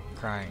another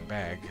crying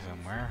bag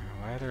somewhere.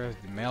 Why are there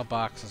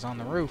mailboxes on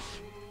the roof?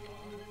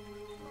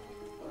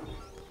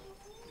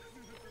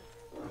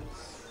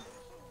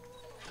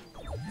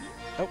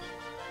 Oh!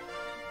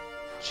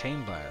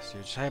 Chain blast.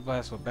 Your chain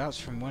blast will bounce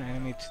from one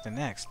enemy to the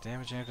next,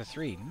 damaging up to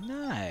 3.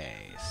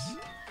 Nice!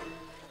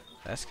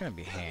 That's gonna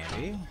be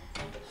handy.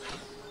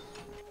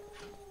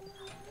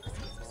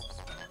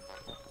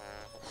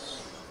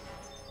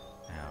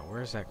 Now,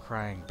 where's that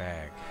crying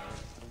bag?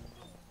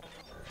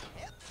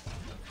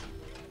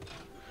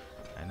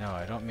 I know,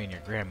 I don't mean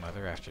your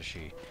grandmother after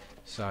she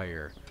saw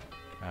your,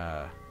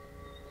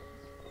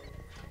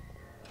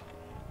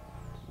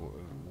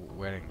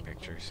 wedding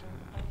pictures.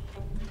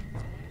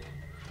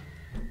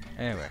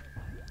 Anyway,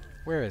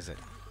 where is it?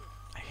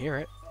 I hear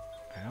it.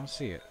 I don't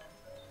see it.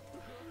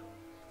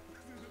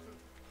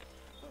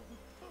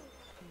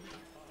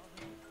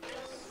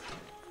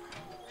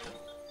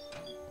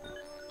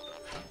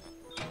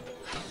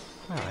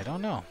 Well, I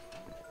don't know.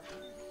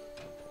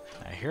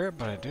 I hear it,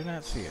 but I do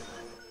not see it.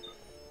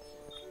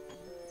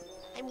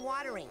 I'm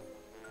watering.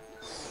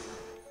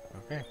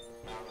 Okay.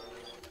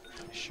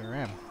 I sure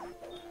am.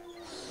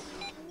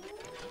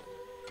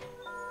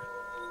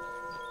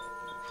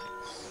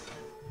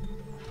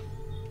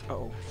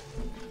 Uh-oh.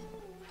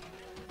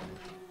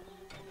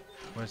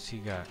 What's he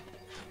got?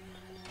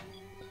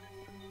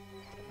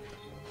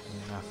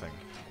 Nothing.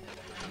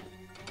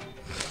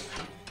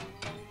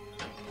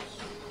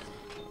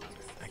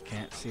 I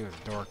can't see what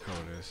the door code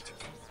is.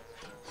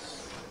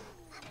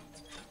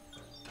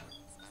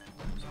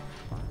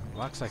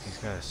 Looks like he's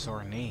got a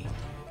sore knee.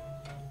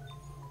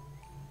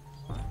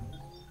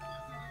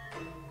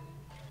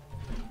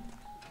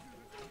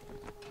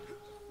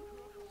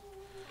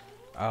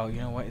 Oh, you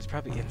know what? It's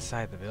probably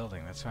inside the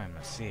building. That's why I'm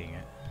not seeing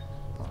it.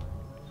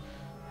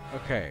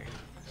 Okay,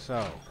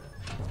 so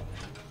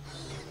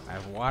I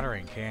have a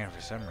watering can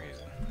for some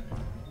reason.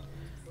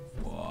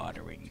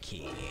 Watering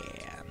can.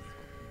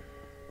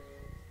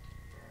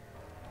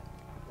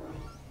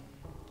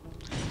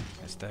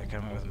 Instead of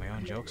coming up with my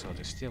own jokes, I'll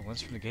just steal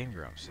ones from the Game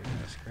Grumps. Yeah,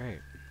 that's great.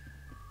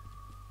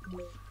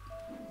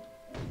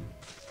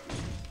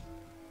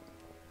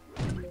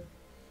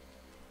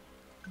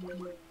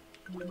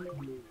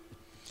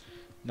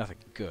 Nothing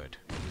good.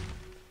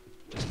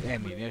 Just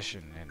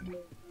ammunition and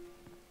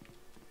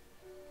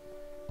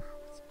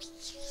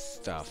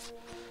stuff.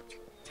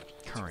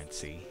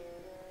 Currency.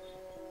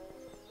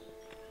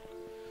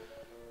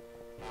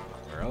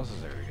 Where else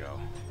is there to go?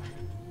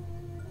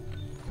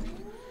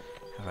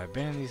 Have I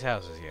been in these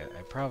houses yet?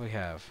 I probably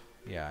have.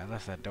 Yeah, I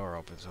left that door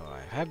open, so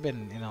I have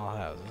been in all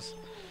houses.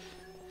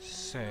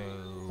 So,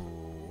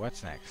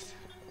 what's next?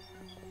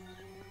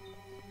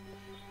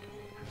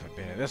 Have I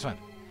been in this one?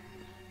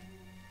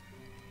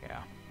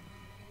 Yeah.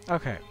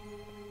 Okay.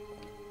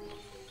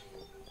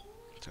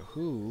 So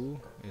who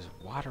is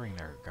watering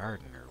their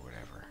garden or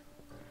whatever?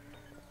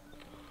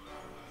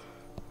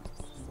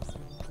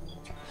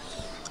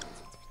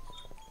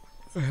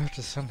 I have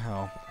to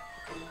somehow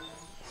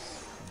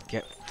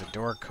get the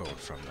door code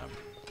from them.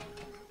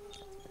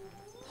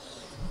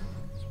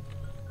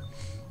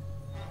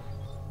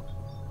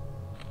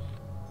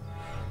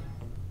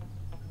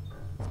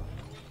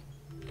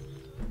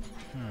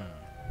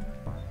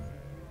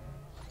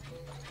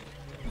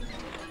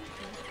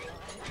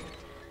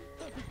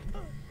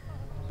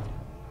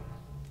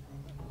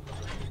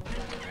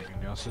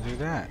 Also do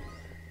that.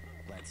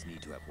 Plants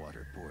need to have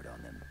water poured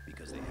on them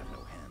because they have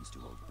no hands to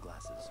hold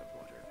glasses of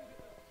water.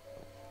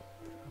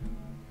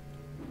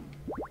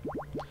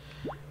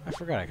 I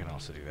forgot I can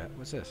also do that.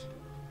 What's this?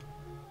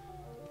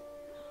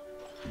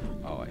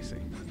 Oh, I see.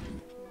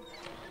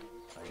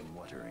 I am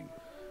watering.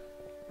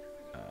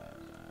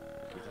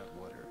 Without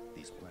water,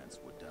 these plants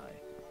would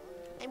die.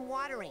 I'm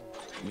watering.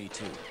 Me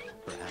too.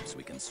 Perhaps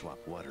we can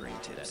swap watering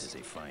tips. That is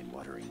a fine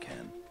watering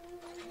can.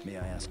 May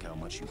I ask how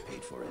much you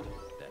paid for it?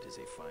 That is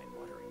a fine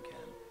watering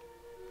can.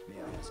 May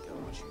I ask how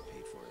much you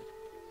paid for it?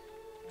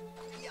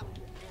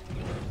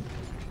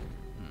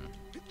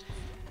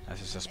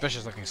 That's a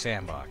suspicious looking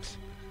sandbox.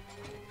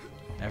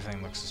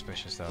 Everything looks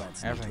suspicious though.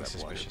 Plants Everything's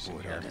need to have suspicious in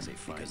water here. poured on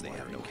because they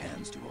have no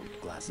hands to hold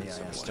glasses of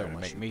water. It's starting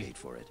to make me paid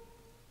for it.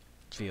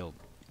 feel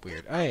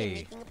weird.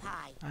 Hey, Making a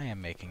pie. I am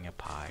making a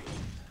pie.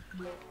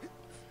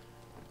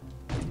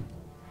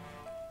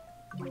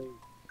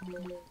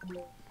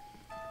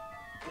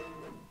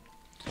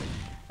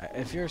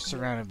 If you're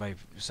surrounded by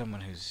someone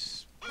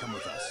who's... Come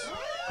with us.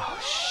 Oh,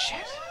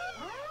 shit.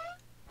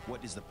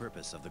 What is the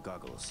purpose of the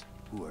goggles?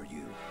 Who are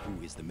you?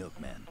 Who is the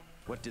milkman?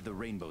 What did the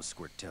rainbow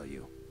squirt tell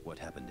you? What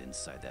happened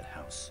inside that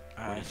house?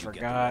 Where I did you get the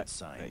forgot red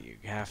sign? that you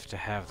have to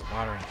have the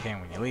watering can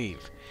when you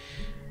leave.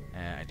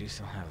 I do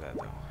still have that,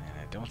 though.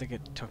 And I don't think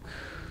it took...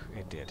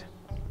 It did.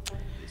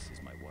 This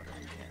is my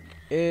watering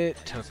can. It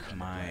took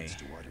my... Plants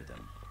to water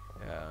them.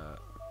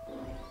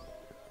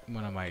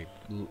 one of my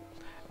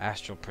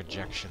astral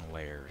projection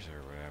layers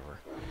or whatever.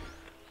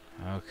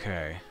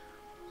 Okay.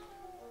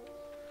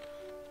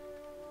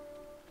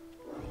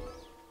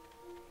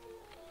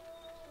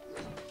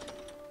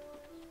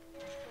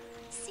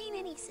 Seen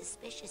any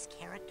suspicious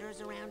characters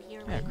around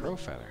here? Yeah, lately? crow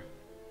feather.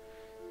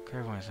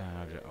 Careful when an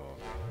object. Oh.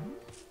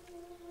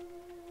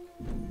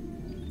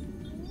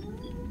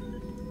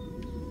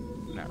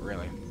 Not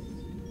really.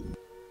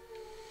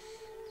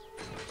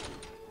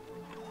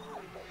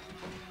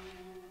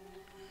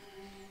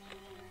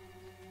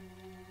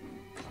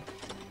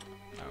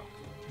 Oh.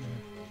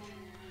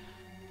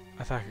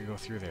 I thought I could go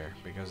through there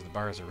because the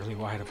bars are really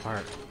wide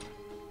apart.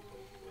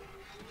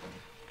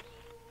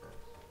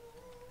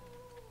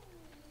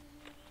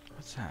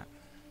 What's that?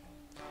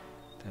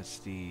 That's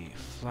the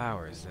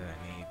flowers that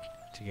I need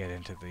to get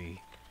into the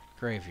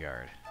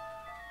graveyard.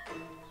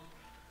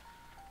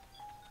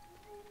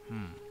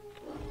 Don't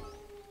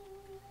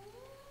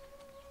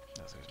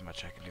think there's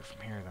much I can do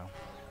from here, though.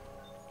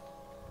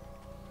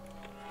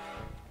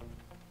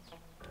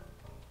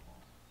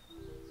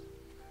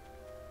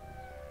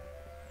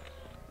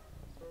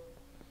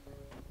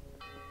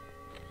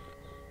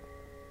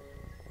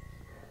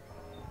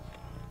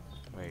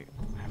 Wait,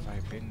 have I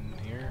been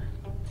here?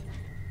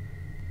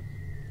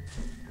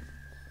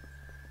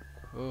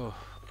 Oh,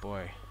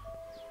 boy.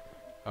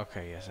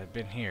 Okay, yes, I've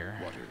been here.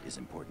 Water is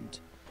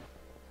important.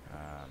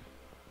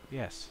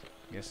 Yes.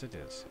 Yes, it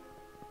is.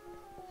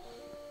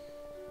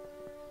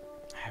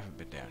 I haven't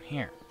been down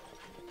here.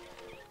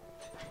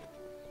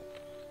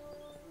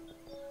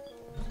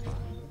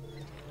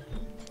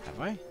 Have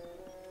I?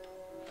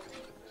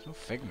 There's no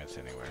figments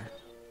anywhere.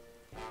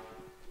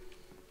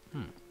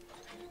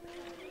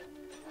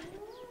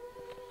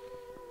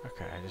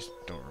 Okay, I just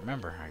don't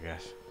remember, I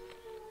guess.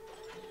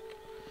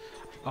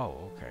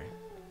 Oh, okay.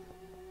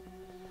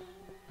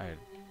 I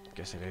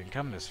guess I didn't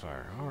come this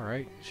far.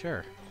 Alright,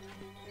 sure.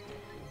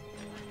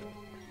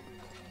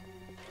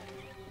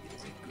 It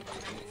is a good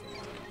thing for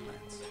modern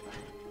plants.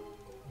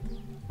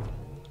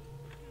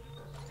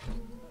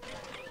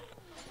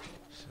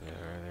 So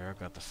there I've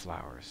got the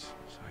flowers.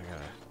 So I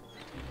gotta...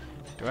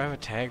 Do I have a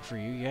tag for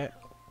you yet?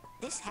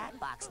 This hat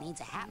box needs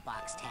a hat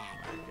box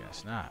tag. I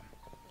guess not.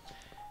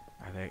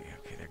 Are they...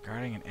 Okay, they're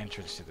guarding an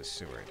entrance to the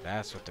sewer.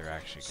 That's what they're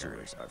actually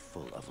guarding. Sewers are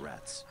full of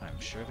rats. I'm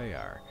sure they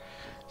are.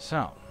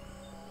 So...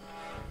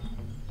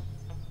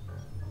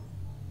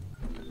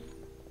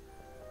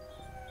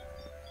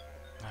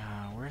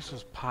 where's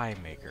those pie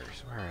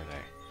makers? Where are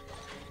they?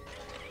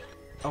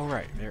 Oh,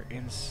 right. They're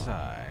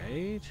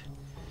inside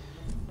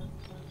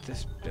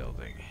this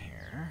building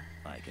here.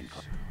 I can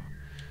So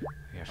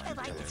we have I to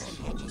like do the this.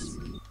 front hedges.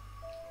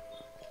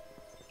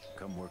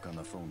 come work on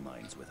the phone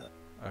lines with us.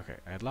 Okay,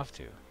 I'd love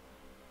to.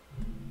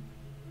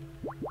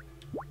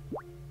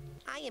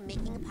 I am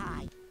making a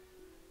pie.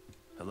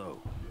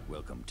 Hello,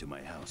 welcome to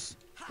my house.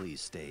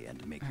 Please stay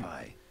and make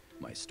pie.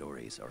 My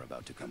stories are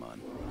about to come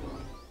on.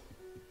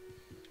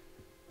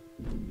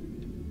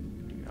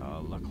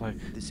 Y'all look like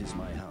This is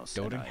my house,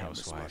 doting and I am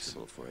housewives.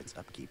 responsible for its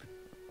upkeep.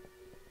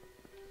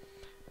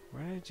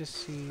 Where did I just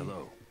see?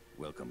 Hello,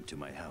 welcome to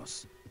my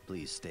house.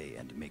 Please stay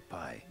and make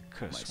pie.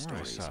 Could've My sworn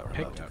I stories saw a are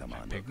about to come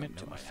on. pigment, Welcome no,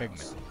 to a my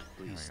figment. house. There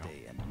Please we go.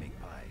 stay and make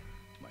pie.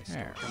 My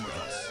There. Come with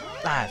us.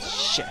 Ah,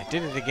 shit! I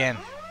did it again.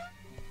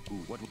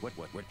 Ooh, what?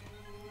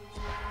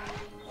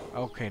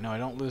 Okay, no, I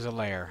don't lose a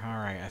layer.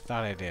 Alright, I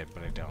thought I did,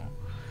 but I don't.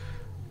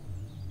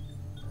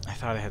 I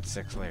thought I had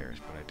 6 layers,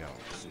 but I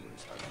don't.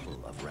 Sewers are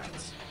full of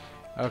rats.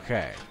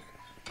 Okay.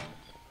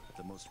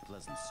 The most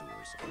pleasant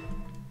sewers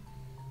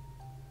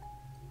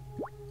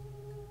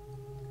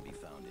be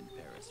found in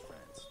Paris,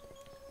 France.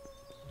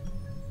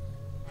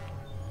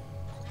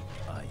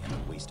 I am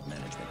a waste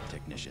management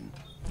technician.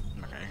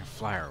 Okay, I can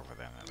fly over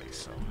them at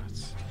least, so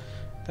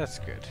that's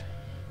good.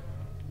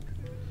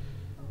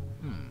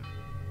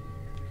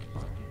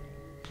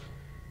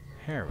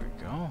 Here we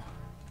go.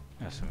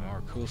 Got some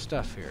more cool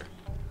stuff here.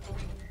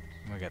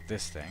 We got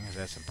this thing, 'cause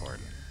that's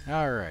important.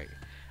 Alright.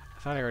 I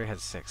thought I already had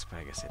 6, but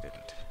I guess I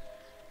didn't.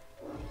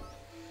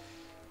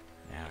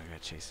 Now I gotta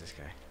chase this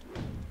guy.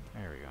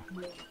 There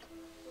we go.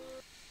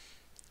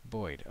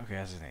 Boyd. Okay,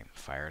 that's his name.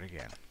 Fire it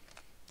again.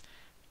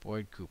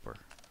 Boyd Cooper.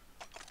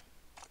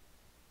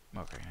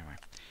 Okay, never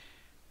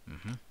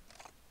mind.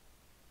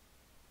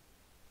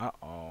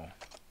 Uh-oh.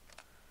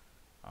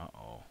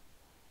 Uh-oh.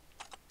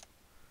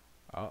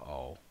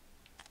 Uh-oh.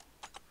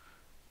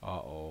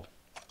 Uh-oh.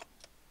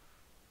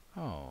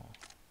 Oh.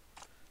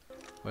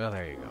 Well,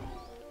 there you go.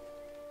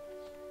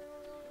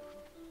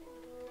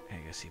 I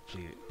guess he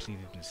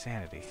pleaded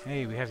insanity.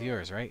 Hey, we have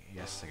yours, right?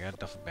 Yes, I got a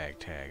duffel bag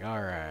tag.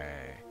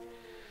 Alright.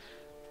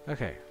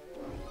 Okay.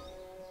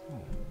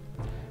 Ooh.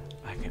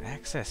 I can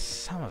access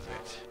some of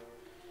it,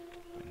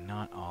 but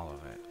not all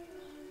of it.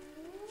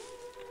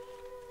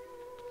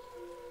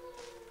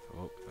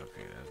 Oh,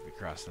 okay, that'll be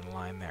crossing the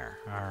line there.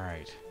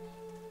 Alright.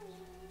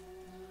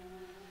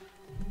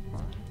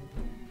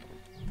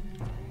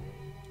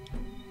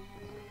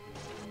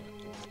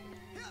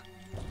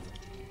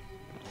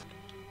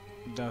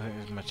 Don't think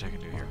there's much I can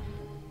do here.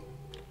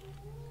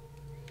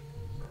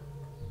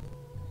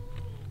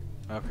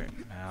 Okay,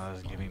 now that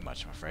doesn't give me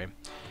much, I'm afraid.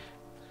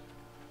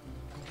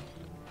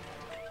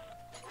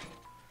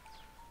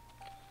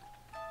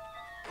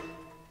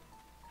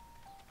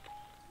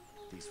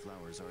 These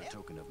flowers are a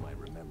token of my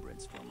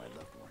remembrance for my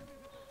loved one.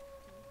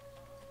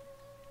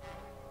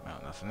 Well,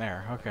 nothing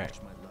there. Okay.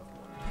 Which my loved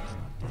one is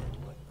not dead,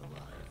 but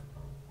alive.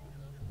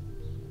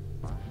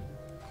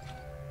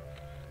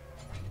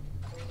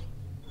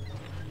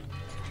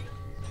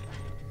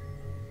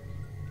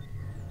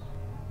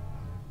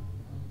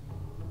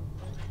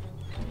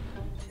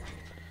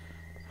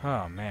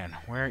 Oh man,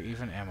 where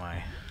even am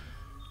I?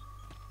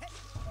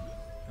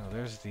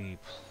 there's the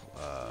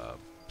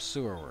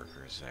sewer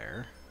workers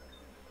there.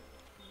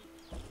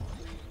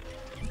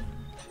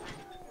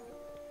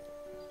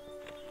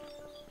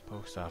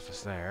 Post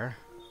office there.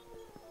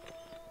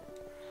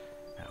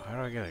 Now, how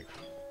do I get a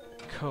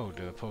code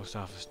to the post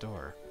office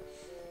door?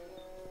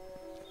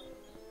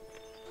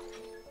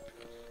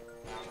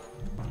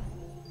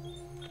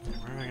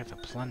 Where do I get the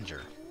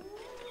plunger?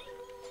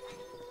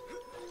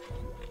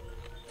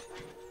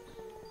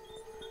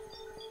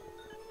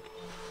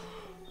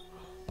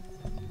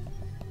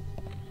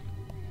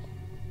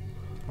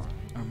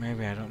 Or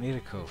maybe I don't need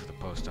a code for the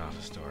post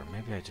office door.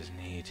 Maybe I just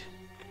need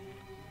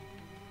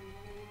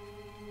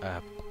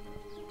a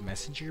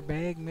messenger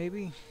bag,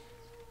 maybe?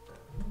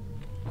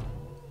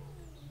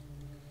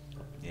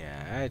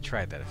 Yeah, I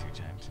tried that a few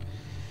times.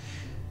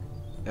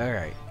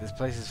 Alright, this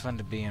place is fun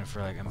to be in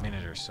for like a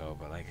minute or so,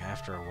 but like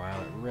after a while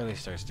it really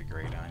starts to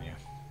grate on you.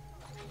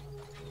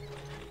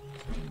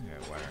 Yeah,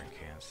 watering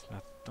cans.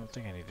 Don't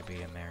think I need to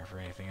be in there for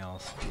anything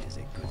else. It is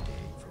a good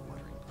day for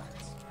watering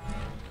plants.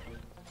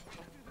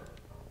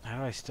 How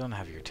do I still not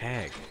have your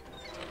tag?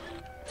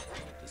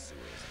 The sewer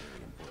is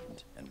very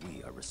important, and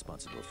we are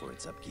responsible for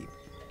its upkeep.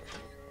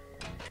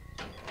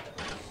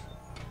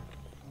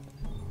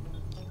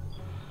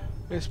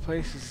 This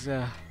place is,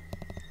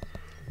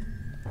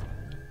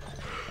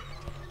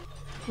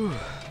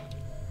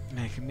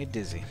 making me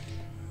dizzy.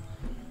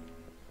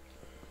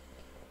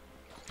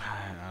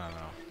 I don't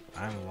know.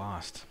 I'm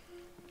lost.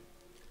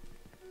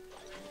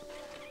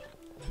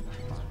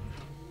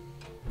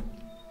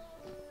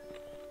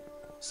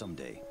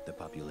 Someday, the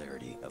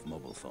popularity of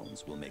mobile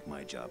phones will make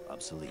my job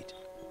obsolete.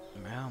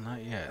 Well,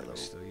 not yet. Hello. We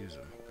still use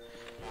them.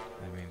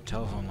 I mean,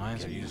 telephone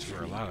lines are used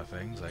for a lot of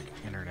things, like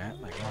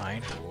internet, like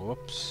mine.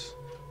 Whoops.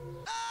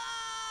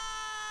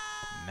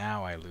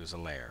 Now I lose a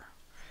layer.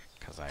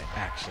 Because I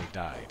actually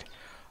died.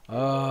 There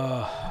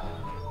are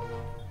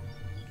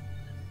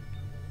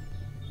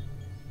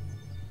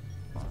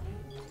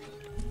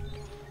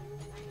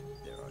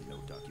no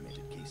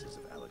documented cases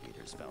of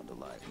alligators found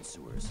alive in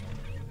sewers.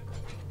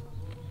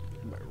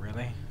 But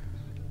really?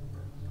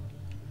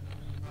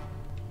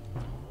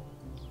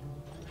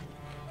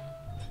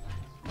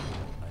 I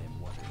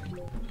am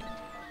watering.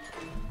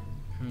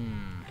 I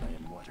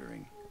am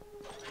watering.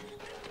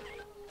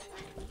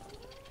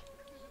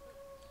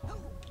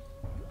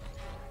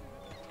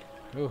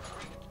 Ooh.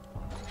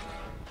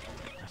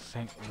 I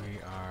think we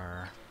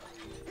are...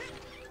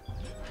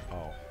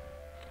 Oh.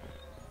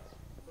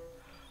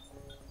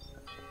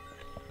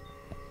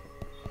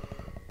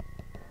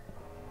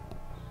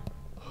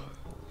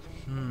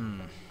 You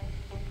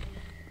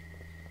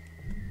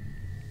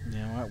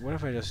know what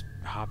if I just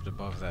hopped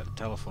above that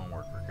telephone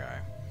worker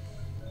guy?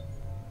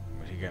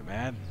 Would he get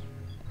mad?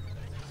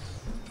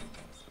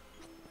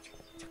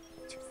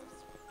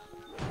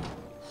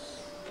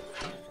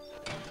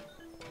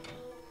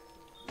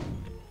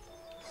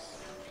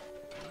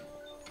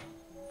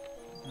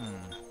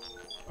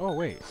 Oh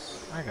wait,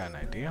 I got an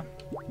idea.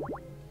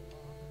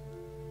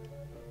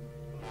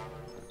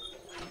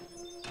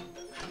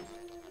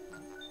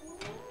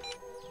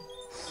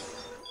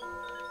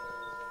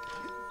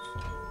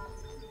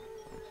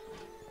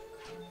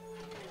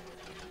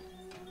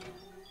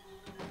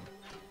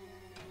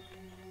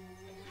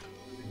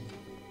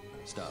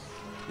 Stop.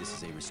 This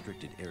is a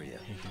restricted area.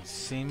 He can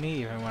see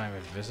me even when I'm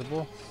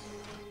invisible?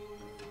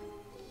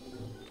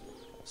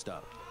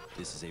 Stop.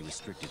 This is a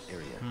restricted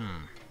area.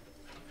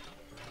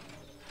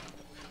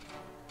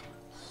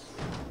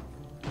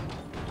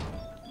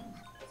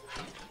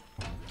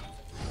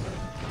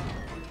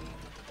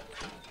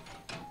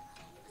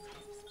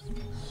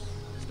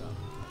 Stop.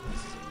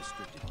 This is a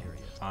restricted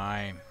area.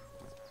 Fine.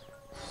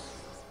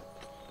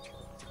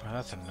 Well,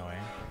 that's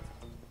annoying.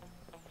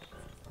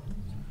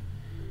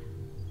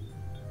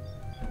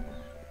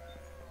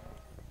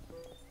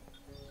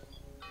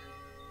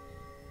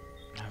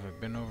 Have I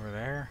been over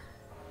there?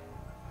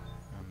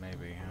 Or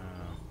maybe, I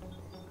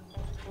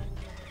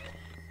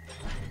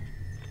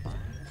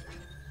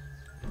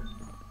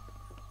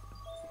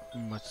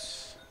don't know.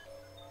 What's...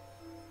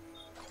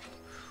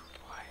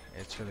 Boy,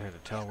 it's really hard to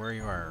tell where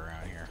you are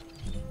around here.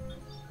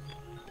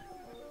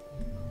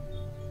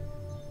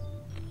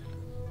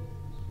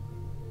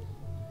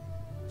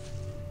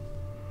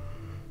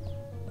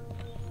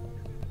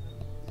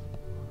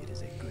 It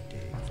is a good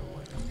day for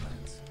watering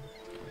plants.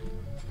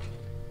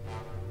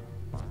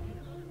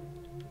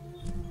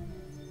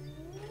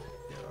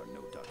 There are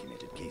no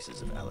documented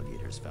cases of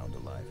alligators found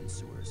alive in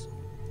sewers.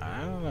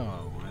 I don't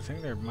know. I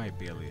think there might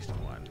be at least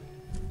one.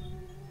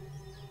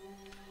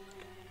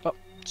 Oh,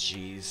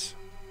 jeez.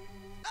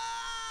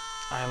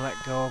 I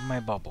let go of my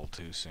bubble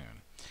too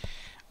soon.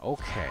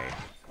 Okay,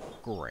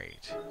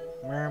 great.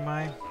 Where am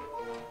I?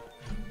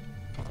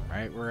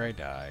 Right where I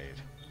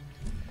died.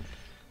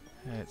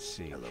 Let's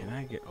see. Hello? Can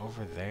I get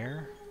over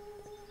there?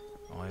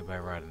 Only by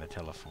riding the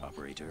telephone.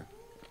 Operator,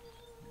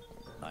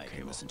 I Okay,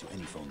 can listen to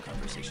any phone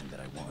conversation that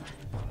I want,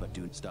 but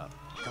do stop.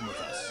 Come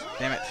with us.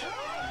 Damn it.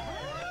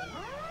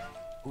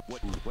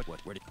 What,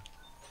 where did...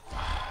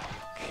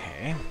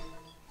 Okay.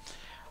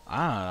 I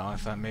don't know. I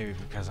thought maybe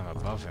because I'm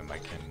above him I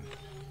can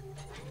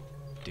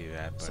do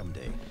that, but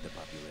Someday, the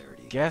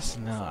popularity guess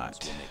of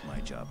not. phones will make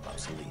my job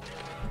obsolete.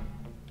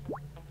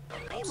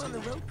 I am on the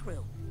road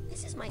crew.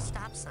 This is my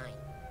stop sign.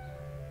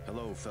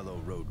 Hello, fellow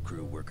road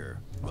crew worker.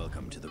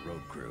 Welcome to the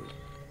road crew.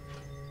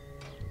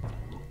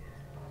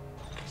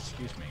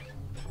 Excuse me.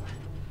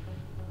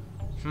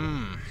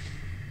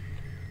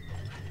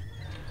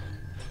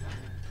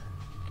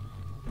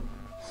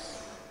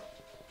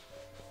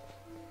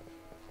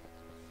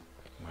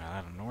 Well,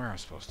 I don't know where I'm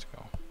supposed to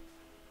go.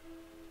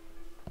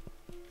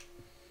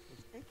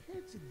 Those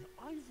eggheads in the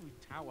ivory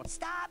tower.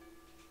 Stop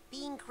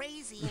being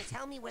crazy and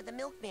tell me where the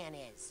milkman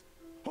is.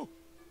 Oh,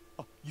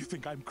 you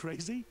think I'm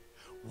crazy?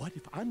 What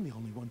if I'm the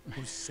only one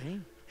who's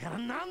sane?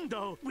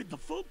 Hernando, with the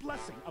full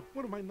blessing of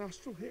one of my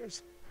nostril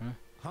hairs.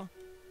 Huh?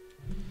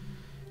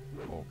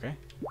 Okay.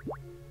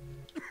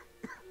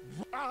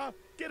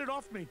 Get it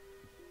off me.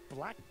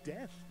 Black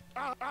Death.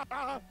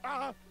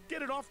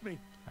 Get it off me.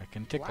 I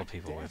can tickle Black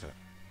people Death. with it.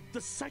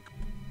 The psych...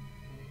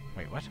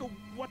 Wait, what? Oh,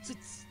 what's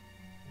its...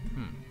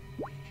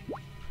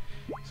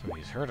 So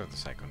he's heard of the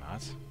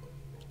Psychonauts.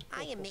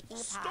 I am making a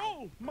pie.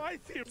 Stole my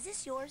theory. Is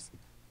this yours?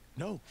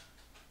 No,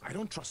 I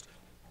don't trust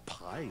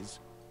pies.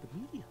 The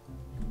media.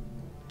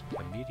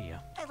 The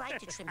media. I like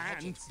to trim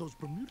And hedges. those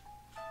Bermuda.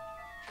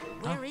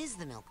 Where is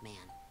the milkman?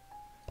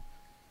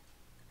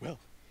 Well,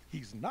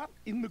 he's not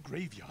in the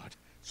graveyard,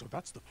 so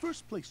that's the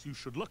first place you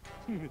should look.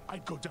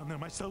 I'd go down there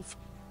myself.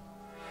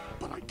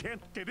 But I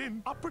can't get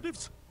in.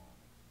 Operatives.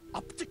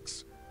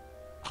 Optics.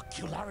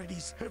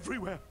 Ocularities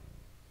everywhere.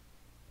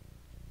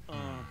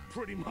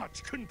 Pretty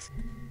much control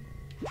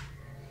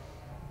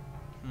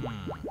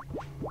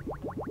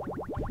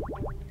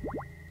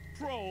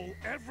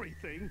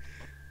everything.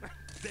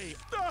 They...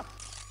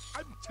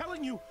 I'm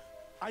telling you,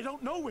 I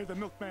don't know where the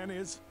milkman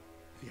is.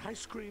 The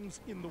ice cream's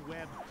in the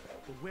web.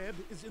 The web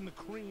is in the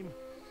cream.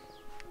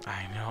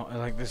 I know,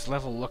 like, this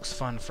level looks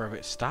fun for a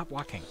bit. Stop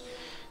walking.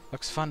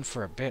 Looks fun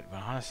for a bit,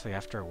 but honestly,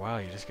 after a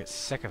while, you just get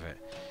sick of it.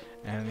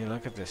 And you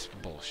look at this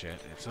bullshit.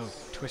 It's so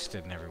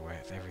twisted in every way,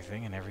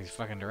 everything in every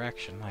fucking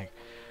direction. Like,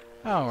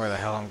 I don't know where the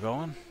hell I'm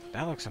going.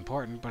 That looks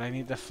important, but I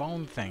need the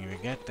phone thing to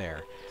get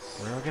there.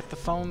 Where do I get the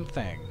phone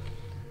thing?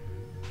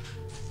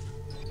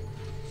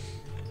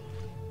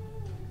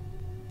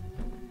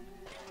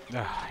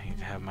 Ugh, I need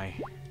to have my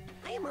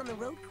I am on the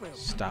road crew.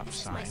 stop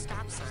This is my sign.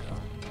 stop sign.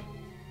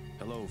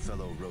 Hello,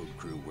 fellow road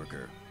crew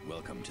worker.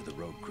 Welcome to the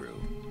road crew.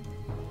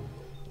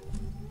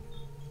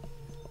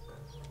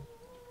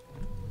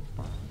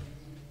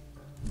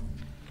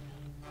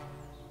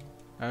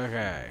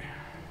 Okay.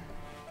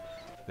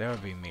 That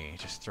would be me,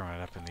 just throwing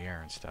it up in the air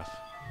and stuff.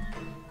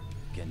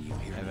 Can you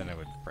hear And me? then it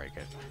would break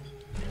it.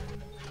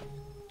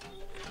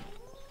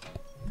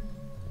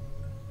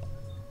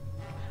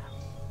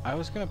 I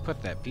was gonna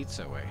put that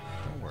pizza away.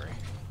 Don't worry.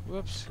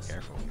 Whoops,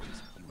 careful.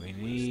 We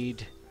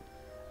need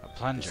a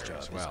plunger This job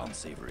as is well.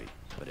 unsavory,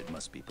 but it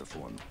must be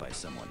performed by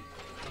someone.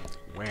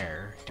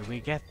 Where do we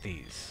get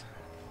these?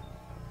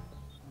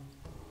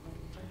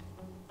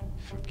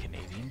 From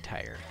Canadian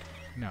Tire.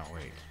 No,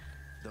 wait.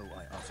 Though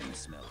I often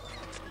smell of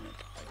excrement,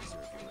 I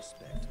deserve your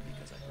respect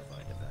because I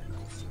provide a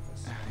valuable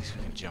service. At least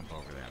we can jump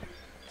over them.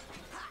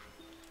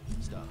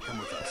 Stop, come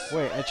with us.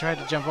 Wait, I tried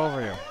to jump over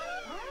you.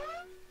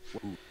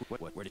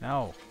 Where did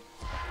No.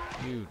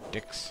 You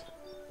dicks.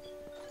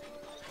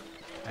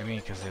 I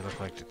mean, because they look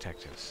like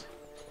detectives.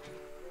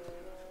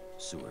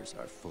 Sewers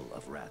are full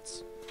of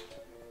rats.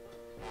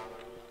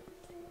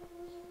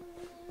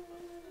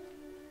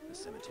 The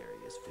cemetery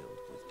is filled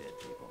with dead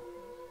people.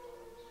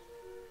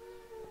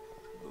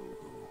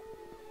 Boo-hoo.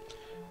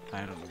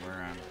 I don't know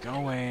where I'm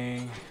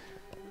going.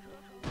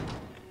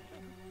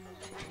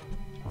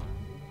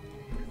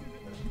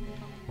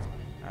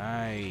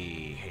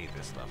 I hate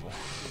this level.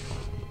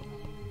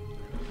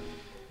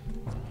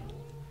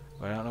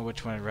 But I don't know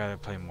which one I'd rather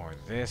play more.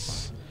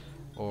 This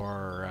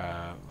or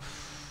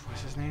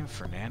what's his name?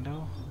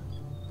 Fernando?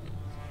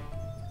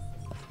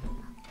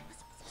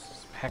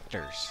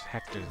 Hector's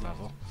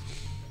level.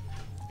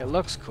 It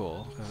looks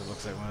cool because it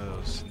looks like one of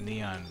those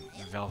neon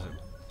velvet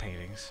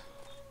paintings.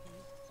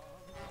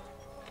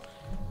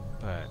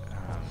 But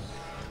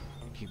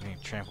keep being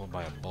trampled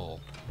by a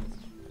bull.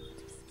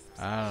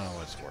 I don't know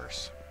what's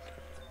worse.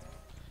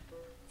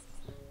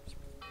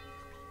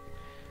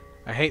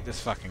 I hate this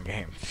fucking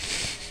game.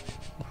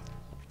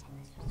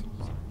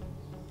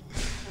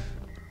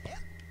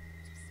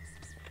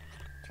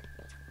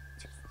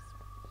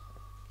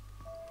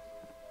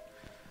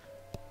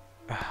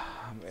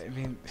 I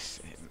mean,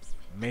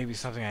 maybe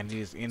something I need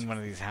is in one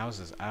of these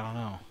houses. I don't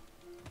know.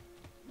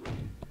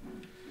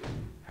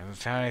 I haven't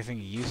found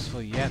anything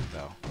useful yet,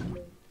 though.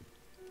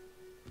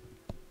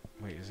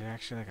 Wait, is there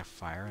actually like a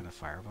fire in the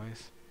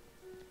fireplace?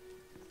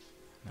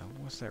 No,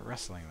 what's that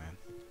rustling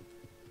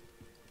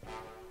then?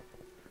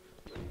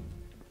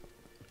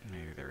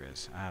 Maybe there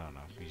is. I don't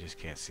know. You just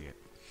can't see it.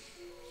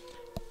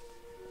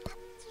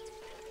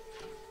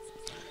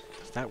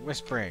 Stop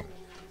whispering.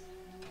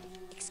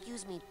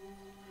 Excuse me.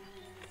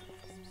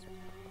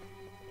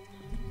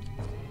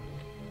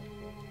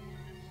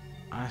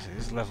 Honestly,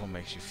 this level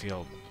makes you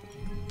feel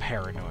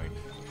paranoid.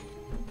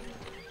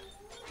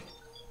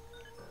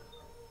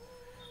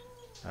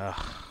 Ugh,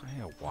 I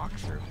need a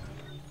walkthrough.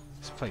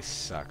 This place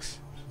sucks.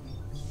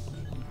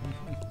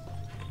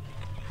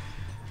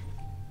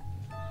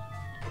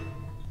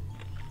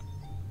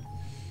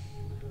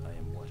 I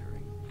am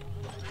watering.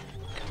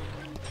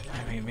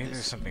 I mean, maybe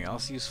there's something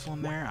else useful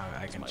in there.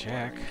 I can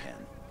check.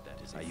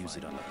 I use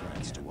it on the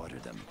plants to water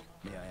them.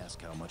 May I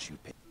ask how much you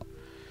pay?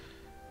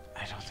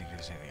 I don't think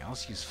there's anything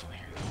else useful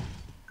here,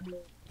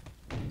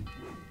 though.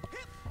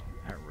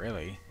 Not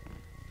really.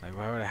 Like,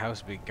 why would a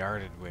house be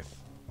guarded with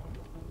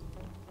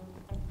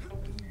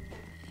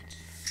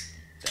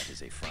That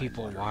is a fine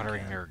people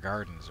watering can. their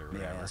gardens or May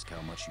I whatever? ask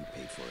how much you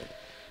paid for it?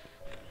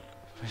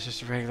 It's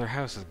just a regular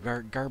house with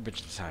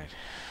garbage inside.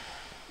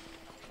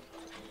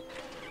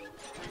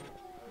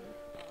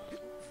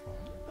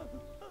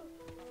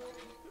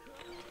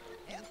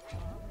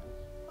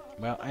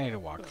 Well, I need to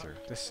walk through.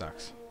 This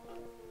sucks.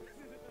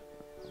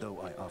 Though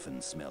I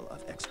often smell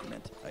of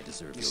excrement, I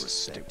deserve This your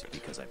is respect stupid.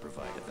 because I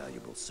provide a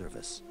valuable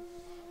service.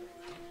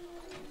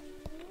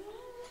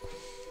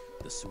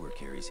 The sewer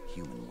carries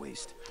human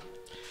waste,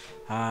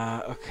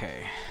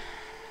 Okay.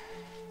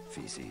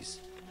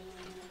 feces.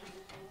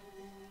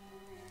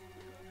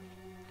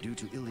 Due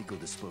to illegal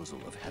disposal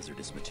of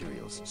hazardous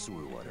materials,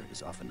 sewer water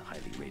is often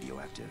highly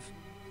radioactive.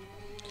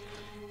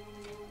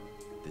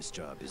 This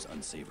job is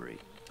unsavory,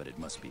 but it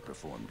must be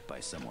performed by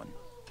someone.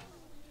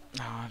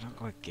 No, don't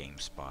go with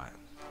GameSpot.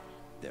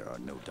 There are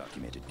no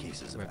documented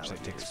cases of Website alligators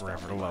takes found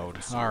forever to alive load.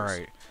 in sewers.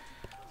 Alright.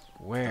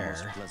 The Where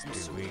most pleasant do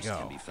we sewers go?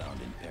 can be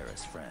found in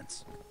Paris,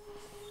 France.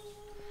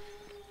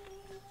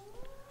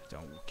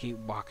 Don't keep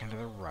walking to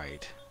the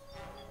right.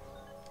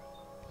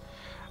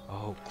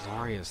 Oh,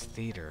 Gloria's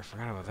Theater. I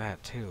forgot about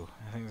that, too.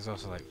 I think there's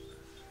also, like,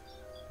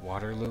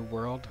 Waterloo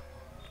World.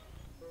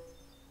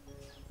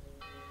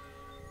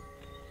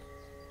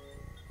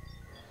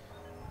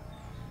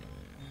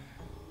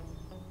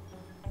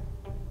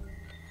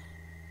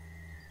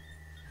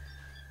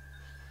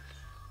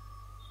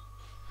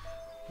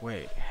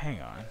 Wait,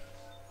 hang on.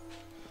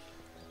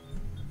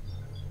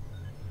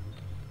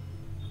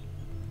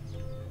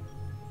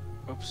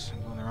 Oops,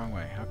 I'm going the wrong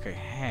way. Okay,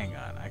 hang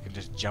on. I can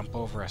just jump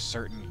over a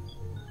certain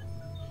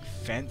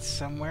fence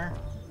somewhere?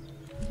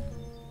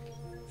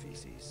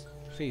 Feces.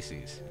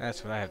 Feces.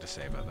 That's what I have to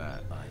say about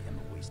that. I am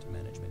a waste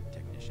management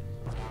technician.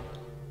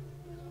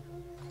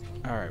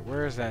 Alright,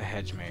 where is that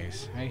hedge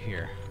maze? Right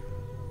here.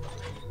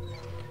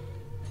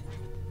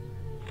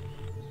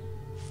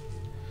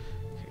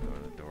 Okay, go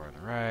to the door on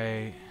the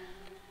right.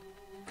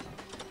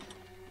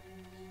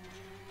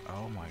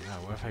 Oh my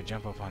god, what if I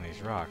jump up on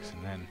these rocks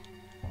and then...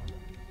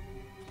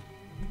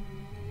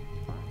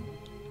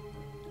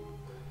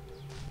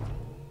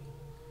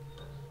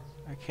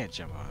 I can't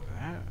jump on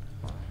that.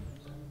 What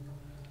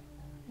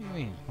do you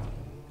mean? What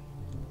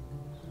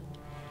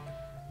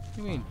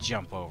do you mean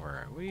jump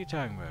over it? What are you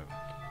talking about?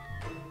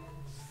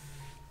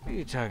 What are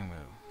you talking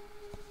about?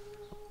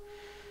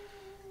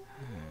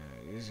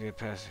 Use the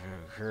passive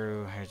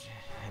crew, head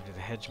to the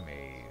hedge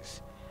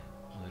maze.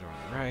 On the door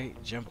on the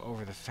right, jump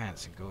over the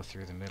fence and go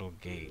through the middle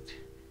gate.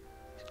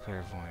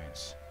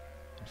 Clairvoyance.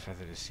 And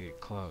feather to see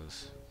it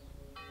close.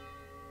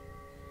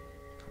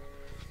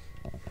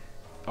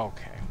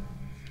 Okay.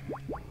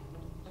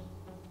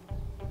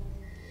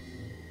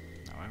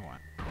 Not what I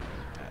want.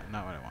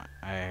 Not what I want.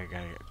 I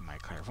gotta get my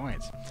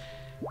clairvoyance.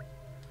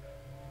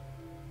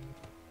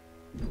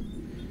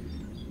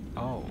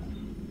 Oh.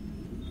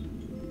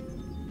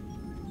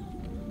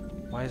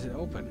 Why is it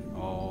open?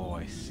 Oh,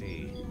 I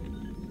see.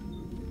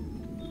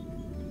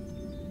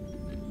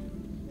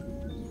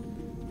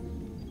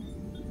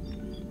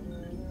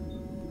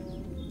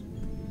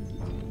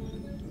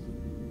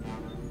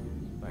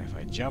 But if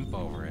I jump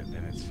over it,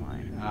 then it's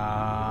fine.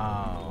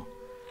 Oh.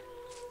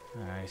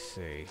 I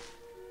see.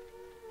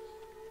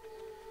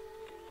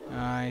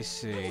 I I'm a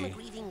see.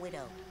 grieving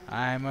widow.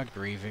 I'm a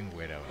grieving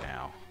widow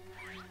now.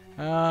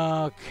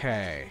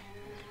 Okay.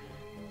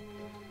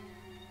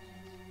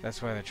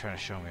 That's why they're trying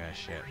to show me that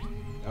shit.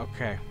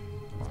 Okay.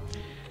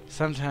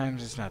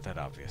 Sometimes it's not that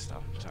obvious,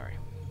 though. Sorry.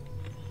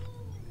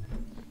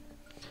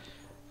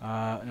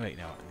 Wait,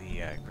 no.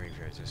 The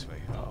graveyard's this way.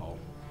 Uh-oh.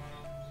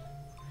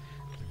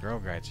 The girl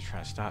guides are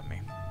trying to stop me.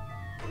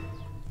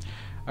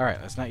 Alright,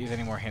 let's not use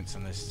any more hints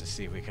on this to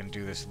see if we can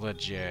do this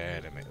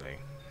legitimately.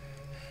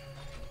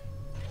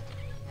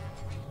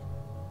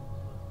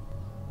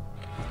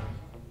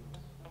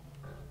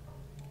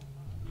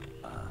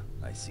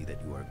 I see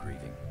that you are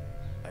grieving.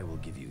 I will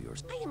give you your...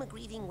 I am a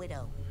grieving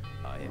widow.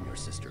 I am your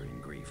sister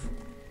in grief.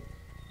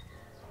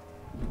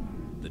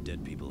 The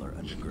dead people are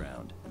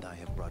underground, and I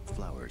have brought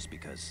flowers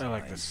because I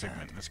like am this sad.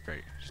 segment. That's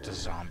great. Just a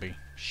zombie.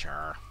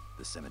 Sure.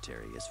 The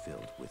cemetery is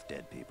filled with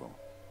dead people.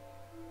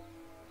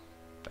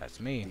 That's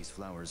me. These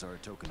flowers are a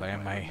token Playing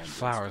of my remembrance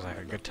flowers for like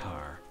my a loved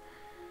guitar.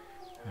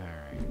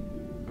 Alright.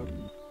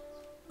 one.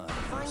 I am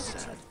Vines are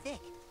sad. too thick.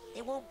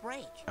 They won't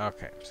break.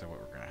 Okay, so what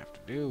we're gonna have to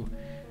do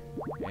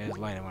is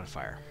light them on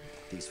fire.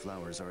 These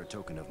flowers are a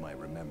token of my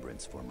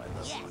remembrance for my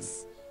loved one.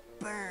 Yes.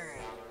 Burn.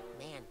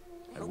 Man,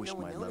 I I hope wish no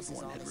one my loved notices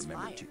one all had this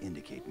remembered fire. to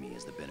indicate me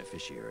as the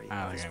beneficiary I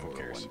of don't his think anyone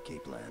cares.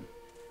 401k plan.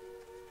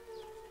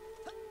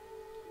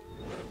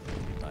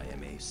 I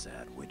am a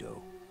sad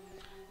widow.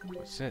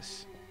 What's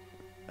this?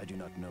 I do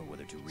not know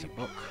whether to It's a read.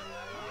 book.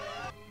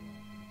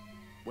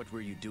 What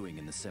were you doing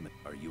in the cemetery?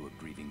 Are you a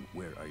grieving?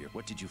 Where are you?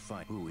 What did you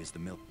find? Who is the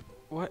milk?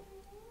 What?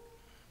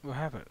 What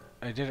happened?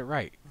 I did it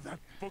right. That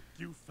book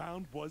you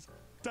found was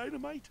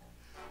dynamite.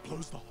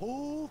 Blows the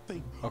whole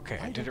thing. Okay,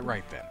 I right did it open.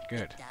 right then.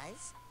 Good.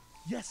 Does?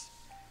 Yes,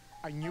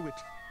 I knew it.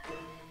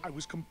 I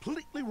was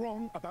completely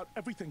wrong about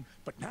everything,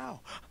 but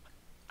now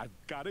I've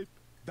got it.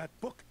 That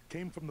book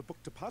came from the book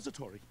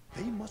depository.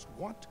 They must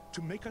want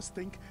to make us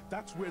think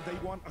that's where they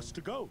want us to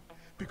go.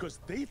 Because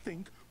they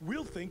think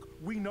we'll think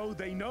we know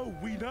they know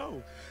we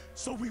know.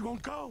 So we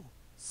won't go.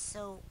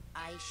 So,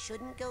 I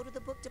shouldn't go to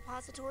the book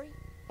depository?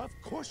 Of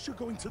course you're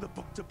going to the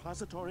book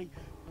depository.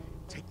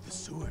 Take the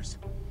sewers.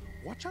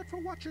 Watch out for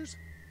watchers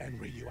and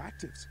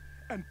radioactives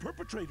and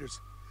perpetrators.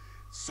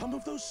 Some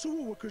of those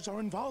sewer workers are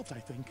involved, I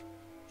think.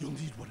 You'll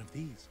need one of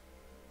these.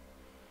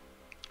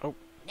 Oh.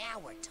 Now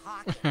we're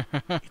talking.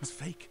 It's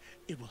fake.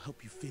 It will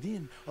help you fit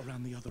in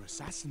around the other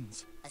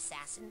assassins.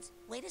 Assassins?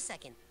 Wait a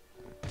second.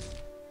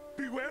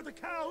 Beware the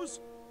cows.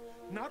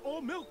 Not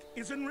all milk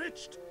is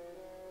enriched.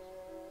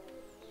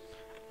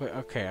 Wait,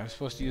 okay, I'm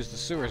supposed to use the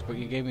sewers, but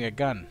you gave me a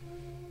gun.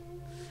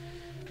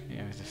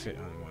 Yeah, it has to fit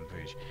on one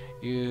page.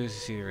 Use to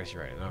see the rest.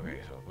 You're right. Okay,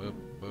 so boop,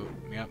 boop.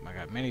 Yep, I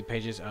got many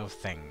pages of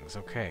things.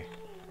 Okay.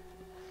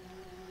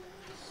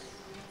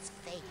 It's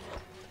fake.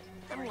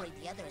 I'm worried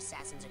the other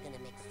assassins are gonna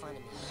make fun of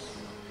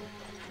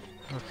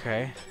me.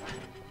 Okay.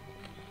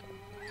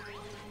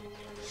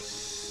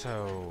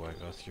 So, I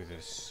go through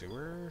this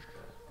sewer.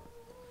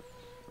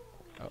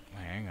 Oh,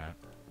 hang on.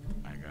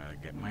 I gotta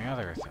get my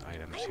other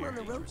items I'm on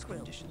the here. road crew.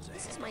 Conditions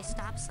This ahead. is my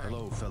stop sign.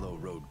 Hello, fellow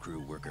road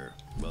crew worker.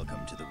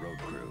 Welcome to the road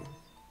crew.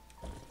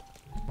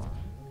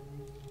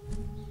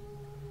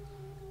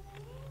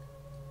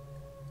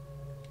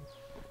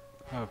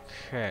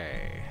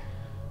 Okay.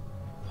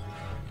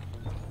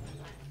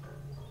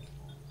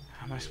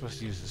 How am I supposed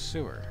to use the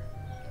sewer?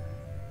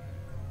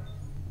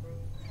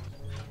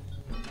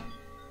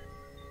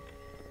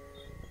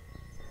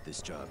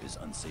 This job is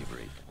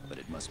unsavory, but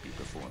it must be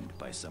performed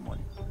by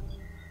someone.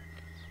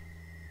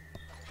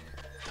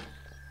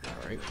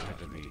 Alright, that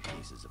to be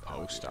Cases of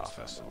post outbreaks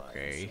office. found alive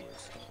in Okay.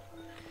 sewers.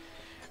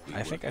 We I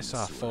work think I in the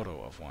saw a sewer.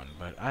 photo of one,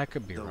 but I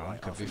could be Though wrong. I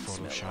Could be often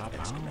smell of Photoshop. I don't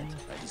excrement, know.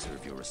 I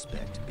deserve your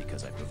respect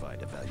because I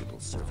provide a valuable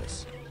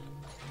service.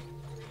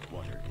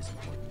 Water is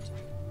important.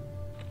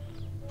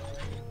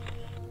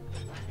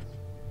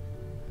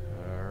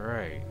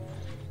 Alright.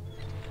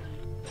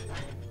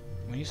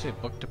 When you say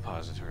book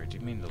depository, do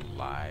you mean the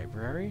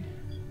library?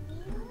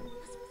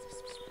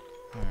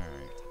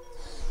 Alright.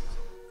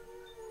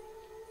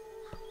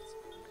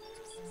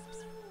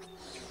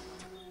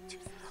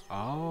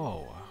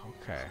 Oh,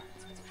 okay.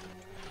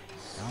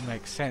 That'll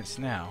make sense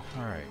now.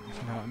 Alright.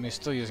 No, I mean,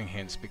 still using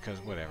hints because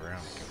whatever, I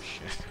don't give a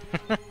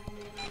shit.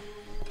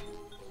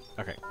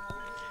 Okay.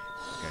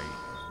 Okay,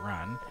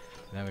 run.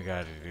 Then we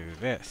gotta do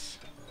this.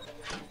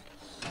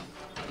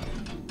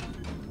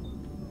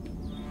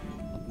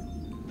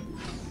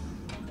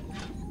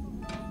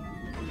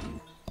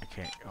 I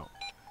can't. Oh.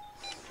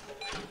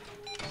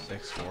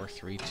 6, 4,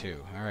 3, 2.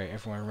 Alright,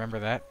 everyone remember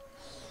that?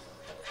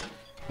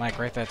 Mike,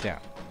 write that down.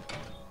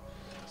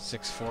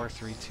 6, 4,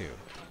 3, 2.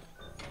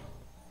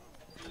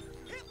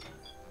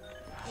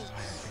 Hey,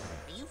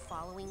 are you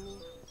following me?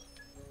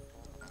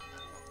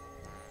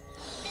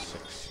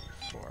 6,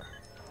 4,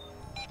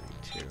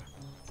 3, 2.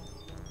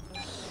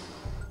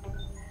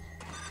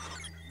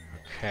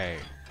 Okay.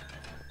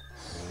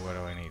 What do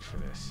I need for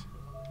this?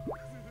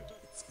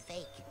 It's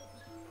fake.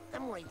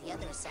 I'm worried the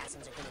other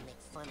assassins are gonna make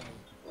fun of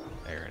me.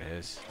 There it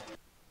is.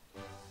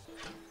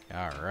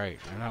 Alright,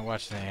 I'm not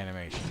watching the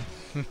animation.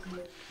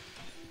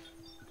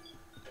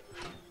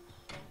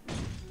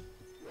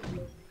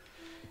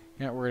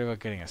 You're not worried about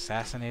getting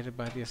assassinated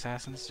by the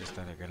assassins, just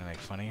that they're gonna make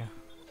fun of you?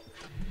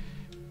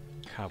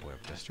 Cobweb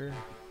duster.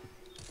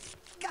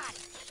 Got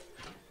it!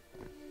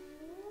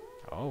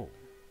 Oh.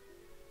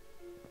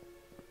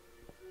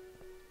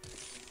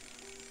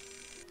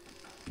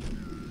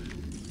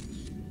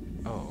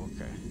 Oh,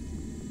 okay.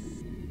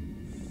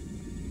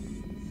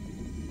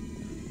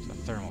 It's a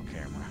thermal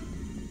camera.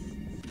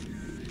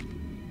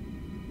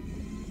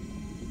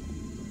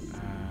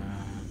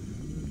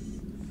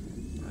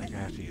 I think I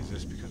have to use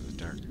this because it's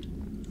dark.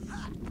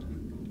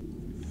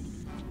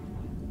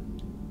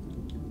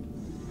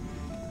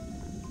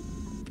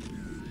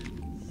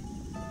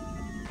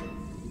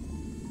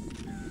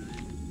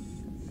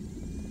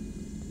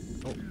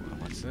 Oh,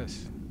 what's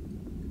this?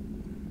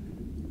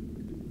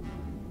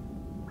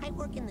 I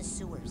work in the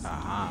sewers.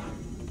 Aha.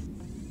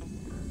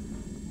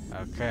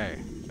 Okay.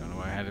 Don't know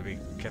why it had to be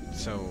kept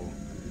so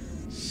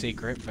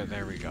secret, but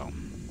there we go.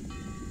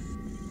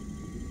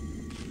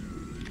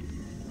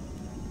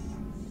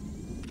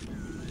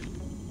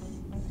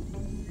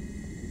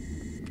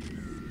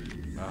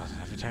 Oh,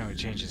 every time we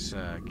change his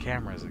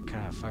cameras, it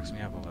kind of fucks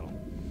me up a little.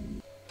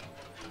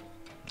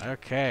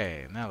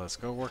 Okay, now let's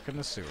go work in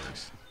the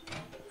sewers.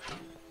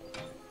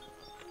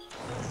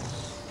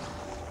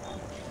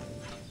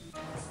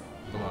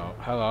 Hello?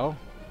 Hello?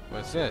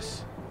 What's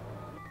this?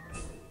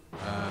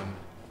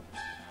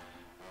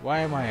 Why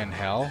am I in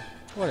hell?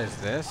 What is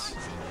this?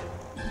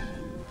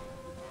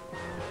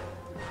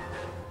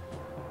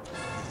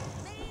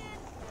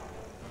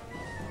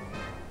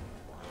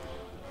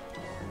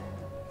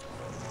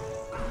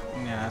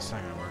 Yeah, that's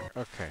not gonna work.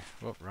 Okay.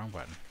 Whoop, wrong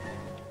button.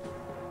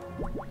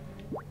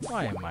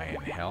 Why am I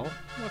in hell?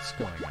 What's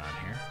going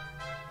on here?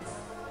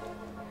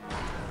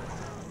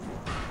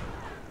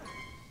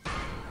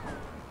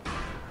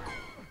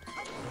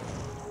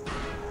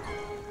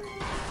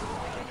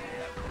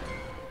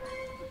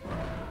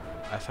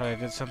 I thought I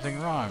did something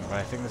wrong, but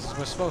I think this is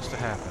what's supposed to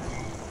happen.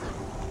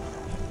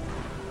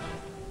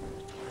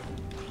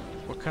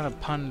 What kind of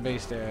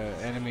pun-based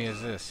enemy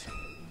is this?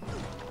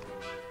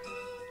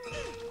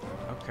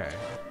 Okay.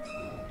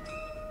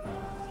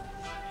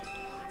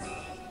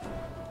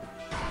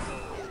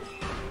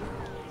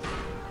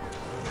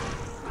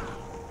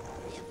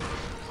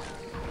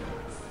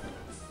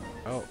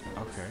 Oh,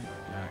 okay.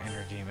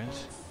 Inner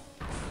demons.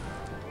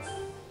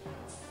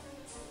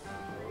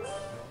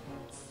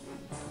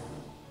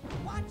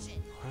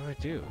 What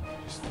do?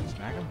 Just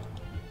smack him?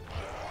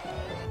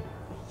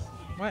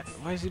 What?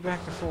 Why is he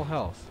back to full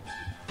health?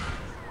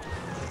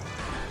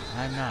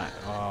 I'm not.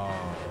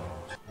 Oh.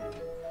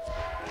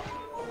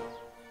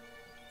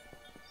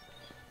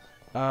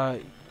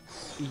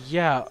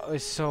 Yeah,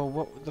 so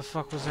what the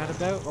fuck was that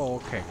about? Oh,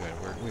 okay,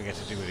 good. We get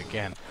to do it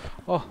again.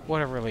 Oh,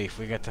 what a relief.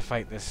 We get to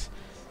fight this.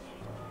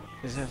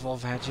 Is it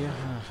Volvagia?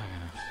 Oh,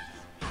 fucking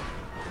hell.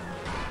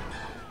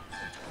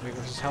 Wait,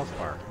 where's his health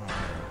bar? Oh.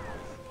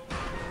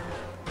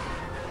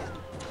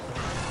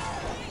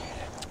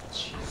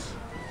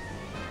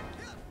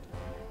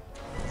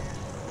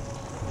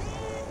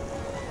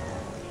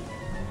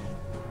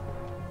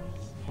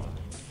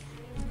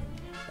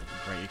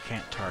 You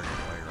can't target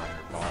while you're on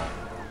your ball.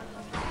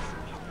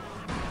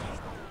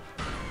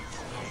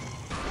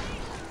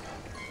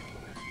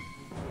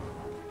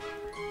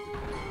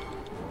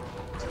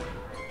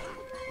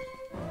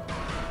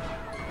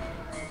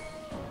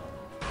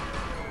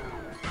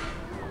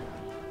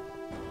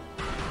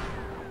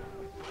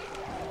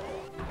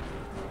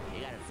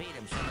 You gotta feed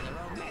them some of their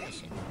own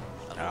medicine.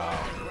 Oh.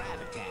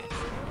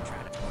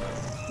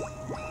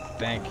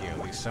 Thank you. At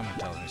least someone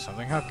tells me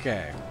something.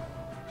 Okay.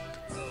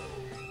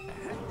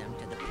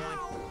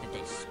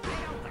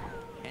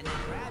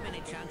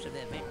 Chunks of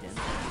their victims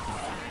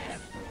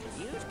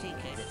use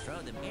TK to throw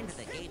them into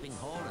the gaping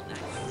hole and that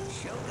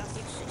choke up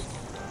its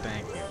system.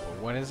 Thank you. But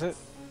what is it?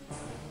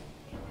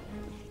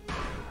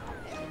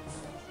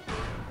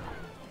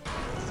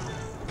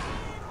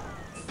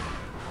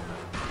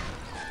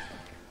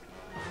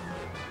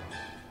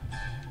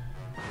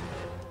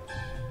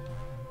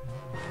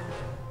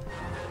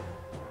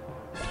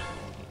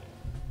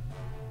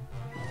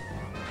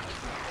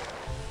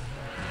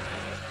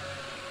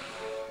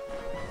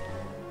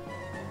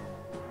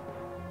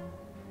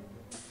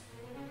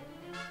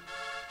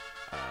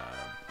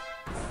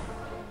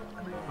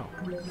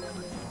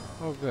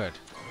 Oh, good.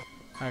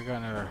 I got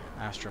another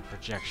astral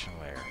projection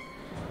layer.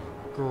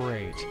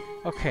 Great.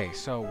 Okay,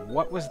 so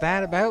what was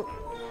that about?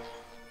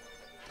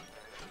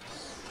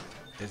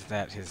 Is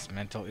that his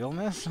mental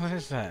illness? What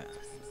is that?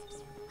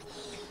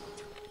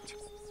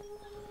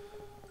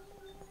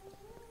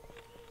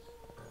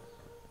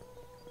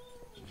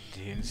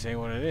 He didn't say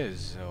what it is,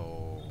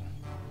 so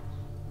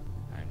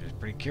I'm just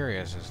pretty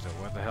curious as to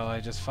what the hell I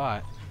just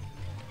fought.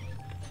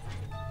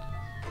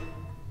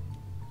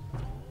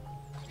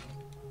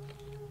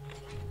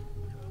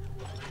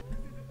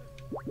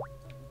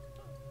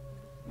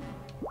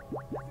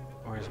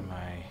 Where's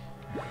my...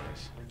 There it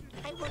is.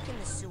 I work in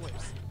the sewers.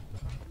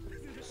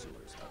 The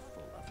sewers are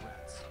full of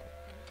rats.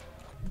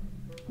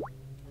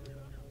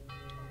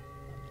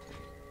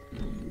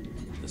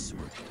 The sewer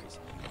guys.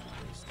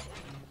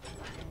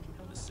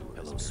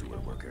 Hello, sewer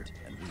worker.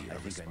 And we are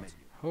responsible.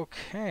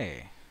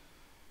 Okay.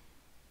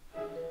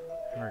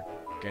 We're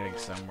getting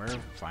somewhere,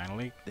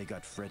 finally. They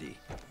got Freddy.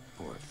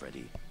 Poor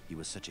Freddy. He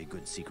was such a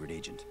good secret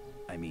agent.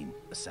 I mean,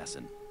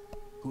 assassin.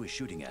 Who is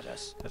shooting at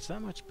us? That's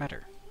not much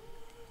better.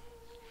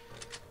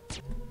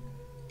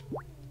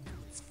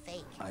 It's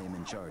fake. I am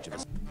in charge of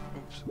Oops.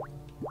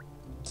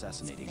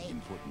 assassinating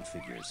important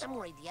figures. I'm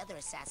worried the other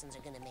assassins are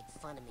gonna make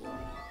fun of me.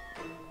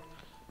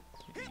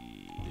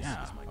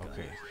 Yeah,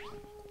 okay.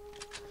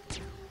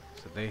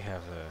 So they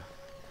have the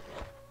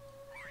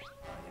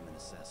I am an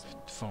assassin.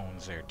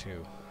 phones there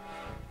too.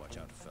 Watch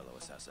out, fellow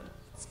assassin.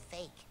 It's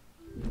fake.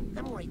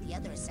 I'm worried the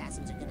other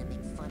assassins are gonna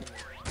make fun of me.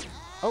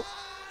 Oh!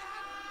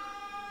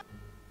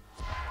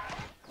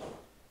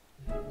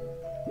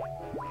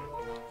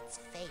 It's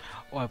fake.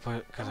 Oh, I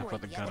put because I I'm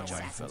put the worried gun other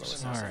away. assassins are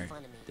fellow gonna make Alright. fun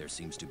of me. There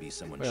seems to be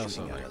someone What else?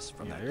 shooting Over at there? us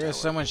from Yeah, that there tower. is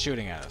someone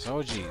shooting at us.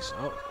 Oh, jeez.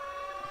 Oh.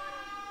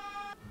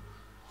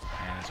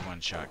 And it's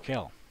one-shot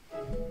kill.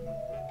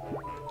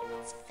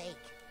 It's fake.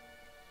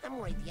 I'm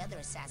worried the other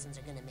assassins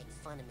are gonna make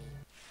fun of me.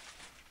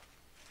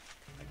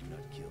 I do not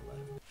kill out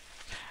of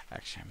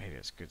Actually, maybe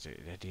it's a good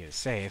idea to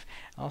save.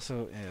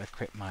 Also,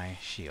 equip my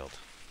shield.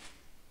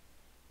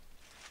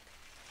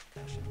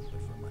 Passion,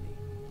 but for money.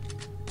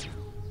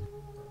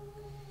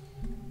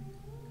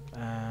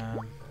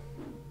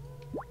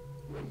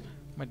 What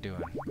am I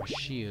doing? My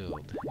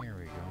shield. Here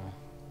we go.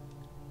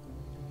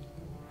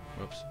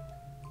 Whoops.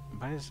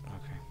 Why is...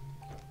 Okay.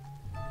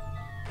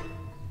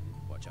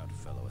 Watch out,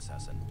 fellow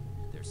assassin.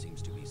 There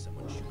seems to be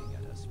someone shooting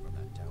at us from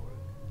that tower.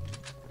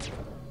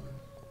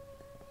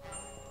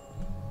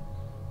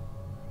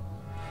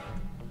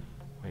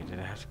 Wait, did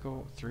I have to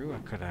go through? Or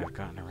could I have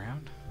gotten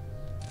around?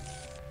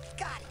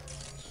 Got it.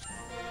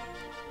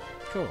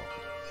 Cool.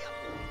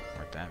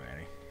 Weren't that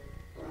many.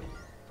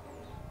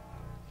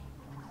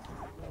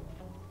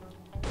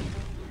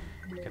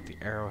 Got the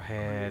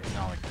arrowheads and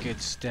all the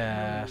good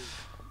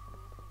stuff.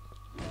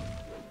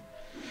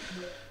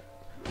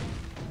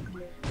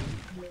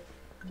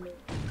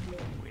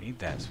 We need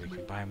that so we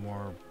can buy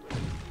more,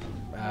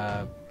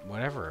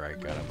 whatever I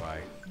gotta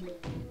buy.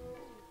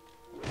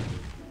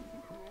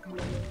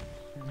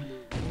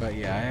 But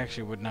yeah, I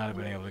actually would not have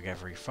been able to get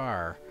very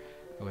far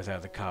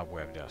without the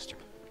cobweb duster.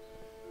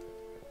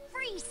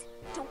 Freeze!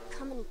 Don't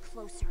come any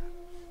closer.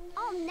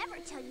 I'll never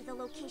tell you the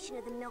location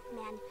of the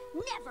milkman.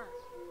 Never!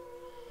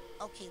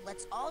 Okay,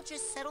 let's all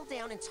just settle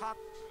down and talk.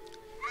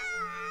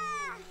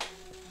 Ah!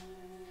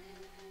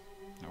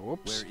 Oh,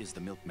 whoops. Where is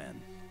the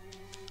milkman?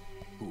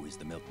 Who is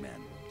the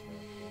milkman?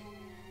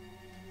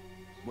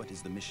 What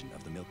is the mission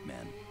of the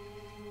milkman?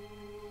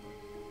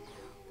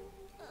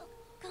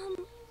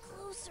 Come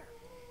closer.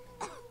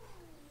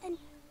 And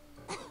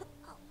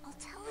I'll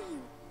tell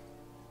you.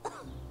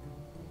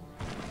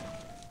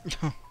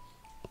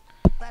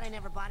 Glad I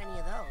never bought any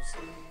of those.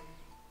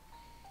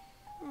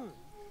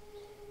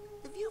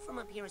 The view from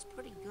up here is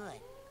pretty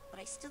good, but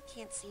I still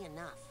can't see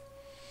enough.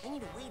 I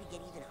need a way to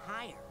get even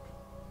higher.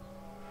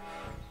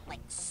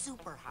 Like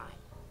super high.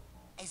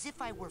 As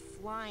if I were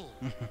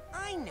flying.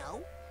 I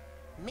know.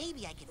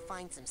 Maybe I could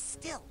find some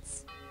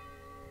stilts.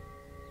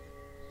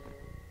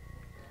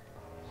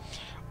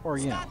 Or,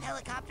 you know. Stop,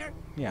 helicopter.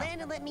 Yeah.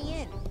 Land and let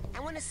me in. I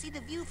want to see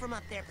the view from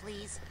up there,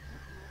 please.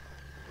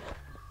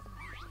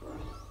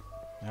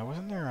 Now,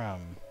 wasn't there,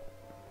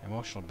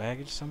 emotional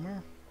baggage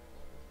somewhere?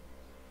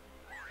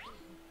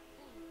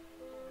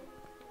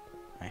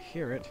 I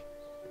hear it.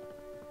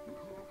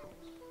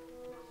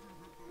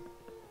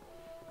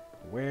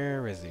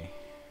 Where is he?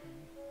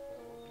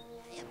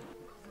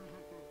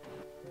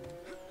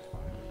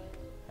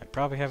 I'd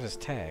probably have his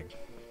tag.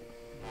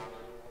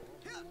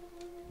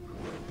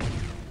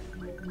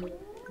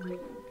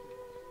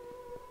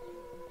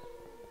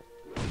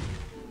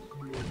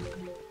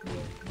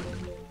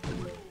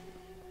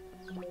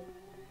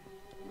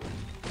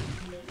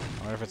 I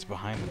wonder if it's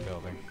behind the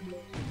building.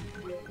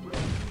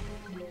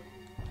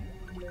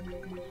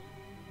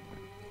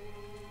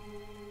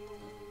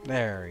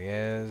 There he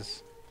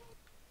is.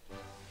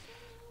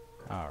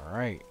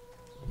 Alright.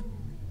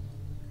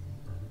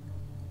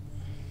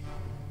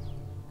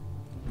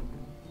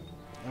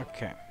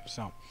 Okay,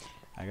 so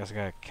I guess I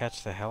gotta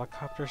catch the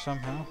helicopter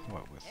somehow.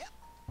 What, with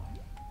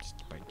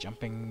just by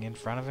jumping in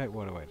front of it?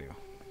 What do I do?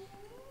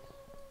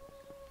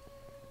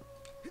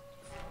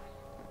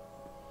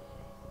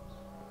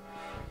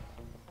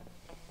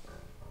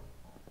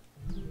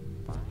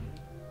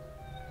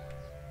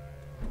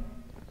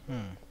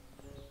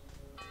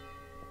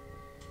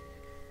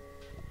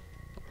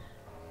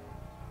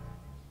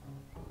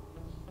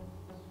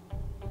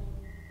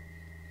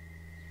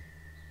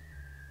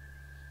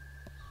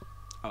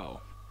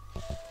 Oh.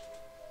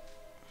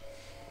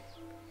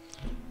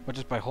 But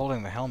just by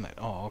holding the helmet.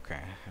 Oh, okay.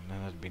 And then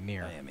it'd be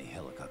near. I am a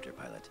helicopter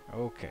pilot.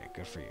 Okay,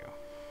 good for you.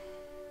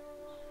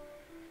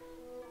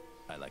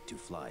 I like to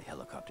fly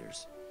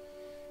helicopters.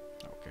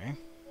 Okay.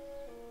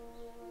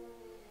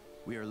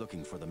 We are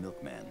looking for the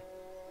milkman.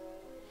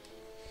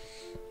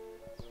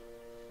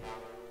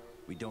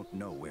 We don't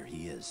know where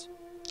he is.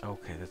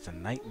 Okay, that's a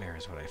nightmare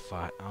is what I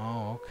thought.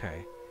 Oh,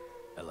 okay.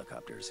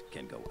 Helicopters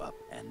can go up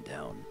and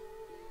down.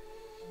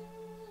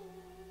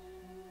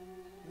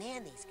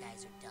 Man, these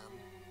guys are dumb.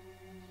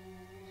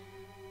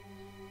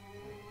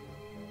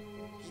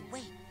 Hey,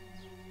 wait.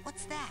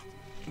 What's that?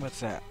 What's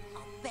that?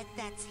 I'll bet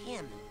that's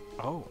him.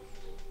 Oh.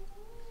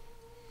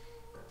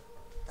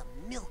 The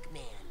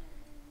milkman.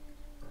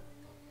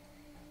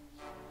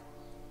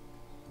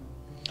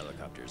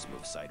 Helicopters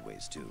move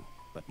sideways too,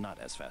 but not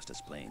as fast as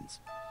planes.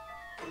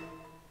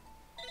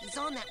 He's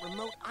on that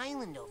remote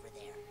island over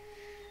there.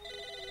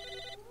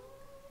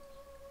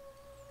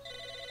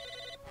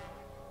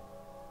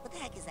 What the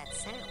heck is that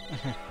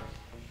sound?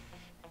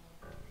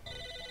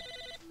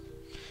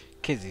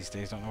 Kids these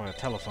days don't know what a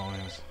telephone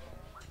is.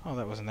 Oh,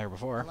 that wasn't there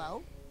before.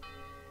 Hello?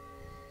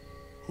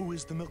 Who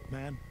is the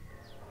milkman?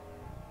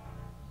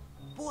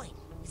 Boy,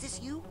 is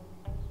this you?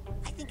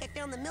 I think I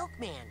found the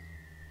milkman.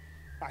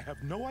 I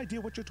have no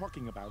idea what you're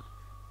talking about.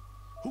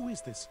 Who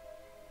is this?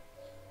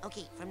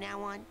 Okay, from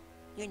now on,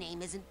 your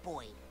name isn't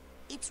Boyd.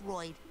 It's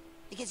Royd,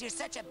 because you're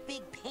such a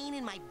big pain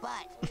in my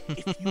butt.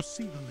 If you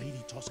see the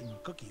lady tossing the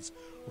cookies,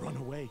 run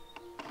away.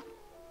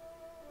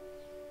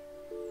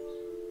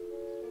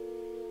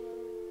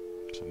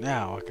 So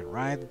now I can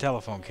ride the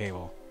telephone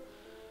cable.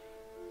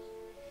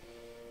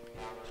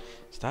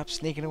 Stop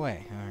sneaking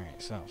away.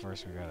 Alright, so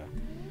first we gotta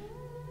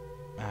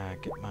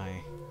get my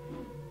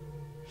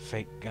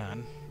fake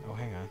gun. Oh,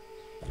 hang on.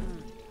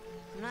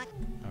 Not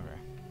Okay.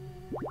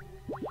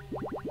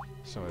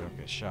 So I don't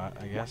get shot,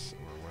 I guess,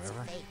 or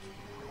whatever. fake.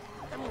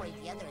 I'm worried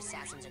the other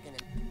assassins are gonna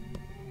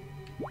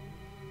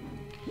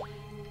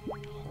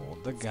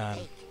Hold the gun.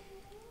 fake.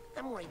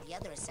 I'm worried the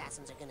other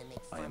assassins are gonna make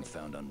I fun am of me.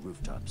 found on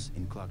rooftops,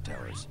 in clock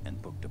towers,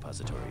 and book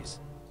depositories.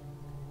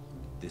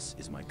 This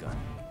is my gun.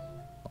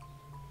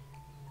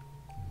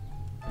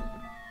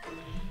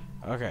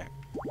 Okay.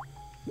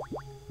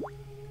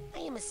 I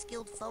am a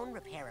skilled phone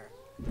repairer.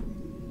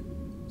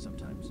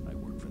 Sometimes I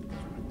work for the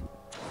government.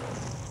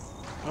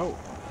 Oh.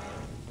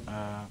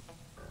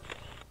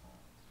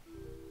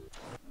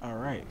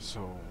 Alright,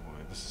 so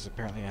this is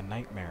apparently a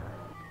nightmare.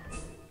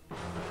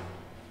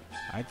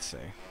 I'd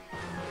say.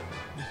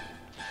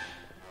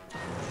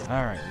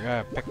 Alright, we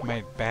gotta pick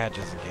my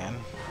badges again.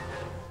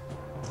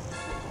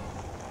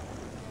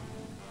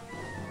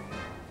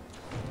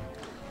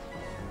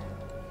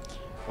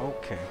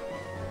 Okay.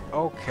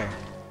 Okay.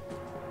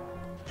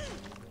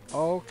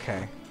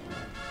 Okay.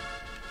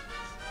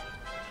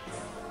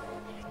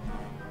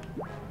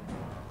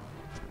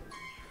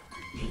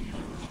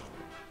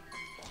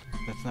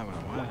 That's not what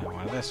I wanted. I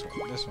wanted this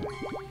one. This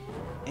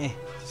one.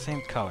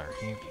 Same color.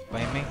 Can you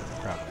blame me?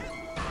 Probably.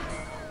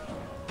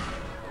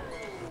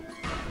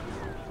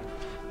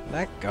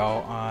 Let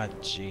go. Aw,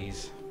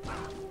 jeez.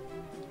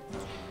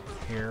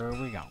 Here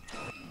we go.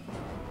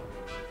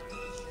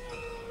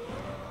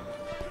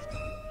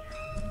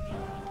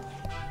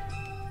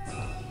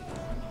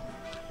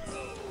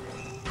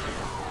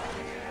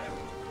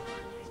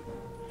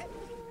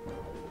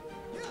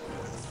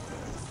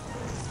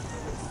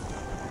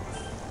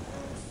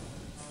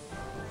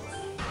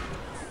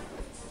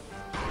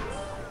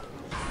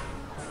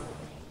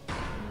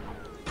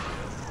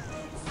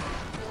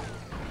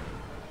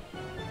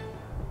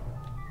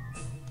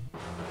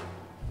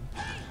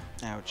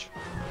 Ouch.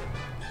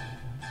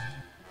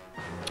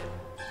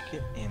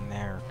 Get in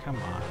there. Come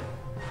on.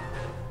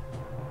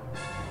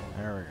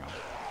 There we go.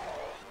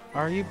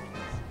 Are you...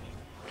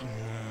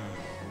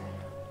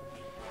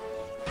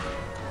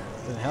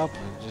 Didn't help.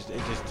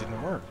 It just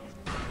didn't work.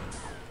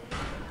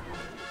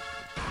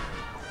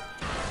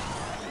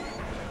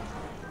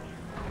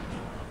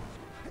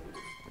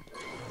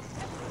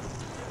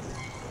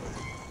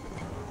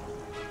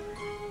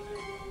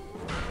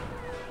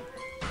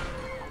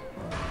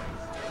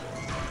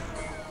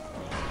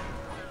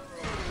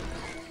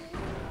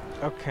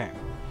 Okay,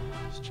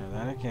 let's try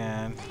that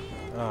again.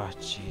 Oh,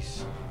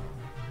 jeez.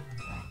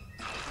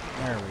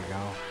 There we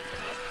go.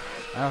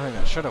 I don't think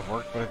that should have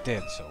worked, but it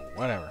did, so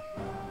whatever.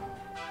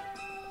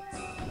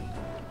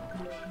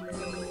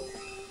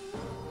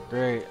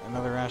 Great,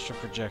 another astral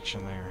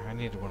projection there. I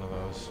needed one of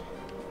those.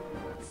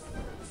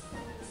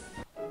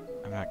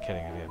 I'm not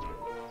kidding, I did.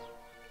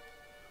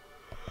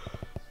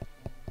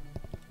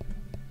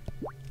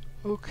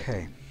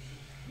 Okay.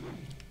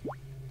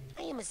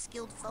 I am a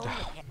skilled phone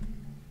repairer.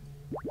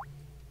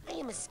 I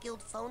am a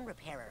skilled phone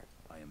repairer.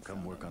 I am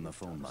come work on the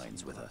phone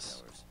lines with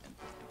us. And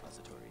book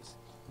depositories.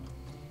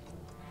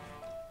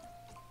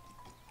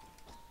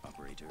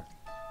 Operator.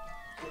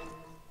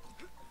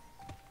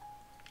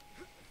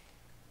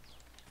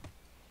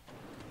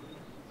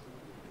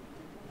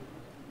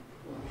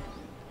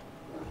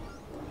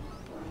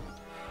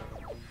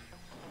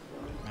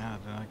 Ah,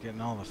 they're not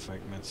getting all the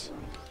fragments.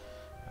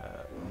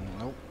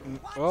 Nope.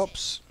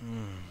 Oops.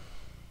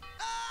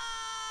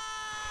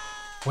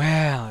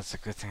 Well, it's a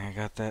good thing I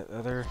got that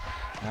other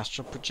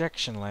astral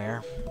projection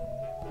layer.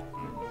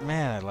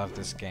 Man, I love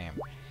this game.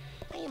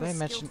 Did I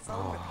mention?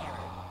 Oh,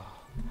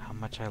 how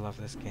much I love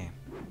this game.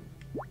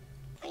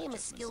 I am a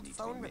skilled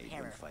phone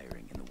repairer.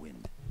 Firing in the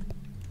wind.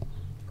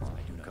 I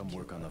do not come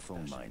work on the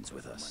phone lines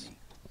with us.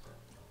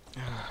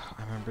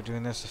 I remember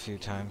doing this a few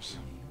times.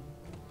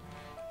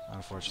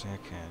 Unfortunately,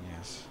 I can,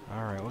 yes.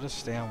 Alright, we'll just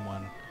stay on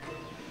one.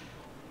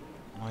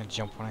 Only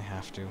jump when I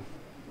have to.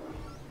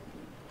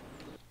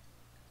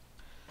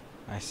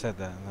 I said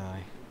that and then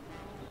I...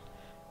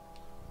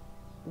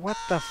 What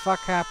the fuck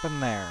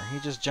happened there? He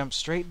just jumped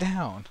straight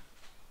down.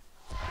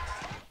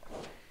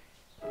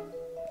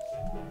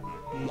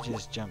 He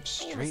just jumped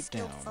straight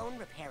down. Phone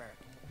repairer.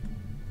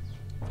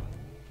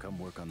 Come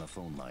work on the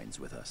phone lines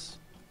with us.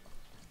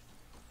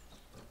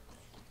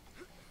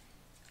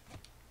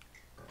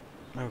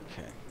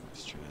 Okay,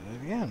 let's try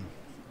that again.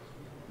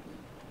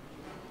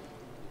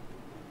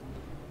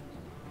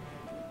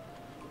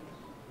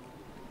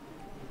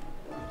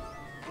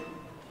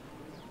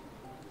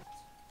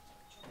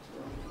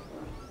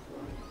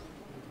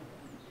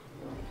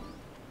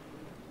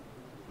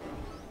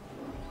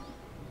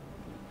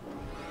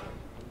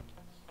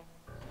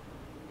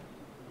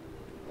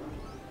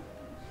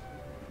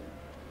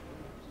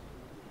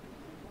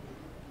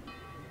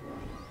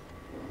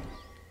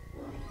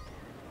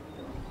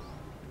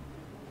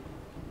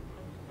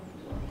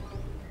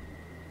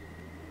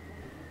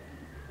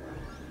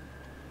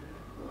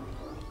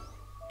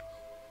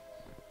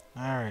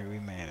 Alright,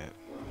 we made it.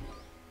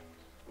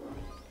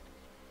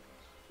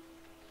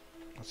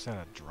 What's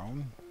that, a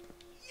drone?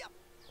 Yep.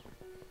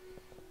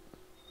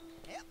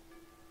 Yep.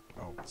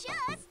 Oh. Just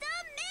a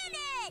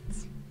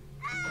minute!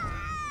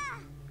 Ah!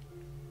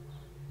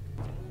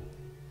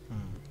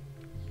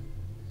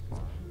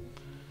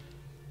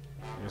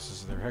 I guess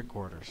this is their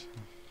headquarters.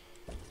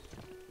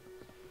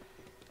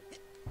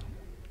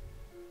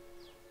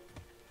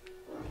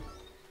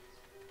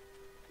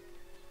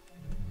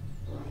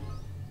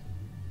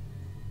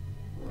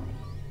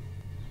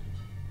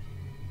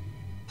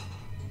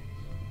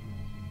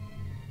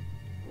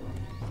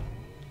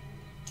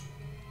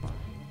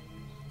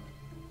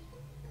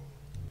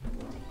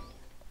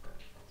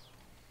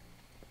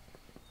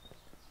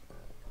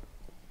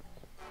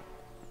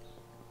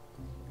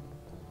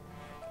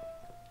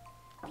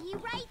 Be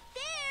right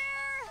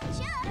there!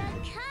 Just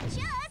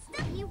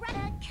be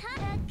right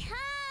coming!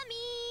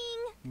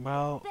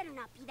 Well, Better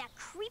not be that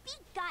creepy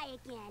guy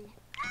again.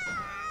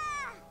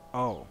 Ah!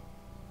 oh.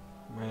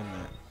 Wait a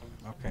minute.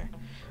 Okay.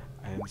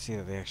 I didn't see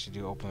that they actually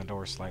do open the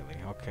door slightly.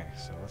 Okay,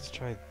 so let's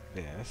try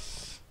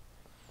this.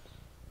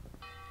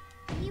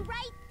 Be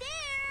right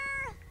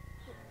there!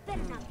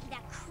 Better not be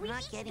that creepy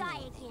not getting guy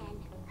anything. again.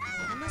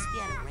 I must be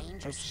out of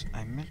range or Oops,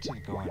 I meant to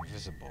go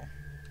invisible.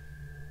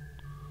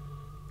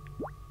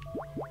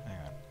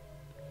 Hang on.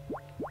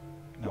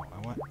 No, I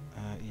want,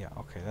 yeah,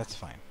 okay, that's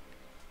fine.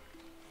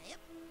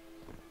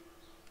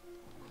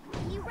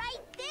 Be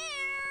right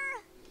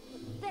there!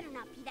 Better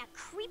not be that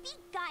creepy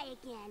guy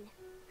again.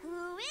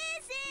 Who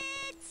is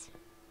it?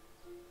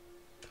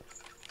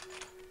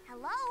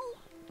 Hello?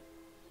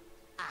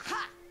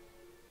 Aha!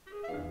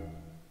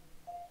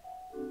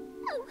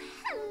 Oh,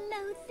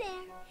 hello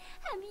there.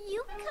 Have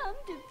you come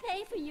to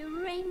pay for your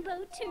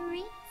rainbow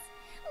treats?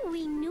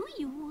 We knew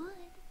you would.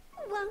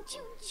 Won't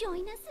you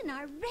join us in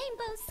our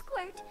Rainbow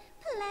Squirt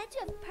Pledge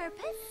of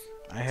Purpose?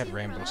 I had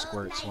rainbow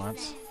squirts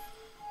once.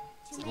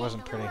 It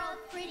wasn't pretty.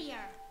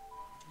 Prettier.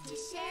 To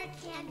share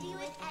candy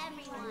with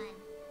everyone.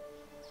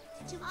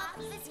 To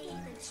obfuscate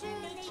the true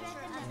nature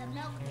of the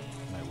milkman.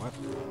 My what?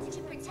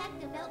 To protect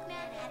the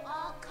milkman at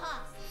all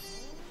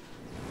costs.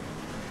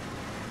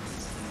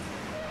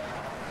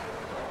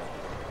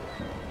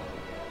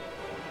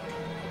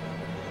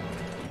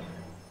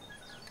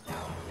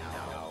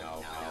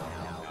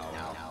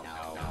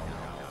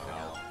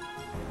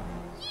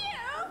 You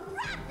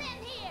brought them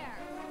here!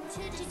 To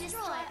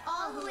destroy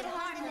all who would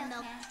harm the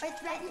milkman or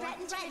threaten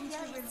to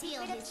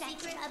reveal his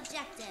secret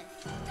objective.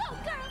 Go,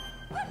 girls!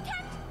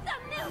 Protect the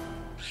milk!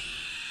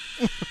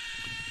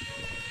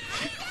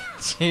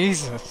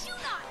 Jesus. Do not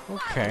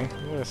Okay, worry.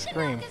 what a The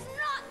scream. milk is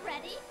not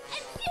ready,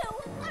 and you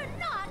are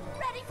not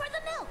ready for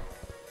the milk.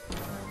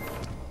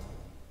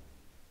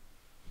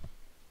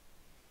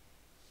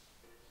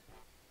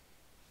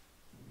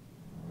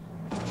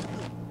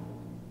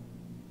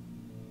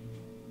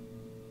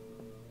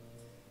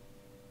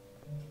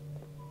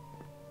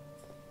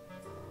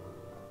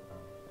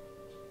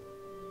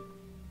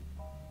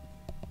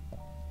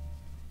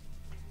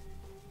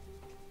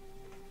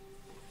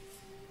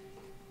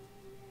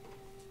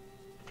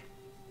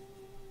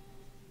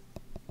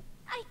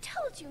 I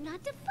told you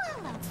not to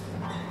follow.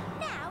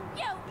 Now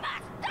you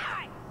must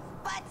die!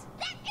 But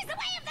That is the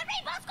way of the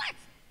rainbow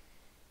squirts!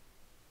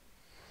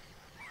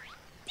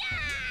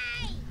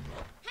 Die!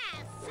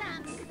 Have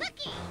some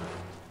cookie!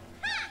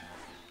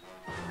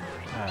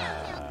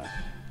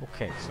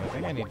 Okay, so I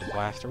think I need to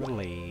blast her with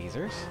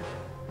lasers.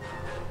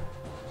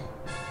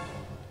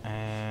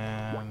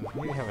 And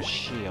maybe have a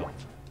shield.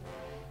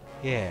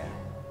 Yeah.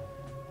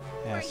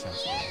 Yeah, that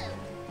sounds good.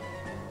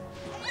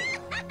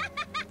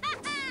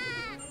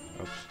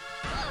 Oops.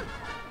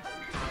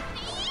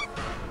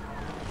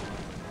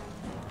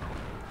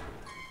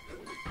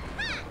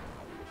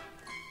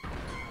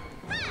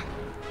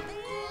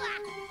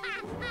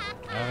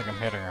 I don't think I'm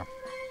hitting her.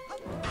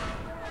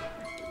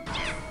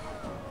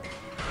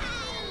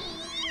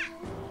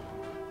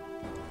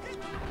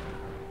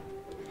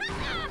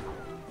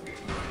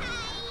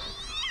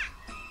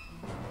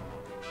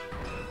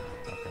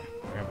 Okay,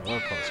 we have a little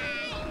closer.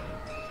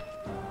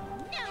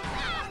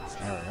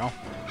 There we go.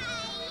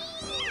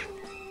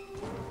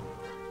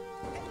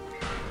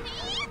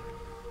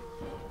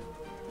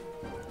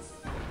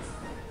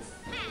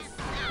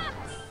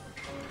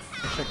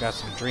 Wish I got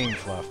some dream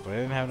fluff, but I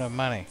didn't have enough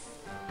money.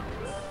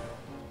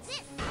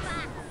 This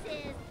box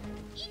is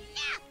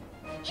enough!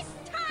 It's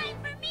time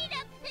for me to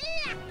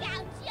black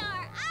out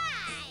your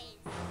eyes!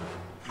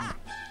 Ha!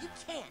 You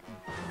can't.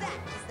 That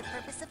is the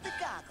purpose of the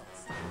goggles.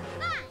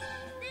 Fine,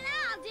 then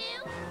I'll do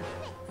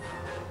this.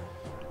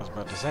 I was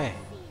about to say.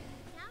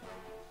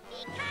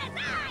 Because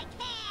I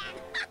can!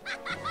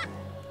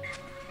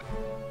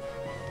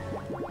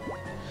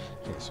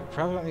 Okay, so we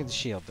probably don't need the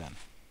shield then.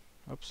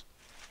 Oops.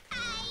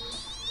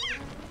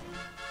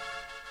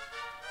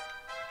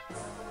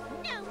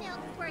 No milk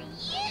for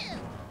you!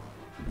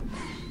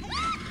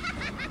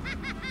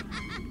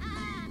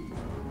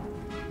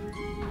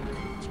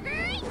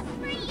 Treats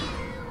for you!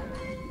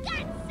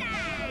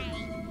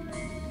 Gunside!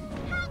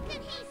 How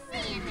can he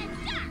see in the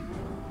dark?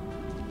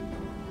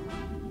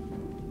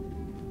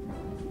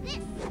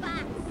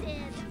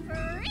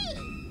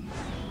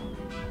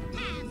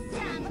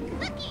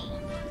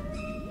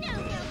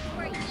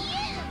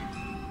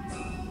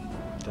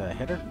 Did I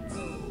hit her?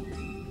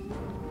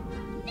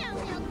 No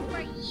milk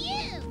for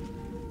you!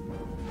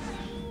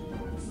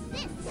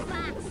 This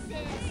box is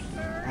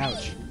free!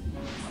 Ouch.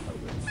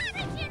 How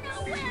did you know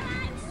where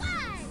I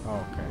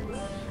was?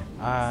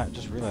 Okay.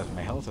 Just realized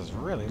my health is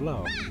really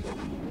low.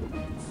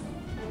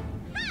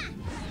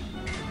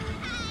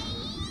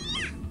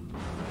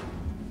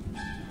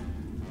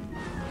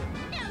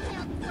 No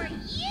milk for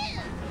you!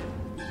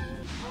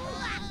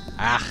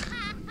 Ah.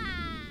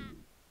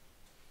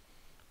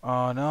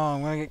 Oh no,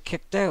 I'm gonna get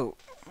kicked out.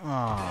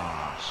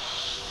 Oh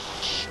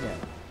shit.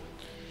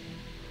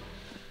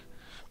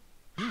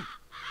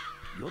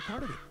 You're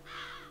part of it.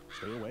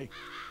 Stay away.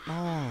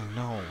 Oh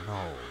no,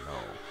 no,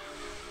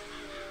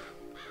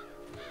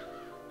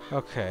 no.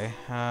 Okay,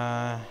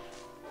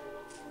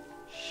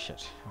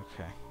 shit,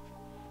 okay.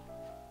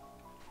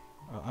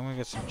 Well, I'm gonna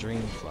get some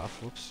dream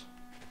fluff. Whoops.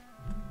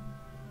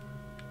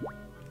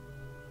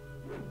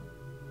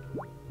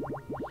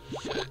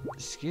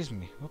 Excuse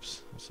me.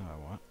 Whoops, that's not what I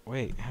want.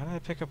 Wait, how did I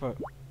pick up a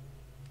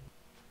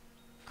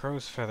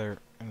crow's feather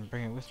and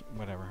bring it with me?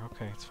 Whatever,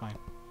 okay, it's fine.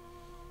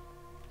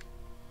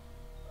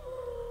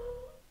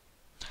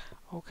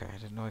 Okay, I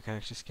didn't know I could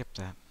actually skip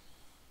that.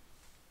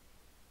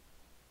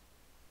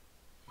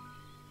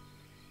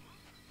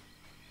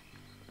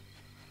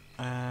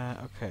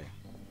 Okay.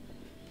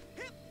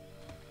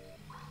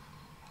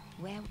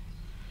 Where?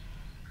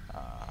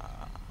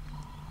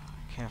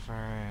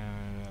 Campfire.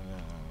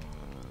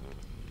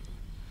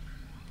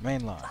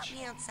 Main lodge. Drop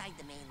me outside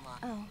the main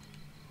lodge.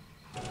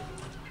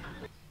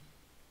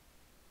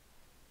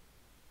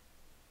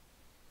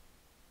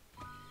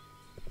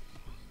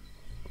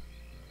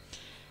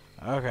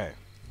 Oh. Okay.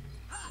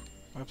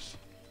 Whoops.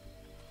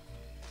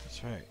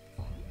 That's right.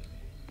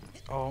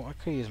 Oh, I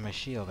could use my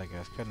shield, I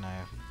guess, couldn't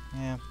I?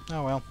 Yeah.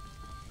 Oh well.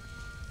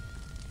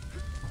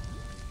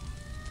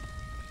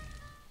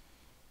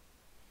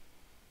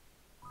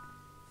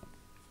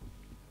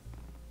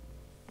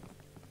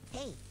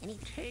 Hey, any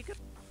Take it.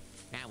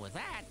 Now with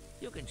that,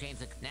 you can change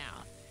the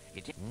now.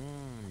 It's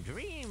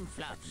dream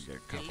fluffs.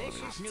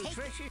 Delicious,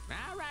 nutritious.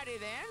 Alrighty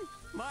then.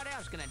 What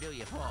else can I do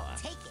you for?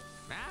 take it.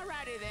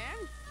 Alrighty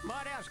then.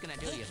 What else can I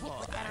do Hey, you can you for?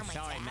 put that on my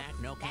Sorry, tab? Mac.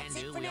 No That's can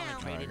it do. for We only now.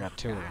 traded. I got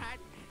two of them. Alright.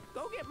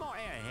 Go get more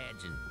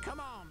airheads and come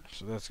on.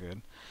 So that's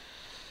good.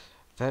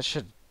 That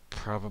should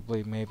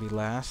probably maybe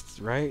last,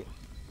 right?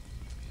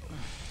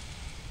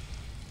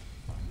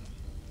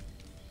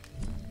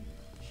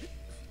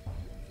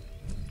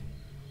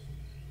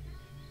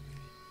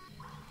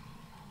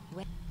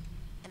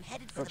 I'm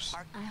headed for Oops. the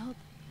park. I hope.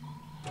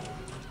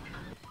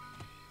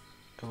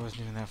 It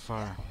wasn't even that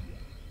far.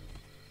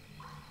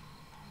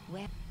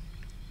 Where?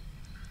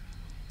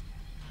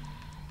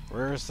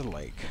 Where's the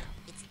lake?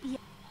 It's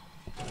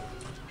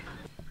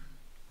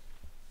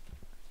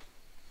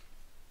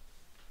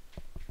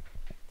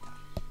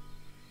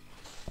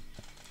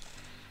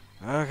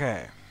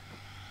Okay.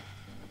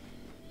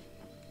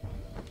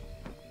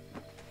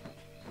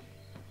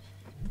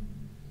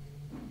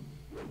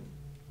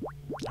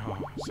 Oh,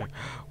 it's like,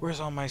 where's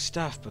all my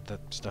stuff? But that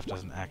stuff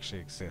doesn't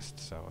actually exist,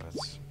 so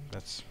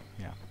that's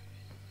yeah,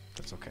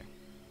 that's okay.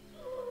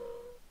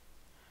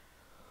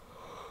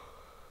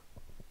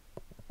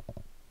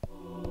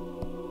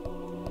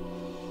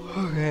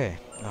 Okay,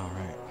 all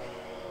right.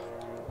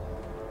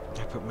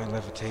 I put my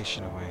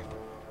levitation away.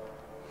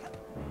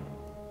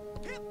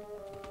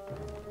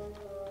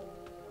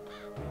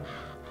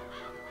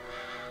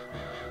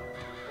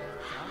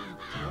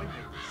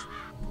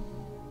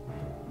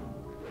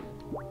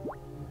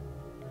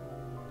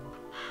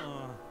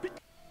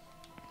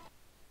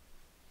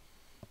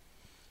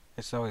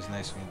 It's always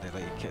nice when they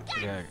let you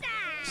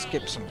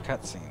skip some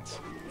cutscenes.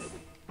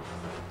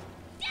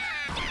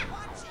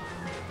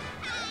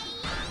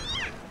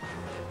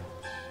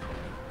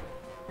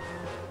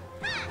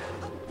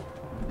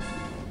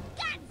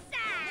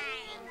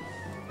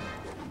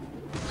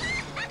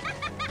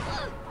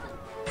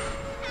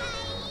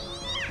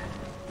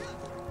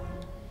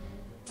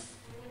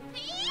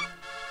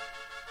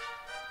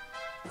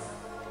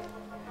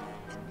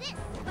 This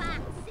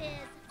box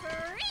is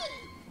free!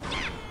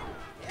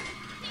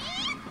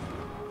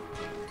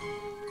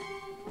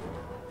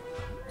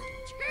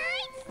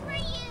 Treats for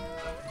you!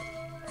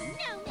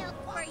 No milk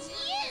for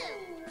you!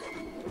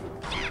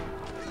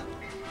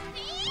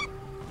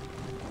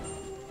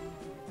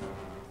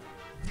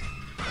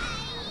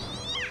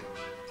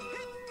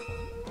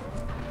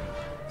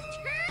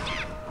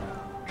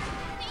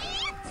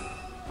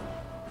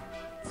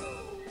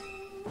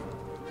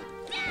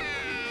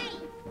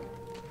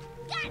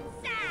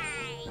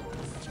 Die!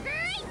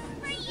 Treats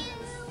for you!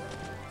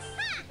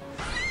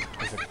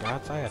 Is a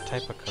God's Eye a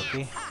type of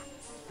cookie?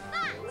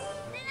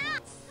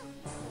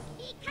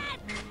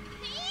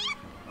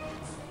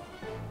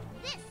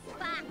 This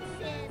box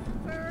is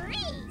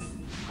free!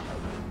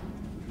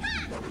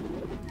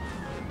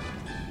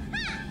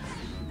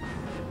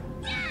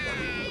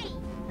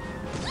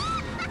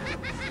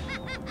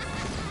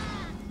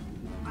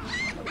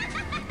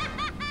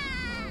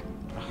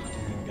 I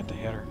didn't even get to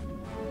hit her.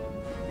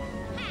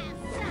 Have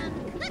some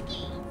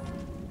cookies!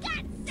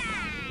 Got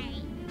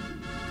side!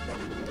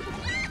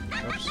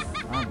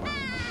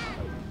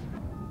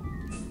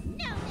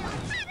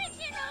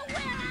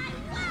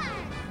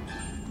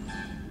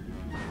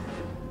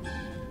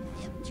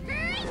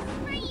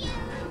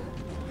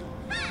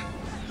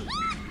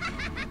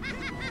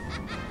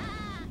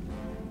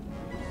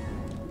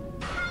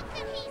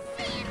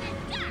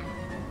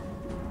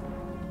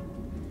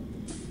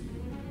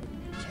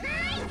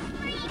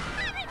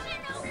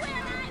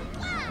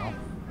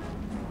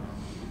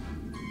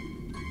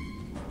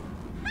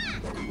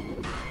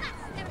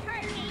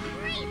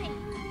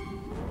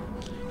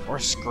 Or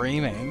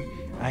screaming.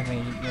 I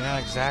mean, you're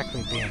not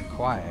exactly being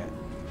quiet.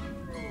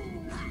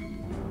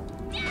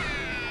 Did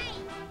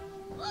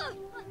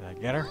I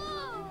get her?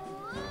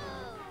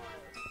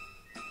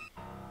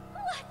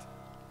 What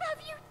have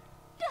you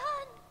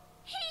done?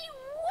 He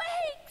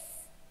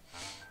wakes!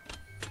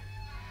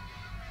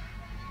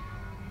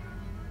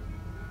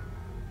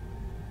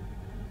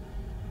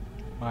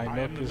 My I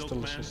am milk the is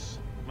milkman. delicious.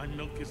 My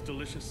milk is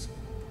delicious.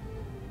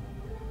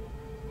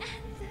 And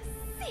the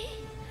sea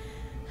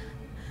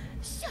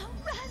shall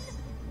run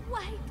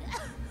white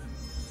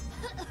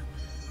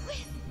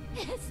with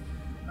his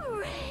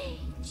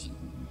rage.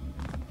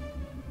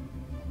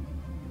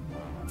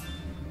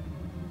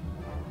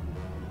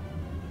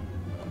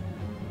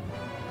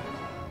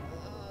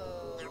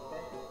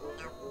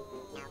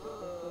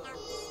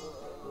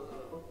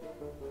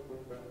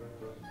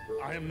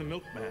 I am the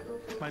milkman.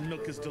 My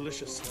milk is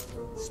delicious.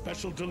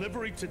 Special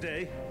delivery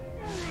today.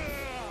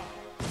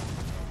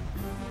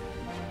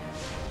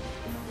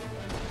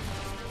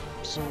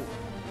 So,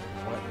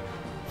 what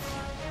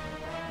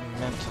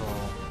mental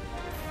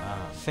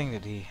thing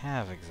did he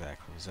have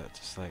exactly? Was that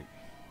just like...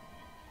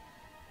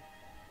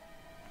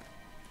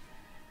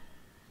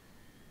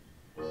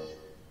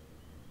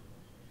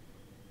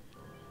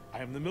 I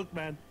am the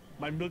milkman.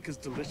 My milk is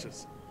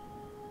delicious.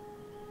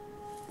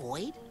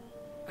 Boyd?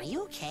 Are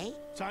you okay?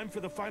 Time for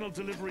the final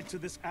delivery to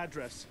this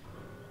address.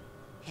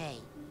 Hey,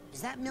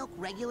 is that milk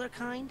regular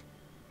kind?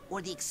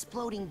 Or the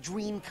exploding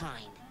dream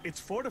kind? It's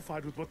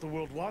fortified with what the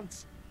world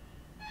wants.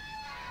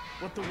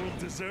 What the world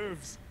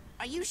deserves.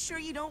 Are you sure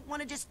you don't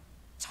want to just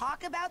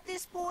talk about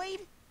this,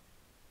 Boyd?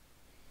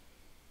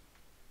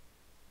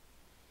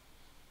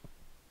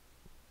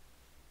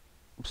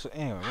 So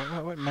anyway,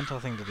 what mental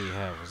thing did he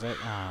have? Was that,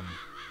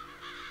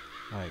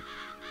 like,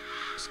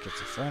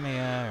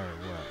 schizophrenia, or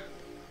what?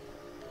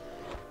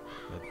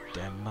 The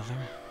dead mother?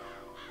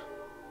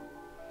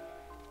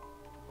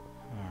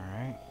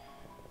 Alright.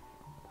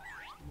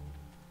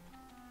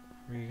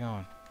 Where are you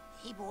going?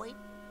 Hey, Boyd,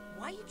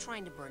 why are you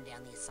trying to burn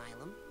down the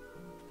asylum?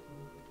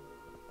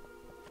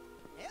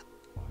 Yep.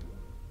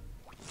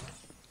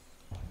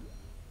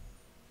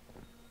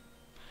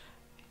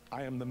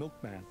 I am the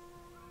milkman.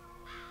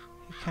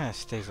 He kind of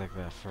stays like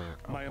that for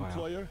a My while.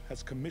 employer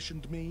has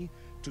commissioned me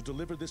to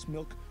deliver this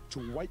milk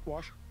to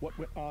whitewash what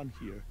went on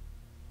here.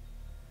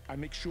 I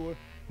make sure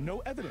no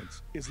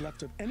evidence is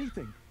left of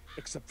anything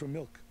except for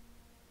milk.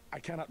 I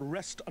cannot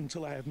rest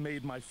until I have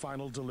made my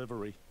final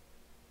delivery.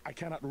 I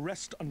cannot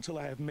rest until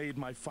I have made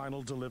my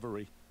final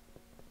delivery.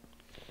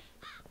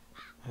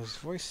 His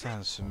voice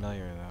sounds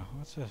familiar, though.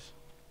 What's this?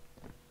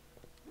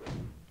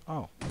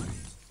 Oh.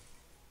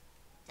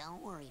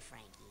 Don't worry,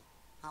 Frankie.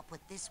 I'll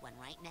put this one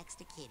right next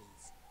to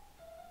Kitty's.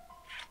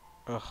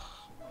 Ugh.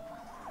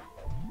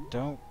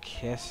 Don't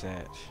kiss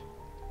it.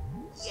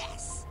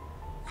 Yes!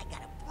 I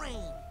got a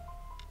brain!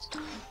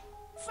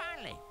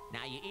 Finally!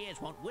 Now your ears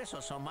won't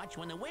whistle so much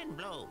when the wind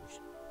blows.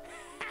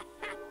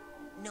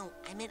 No,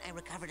 I meant I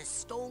recovered a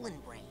stolen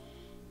brain.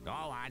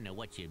 Oh, I know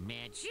what you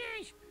meant.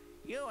 Sheesh!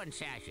 You and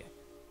Sasha.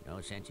 No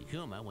sense of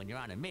humor when you're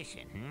on a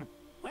mission, hmm?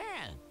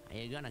 Well, are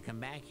you gonna come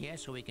back here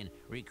so we can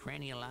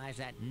recranialize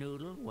that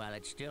noodle while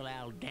it's still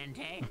al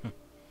dente?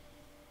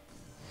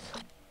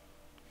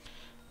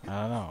 I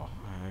don't know.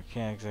 I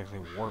can't exactly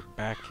warp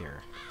back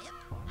here.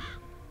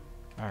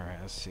 Alright,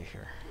 let's see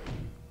here.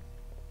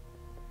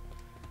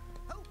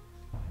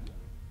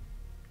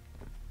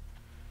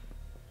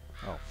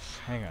 Oh,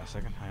 hang on a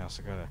second. I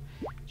also gotta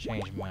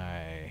change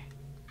my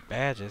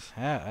badges.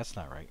 Ah, that's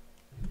not right.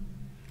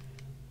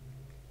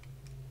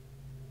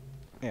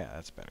 Yeah,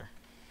 that's better.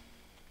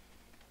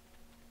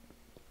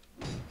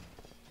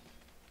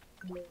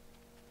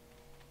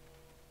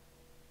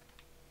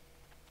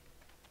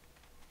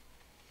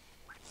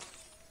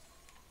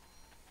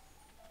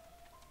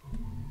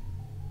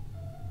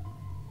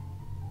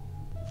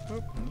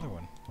 Oop, another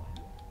one.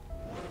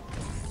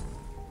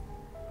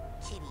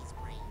 Kitty's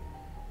brain.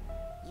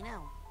 You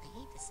know, I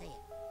hate to say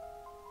it,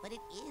 but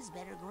it is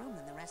better groomed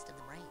than the rest of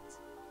the brains.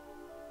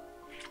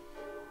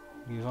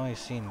 We've only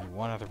seen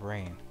one other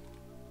brain.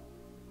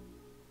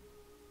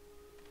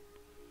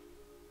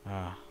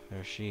 Ah,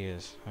 there she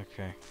is.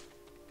 Okay.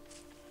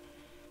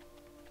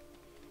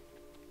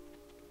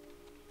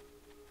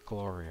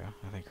 Gloria,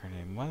 I think her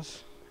name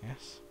was.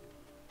 Yes.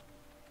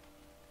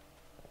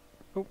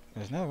 Oh,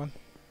 there's another one.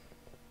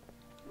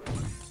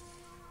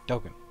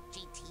 Dogen.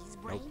 JT's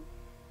brain? Nope.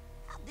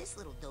 How'd this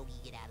little doggy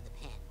get out of the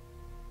pen?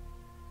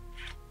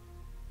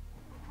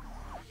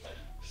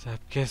 Stop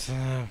kissing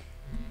him.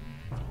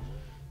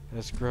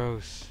 That's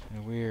gross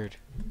and weird.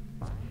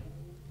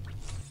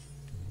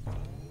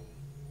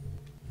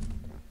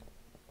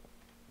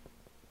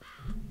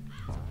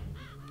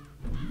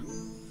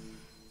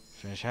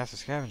 Finish half the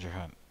scavenger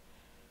hunt.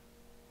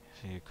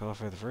 So you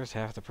qualify the first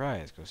half of the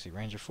prize. Go see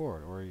Ranger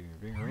Ford, or you're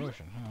being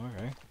promotion. Oh,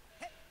 okay.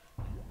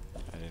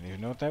 I didn't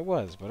even know what that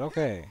was, but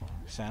okay.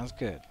 Sounds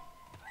good.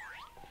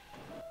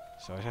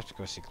 So I'd have to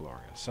go see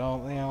Gloria.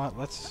 So, you know what,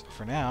 let's,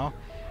 for now,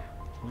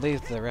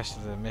 leave the rest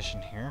of the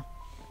mission here.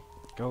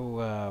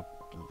 Go,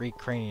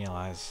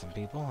 recranialize some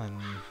people and...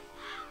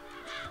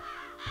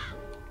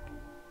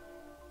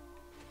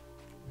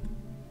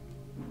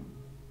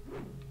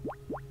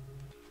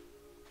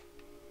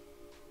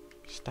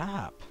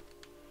 Stop.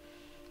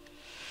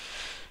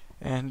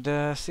 And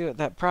see what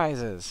that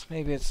prize is.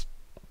 Maybe it's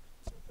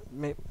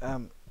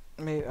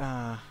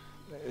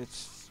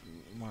it's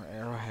more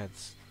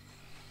arrowheads.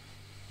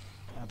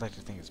 I'd like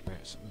to think it's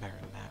better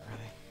than that,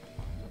 really.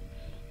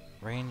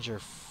 Ranger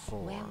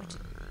Ford.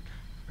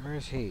 Where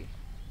is he?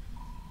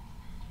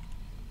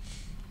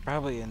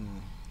 Probably in...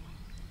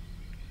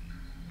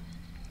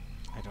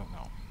 I don't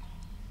know.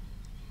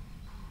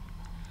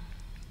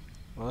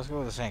 Well, let's go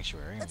to the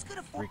sanctuary and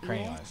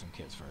recranialize some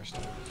kids first.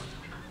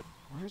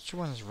 Which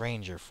one's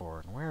Ranger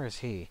Ford? Where is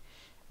he?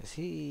 Is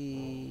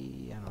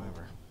he... I don't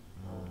remember.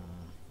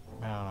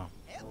 I don't know.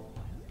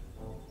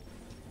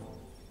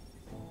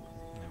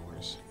 Now,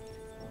 where's...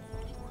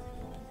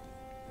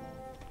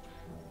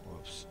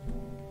 Whoops.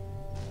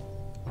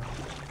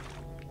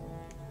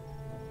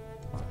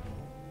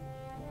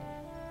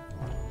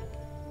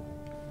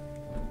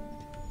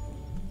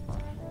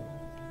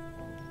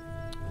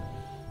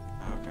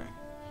 Okay.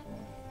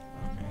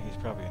 Okay, he's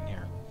probably in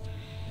here.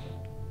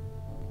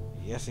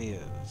 Yes, he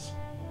is.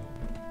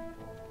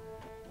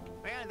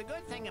 Well, the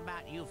good thing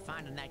about you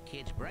finding that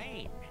kid's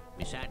brain,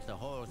 besides the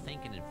whole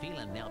thinking and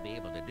feeling they'll be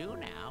able to do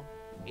now,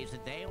 is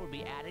that they will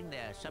be adding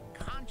their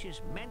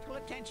subconscious mental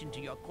attention to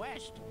your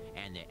quest,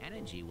 and their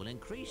energy will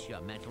increase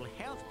your mental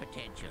health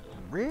potential.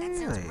 Really? That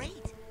sounds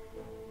great.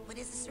 But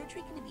is the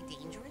surgery going to be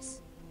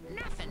dangerous?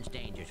 Nothing's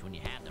dangerous when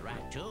you have the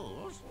right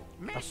tools.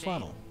 Messy, A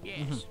funnel.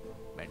 yes,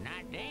 but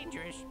not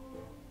dangerous.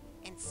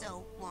 And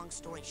so, long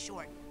story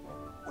short,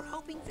 we're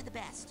hoping for the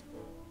best,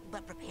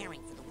 but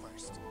preparing for the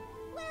worst.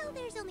 Well,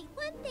 there's only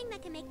one thing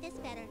that can make this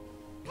better.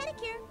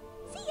 Pedicure.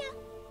 See ya.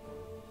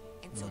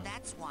 And so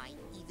that's why,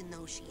 even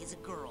though she is a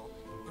girl,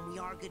 and we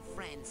are good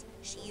friends,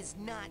 she is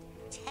not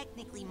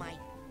technically my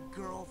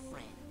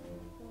girlfriend.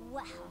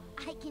 Well,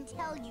 I can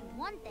tell you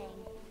one thing.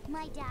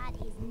 My dad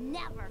is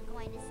never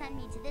going to send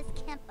me to this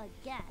camp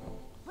again.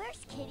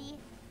 Where's Kitty?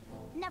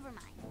 Never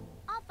mind.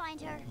 I'll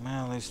find her.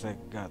 Well, at least they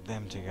got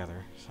them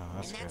together, so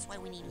that's And good. that's why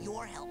we need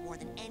your help more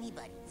than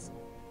anybody's.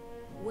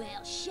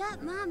 Well,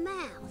 shut my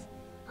mouth.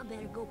 I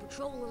better go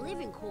patrol the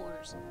living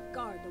quarters,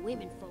 guard the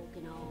women folk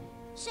and all.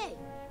 Say,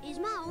 is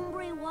my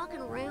hombre walking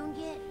around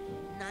yet?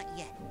 Not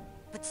yet,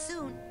 but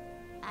soon.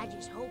 I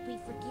just hope he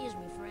forgives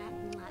me for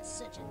acting like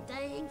such a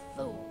dang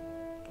fool.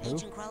 Who?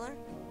 Agent Cruller?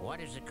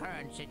 What is the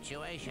current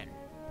situation?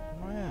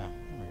 Oh yeah,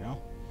 there we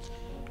go.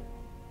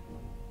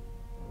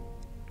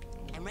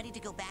 I'm ready to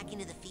go back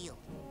into the field.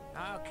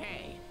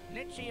 Okay,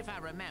 let's see if I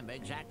remember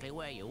exactly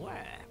where you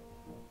were.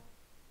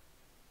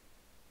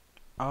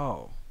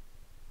 Oh.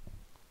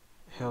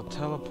 He'll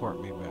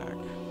teleport me back.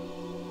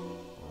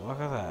 Look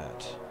at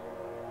that.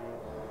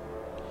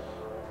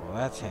 Well,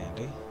 that's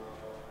handy.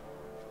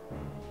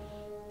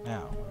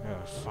 Now, we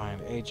gotta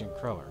find Agent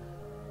Cruller.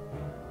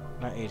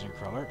 Not Agent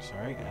Cruller,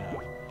 sorry.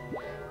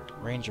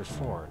 Ranger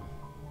Ford.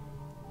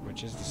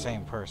 Which is the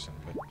same person,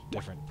 but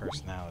different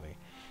personality.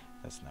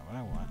 That's not what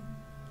I want.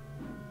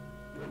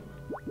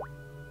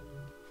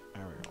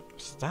 There we go.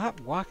 Stop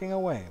walking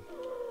away.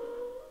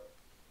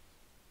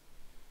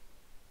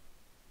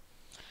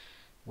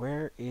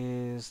 Where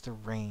is the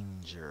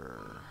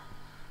Ranger?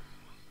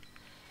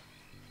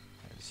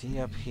 Is he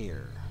up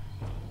here?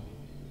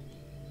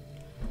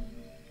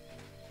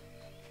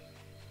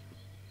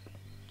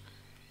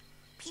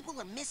 People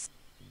are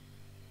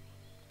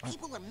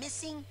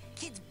missing.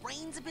 Kids'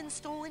 brains have been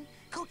stolen.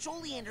 Coach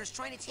Oleander's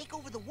trying to take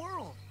over the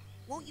world.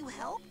 Won't you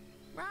help?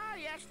 Well,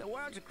 yes, the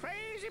world's a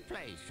crazy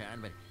place,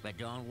 son, but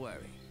don't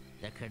worry.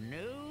 The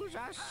canoes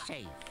are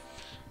safe.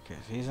 Okay,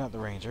 so he's not the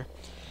Ranger.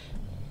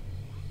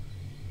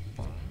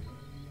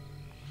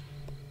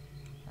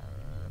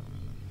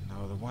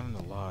 No, the one in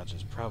the lodge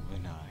is probably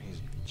not.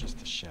 He's just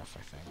the chef,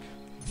 I think.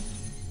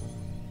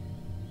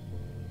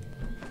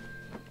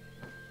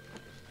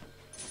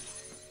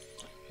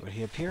 Would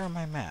he appear on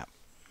my map?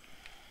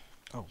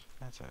 Oh,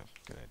 that's a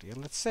good idea.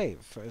 Let's save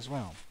as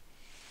well.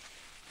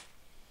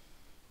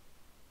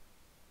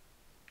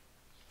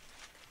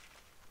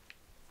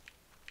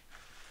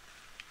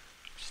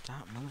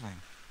 Stop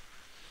moving.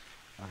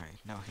 Okay,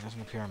 no, he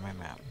doesn't appear on my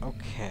map.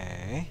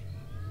 Okay.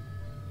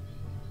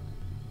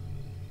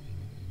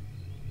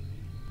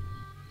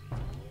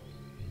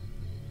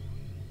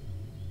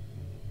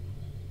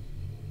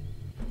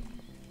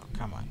 Oh,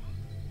 come on.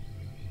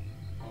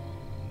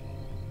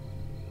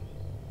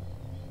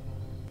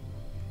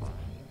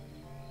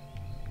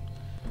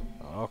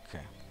 Okay.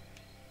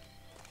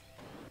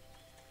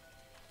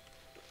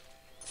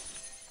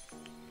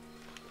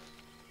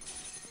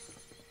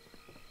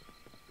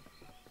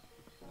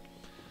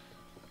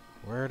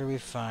 Where do we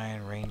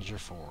find Ranger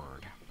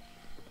Ford?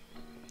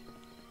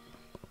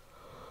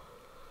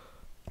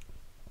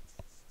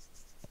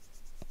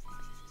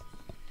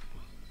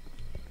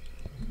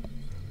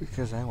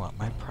 Because I want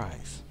my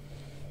prize.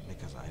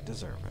 Because I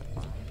deserve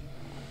it.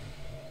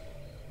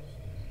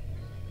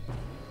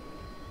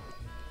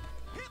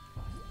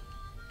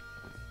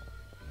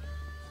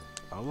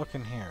 I'll look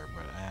in here,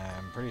 but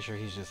I'm pretty sure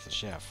he's just the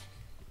chef.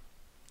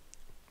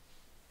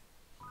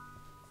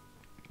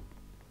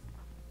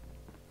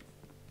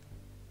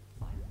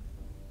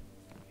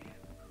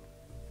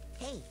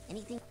 Hey,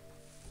 anything?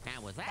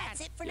 Now with that, That's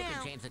it for you now.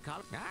 can change the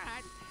color. All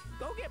right,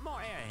 go get more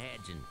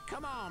airheads and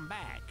come on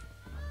back.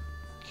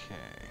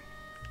 Okay.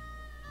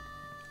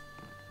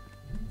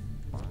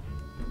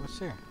 What's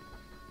here?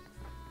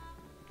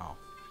 Oh,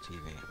 TV.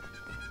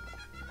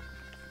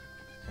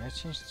 Can I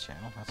change the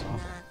channel? That's awful.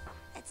 Nah,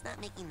 that's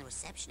not making the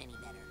reception any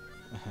better.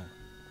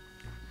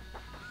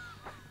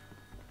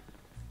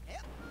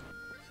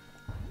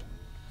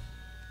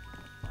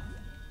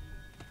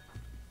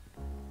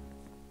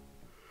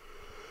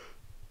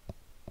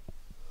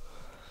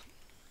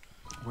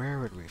 Where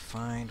would we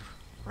find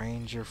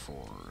Ranger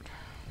Ford?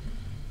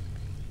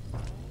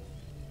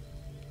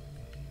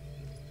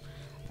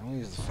 I'm gonna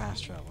use the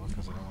fast travel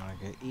because I don't want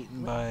to get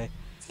eaten by.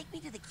 Take me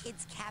to the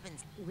kids'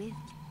 cabins. With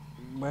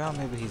Well,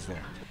 maybe he's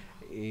there.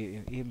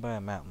 Eaten by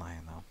a mountain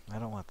lion, though. I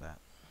don't want that.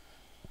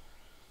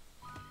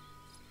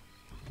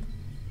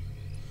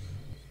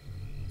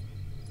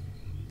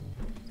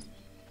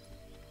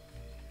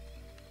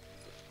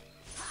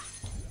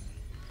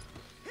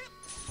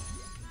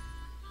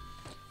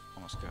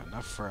 Almost got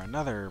enough for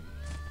another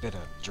bit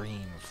of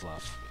dream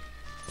fluff.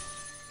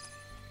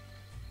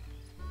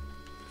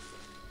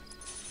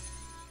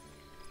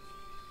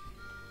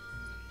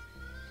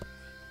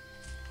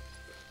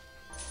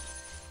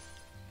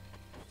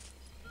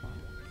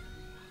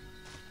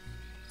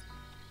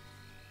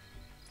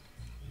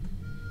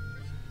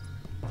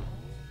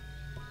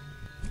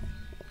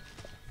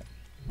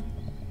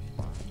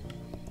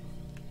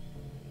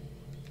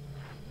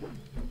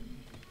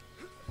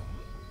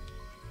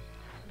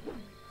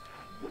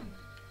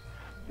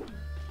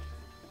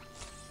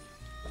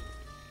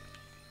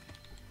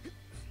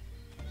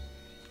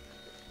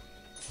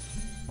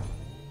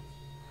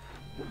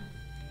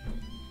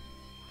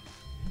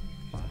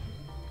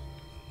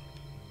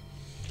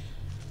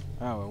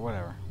 Oh, well,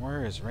 whatever.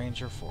 Where is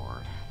Ranger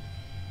Ford?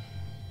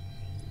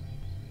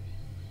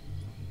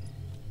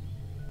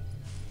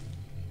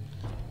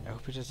 I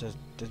hope he just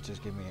did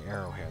just give me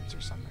arrowheads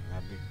or something.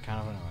 That'd be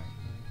kind of annoying.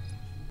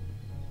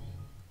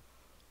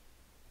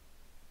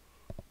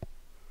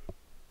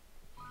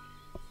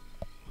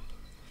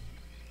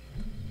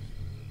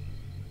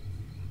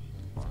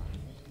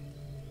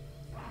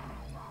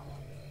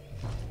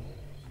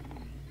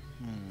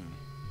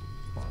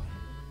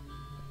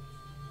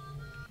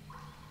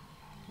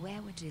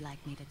 where would you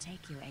like me to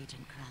take you,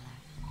 Agent Cruller?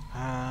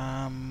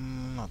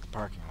 Not the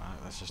parking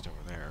lot. That's just over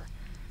there.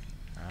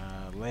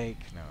 Lake,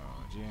 no.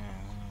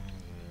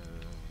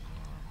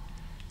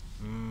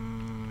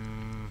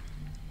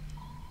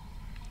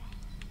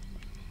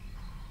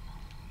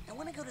 I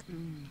want to go to...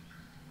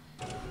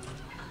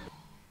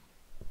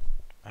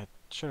 I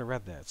should have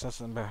read that. It says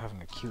something about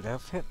having a cute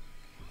outfit.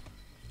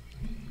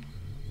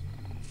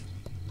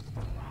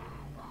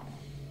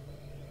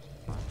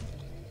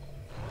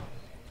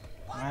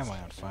 Why am I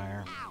on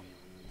fire?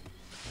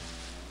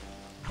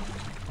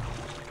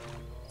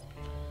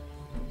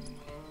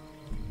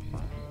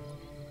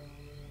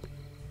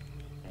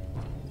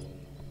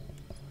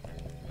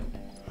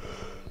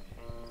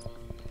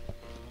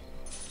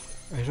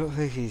 I don't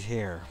think he's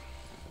here.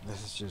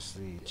 This is just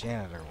the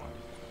janitor one.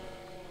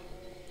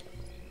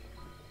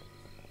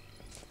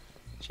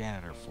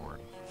 Janitor Ford.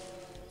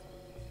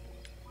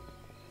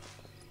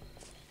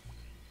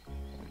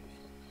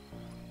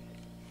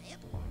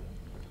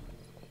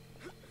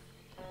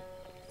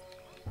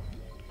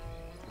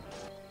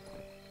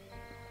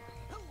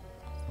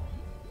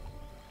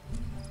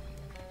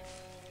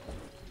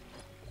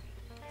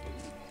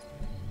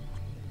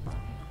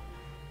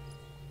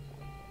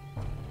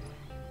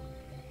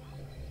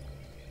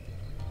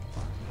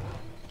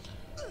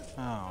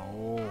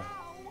 Oh.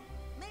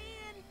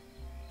 Man!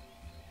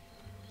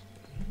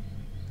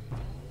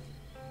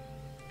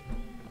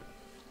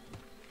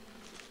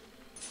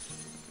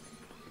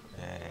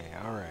 Hey,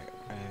 alright.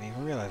 I didn't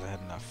even realize I had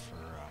enough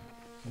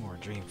for more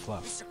dream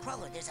fluff. Mr.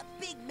 Cruller, there's a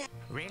big mess.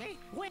 Really?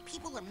 What?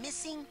 People are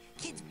missing.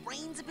 Kids'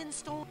 brains have been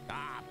stolen.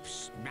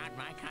 Psst, not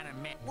my kind of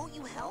mess. Won't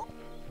you help?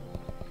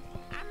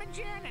 I'm a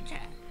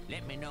janitor.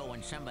 Let me know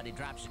when somebody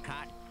drops a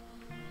cot.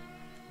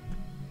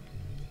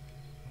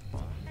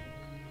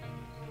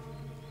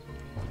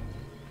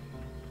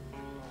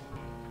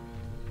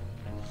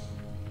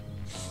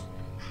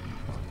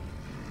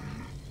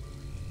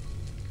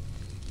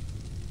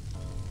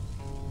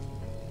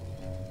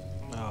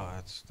 Oh,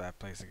 that's that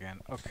place again.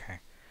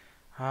 Okay.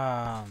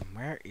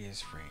 Where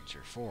is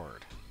Ranger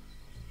Ford?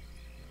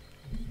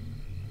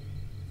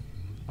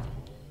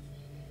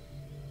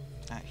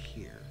 Not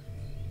here.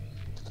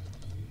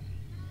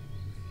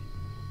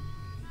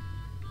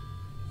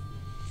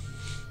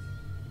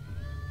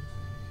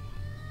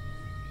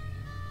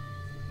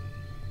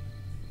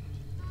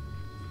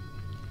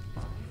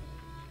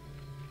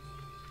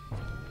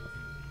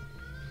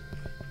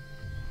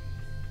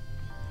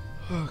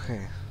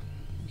 Okay.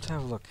 Let's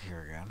have a look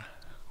here again.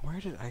 Where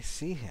did I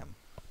see him?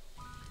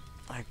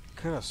 I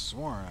could have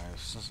sworn I've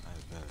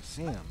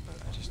seen him,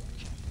 but I just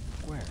can't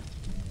think where.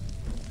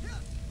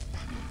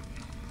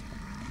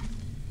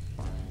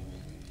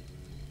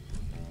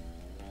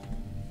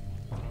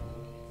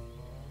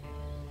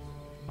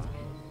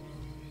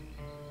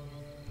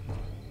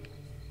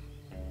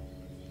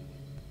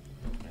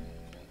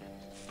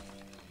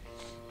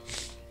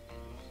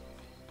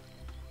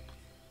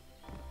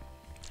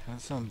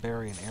 Let's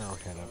bury an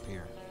arrowhead up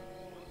here.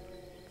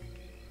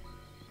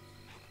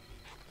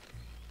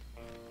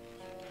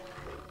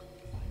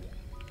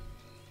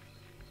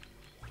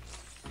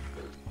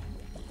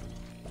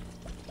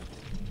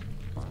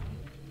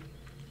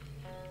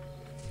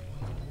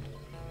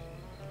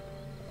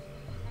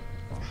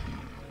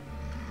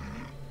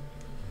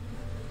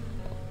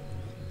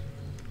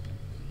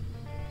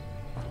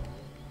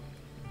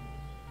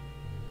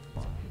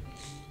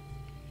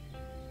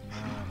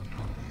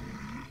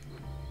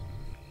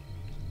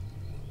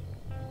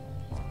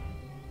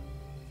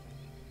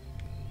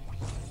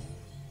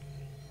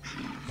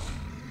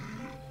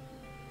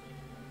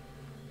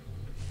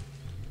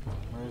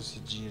 Where's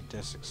the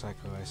geodesic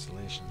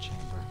psycho-isolation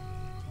chamber?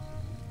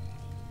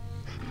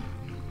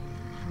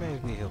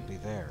 Maybe he'll be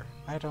there.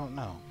 I don't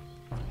know.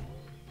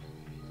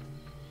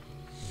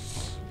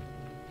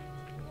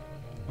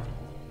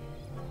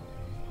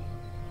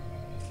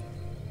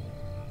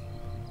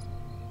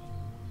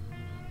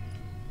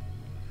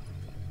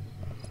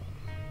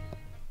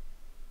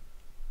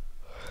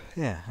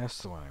 Yeah,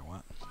 that's the one I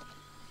want.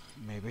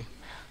 Maybe.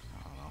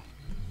 I don't know.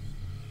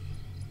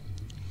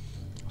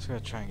 I'm just gonna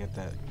try and get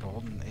that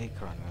golden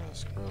acorn out of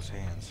those girl's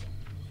hands.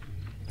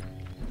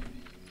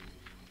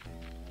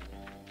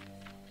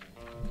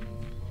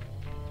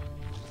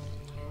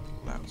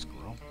 Loud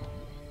squirrel.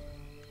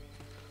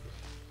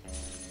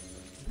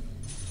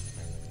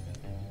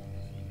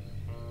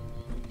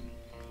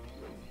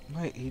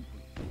 Wait, he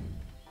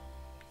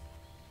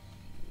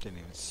didn't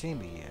even see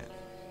me yet.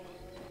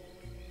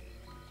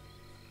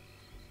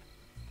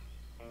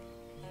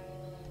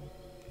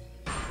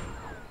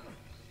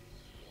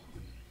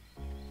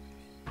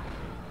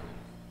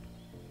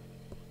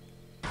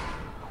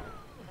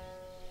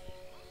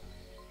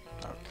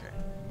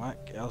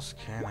 What else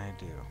can I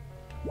do?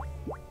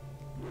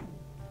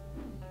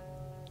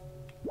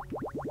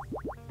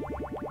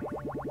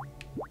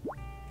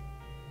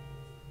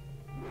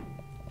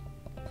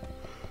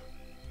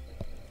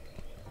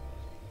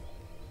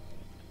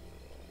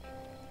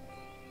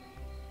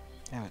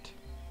 Damn it.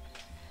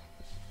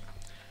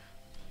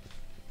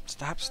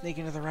 Stop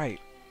sneaking to the right.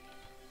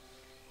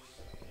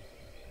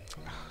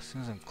 As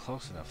soon as I'm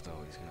close enough,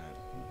 though, he's gonna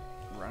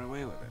run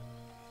away with it.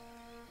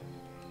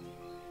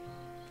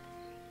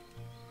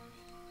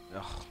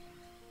 Ugh.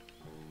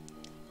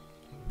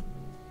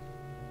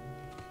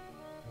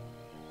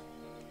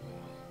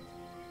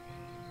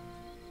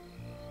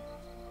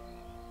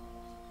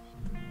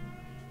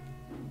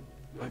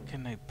 What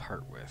can I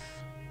part with?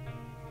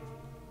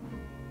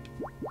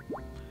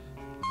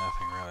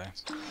 Nothing really.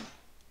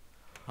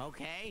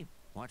 Okay,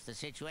 what's the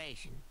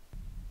situation?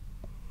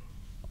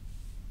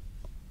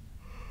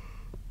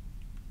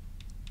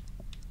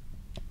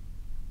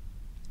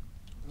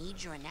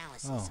 Need your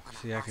analysis Oh, on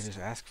see, I can just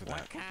ask for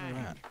that. What kind?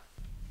 Look at that.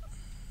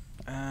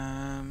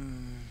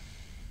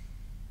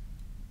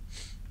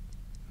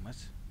 What?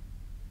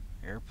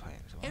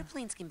 Airplanes. What?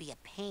 Airplanes can be a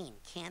pain,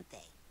 can't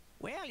they?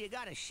 Well, you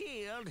got a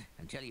shield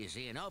until you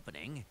see an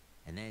opening,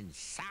 and then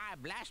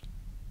side blast.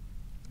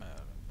 I don't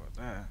know about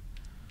that.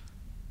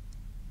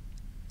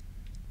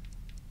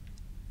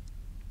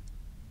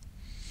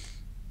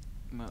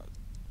 Well,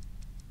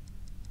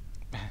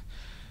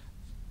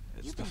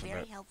 it's You've been nothing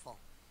very but- helpful.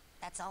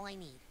 That's all I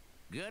need.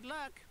 Good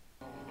luck.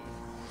 Okay,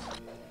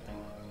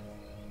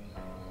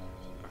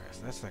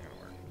 so that's not gonna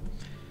work.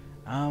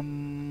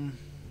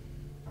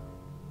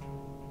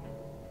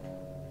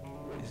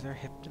 Is there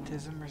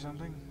hypnotism or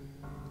something?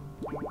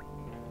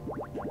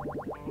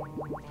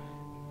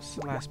 What's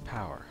the last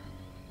power?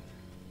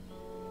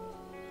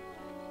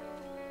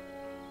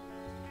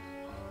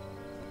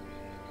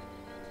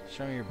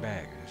 Show me your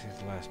bag and see what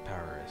the last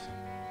power is.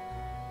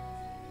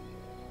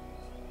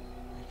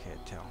 I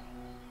can't tell.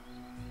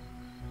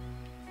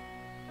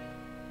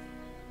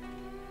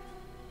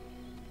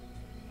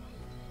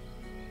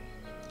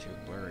 Too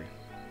blurry.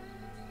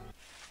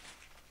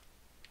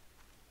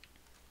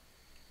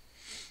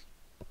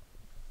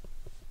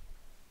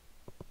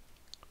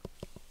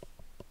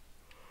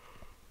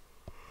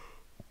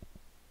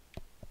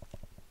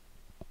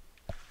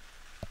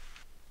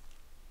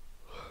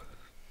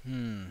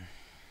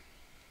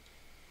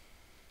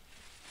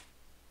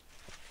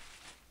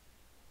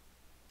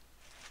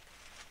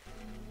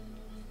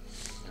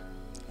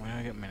 When do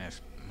I get my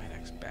next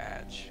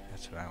badge?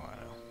 That's what I want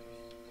to know.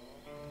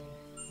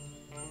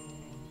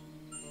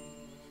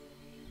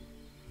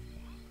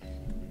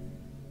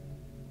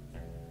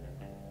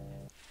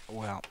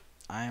 Well,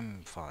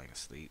 I'm falling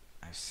asleep.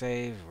 I've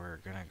saved. We're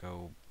gonna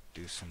go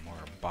do some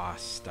more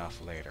boss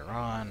stuff later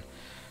on.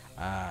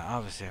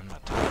 Obviously, I'm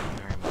not talking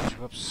very much.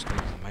 Whoops,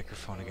 scraped the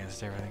microphone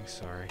against everything.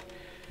 Sorry.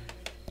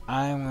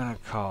 I'm gonna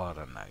call it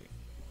a night.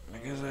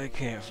 Because I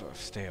can't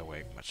stay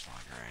awake much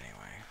longer anyway.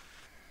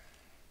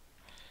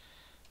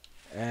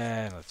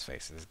 And let's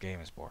face it, this game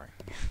is boring.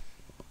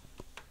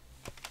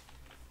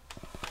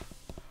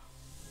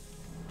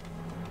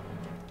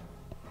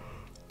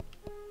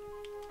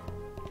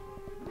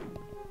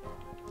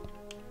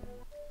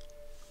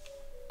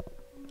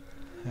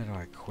 How do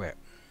I quit?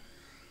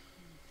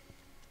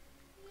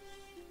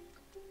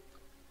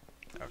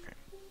 Okay.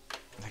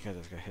 I think I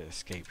just gotta hit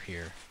escape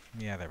here.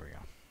 Yeah, there we go.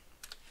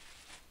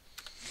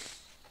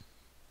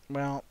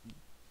 Well,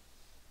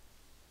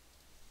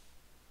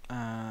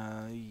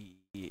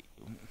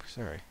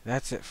 sorry.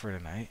 That's it for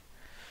tonight.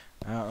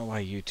 I don't know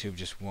why YouTube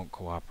just won't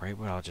cooperate,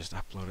 but I'll just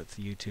upload it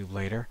to YouTube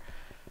later.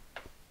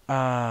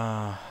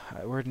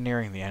 We're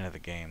nearing the end of the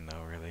game,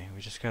 though, really.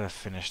 We just gotta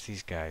finish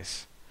these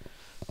guys.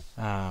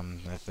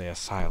 At the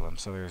asylum.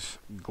 So there's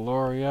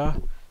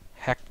Gloria,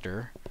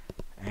 Hector,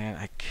 and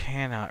I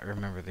cannot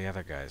remember the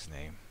other guy's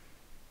name.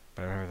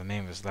 But I remember the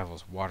name of this level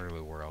is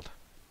Waterloo World.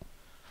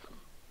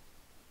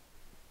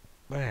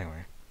 But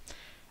anyway.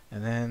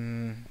 And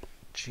then,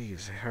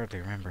 jeez, I hardly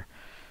remember.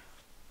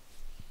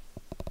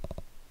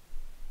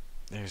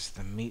 There's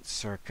the meat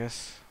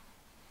circus.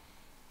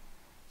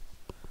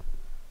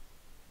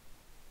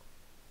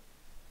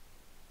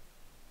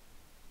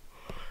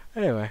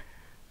 Anyway.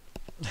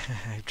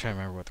 I'm trying to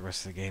remember what the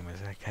rest of the game is.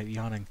 I kept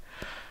yawning.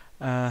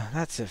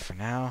 That's it for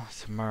now.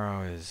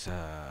 Tomorrow is,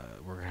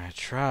 we're gonna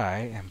try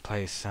and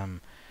play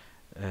some,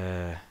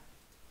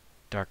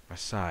 Dark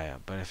Messiah.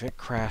 But if it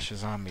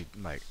crashes on me,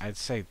 like, I'd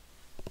say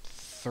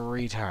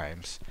 3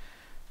 times,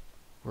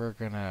 we're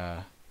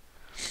gonna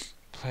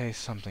play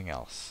something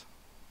else.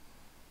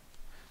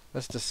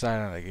 Let's decide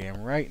on a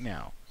game right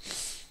now.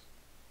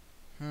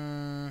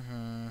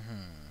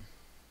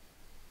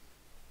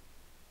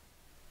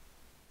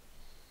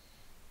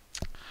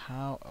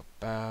 How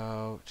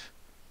about...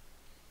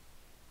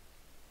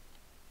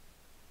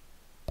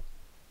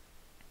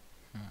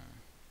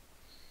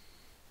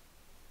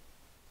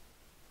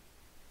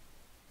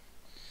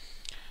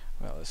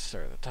 Well, let's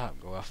start at the top.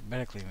 Go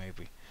alphabetically,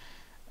 maybe.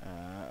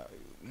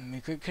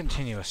 We could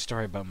continue a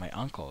story about my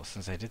uncle,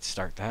 since I did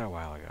start that a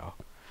while ago.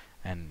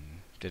 And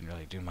didn't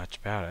really do much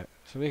about it.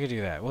 So we could do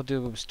that. We'll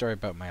do a story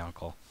about my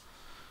uncle.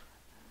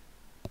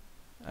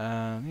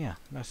 Yeah,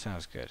 that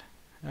sounds good.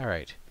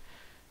 Alright.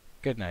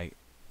 Good night.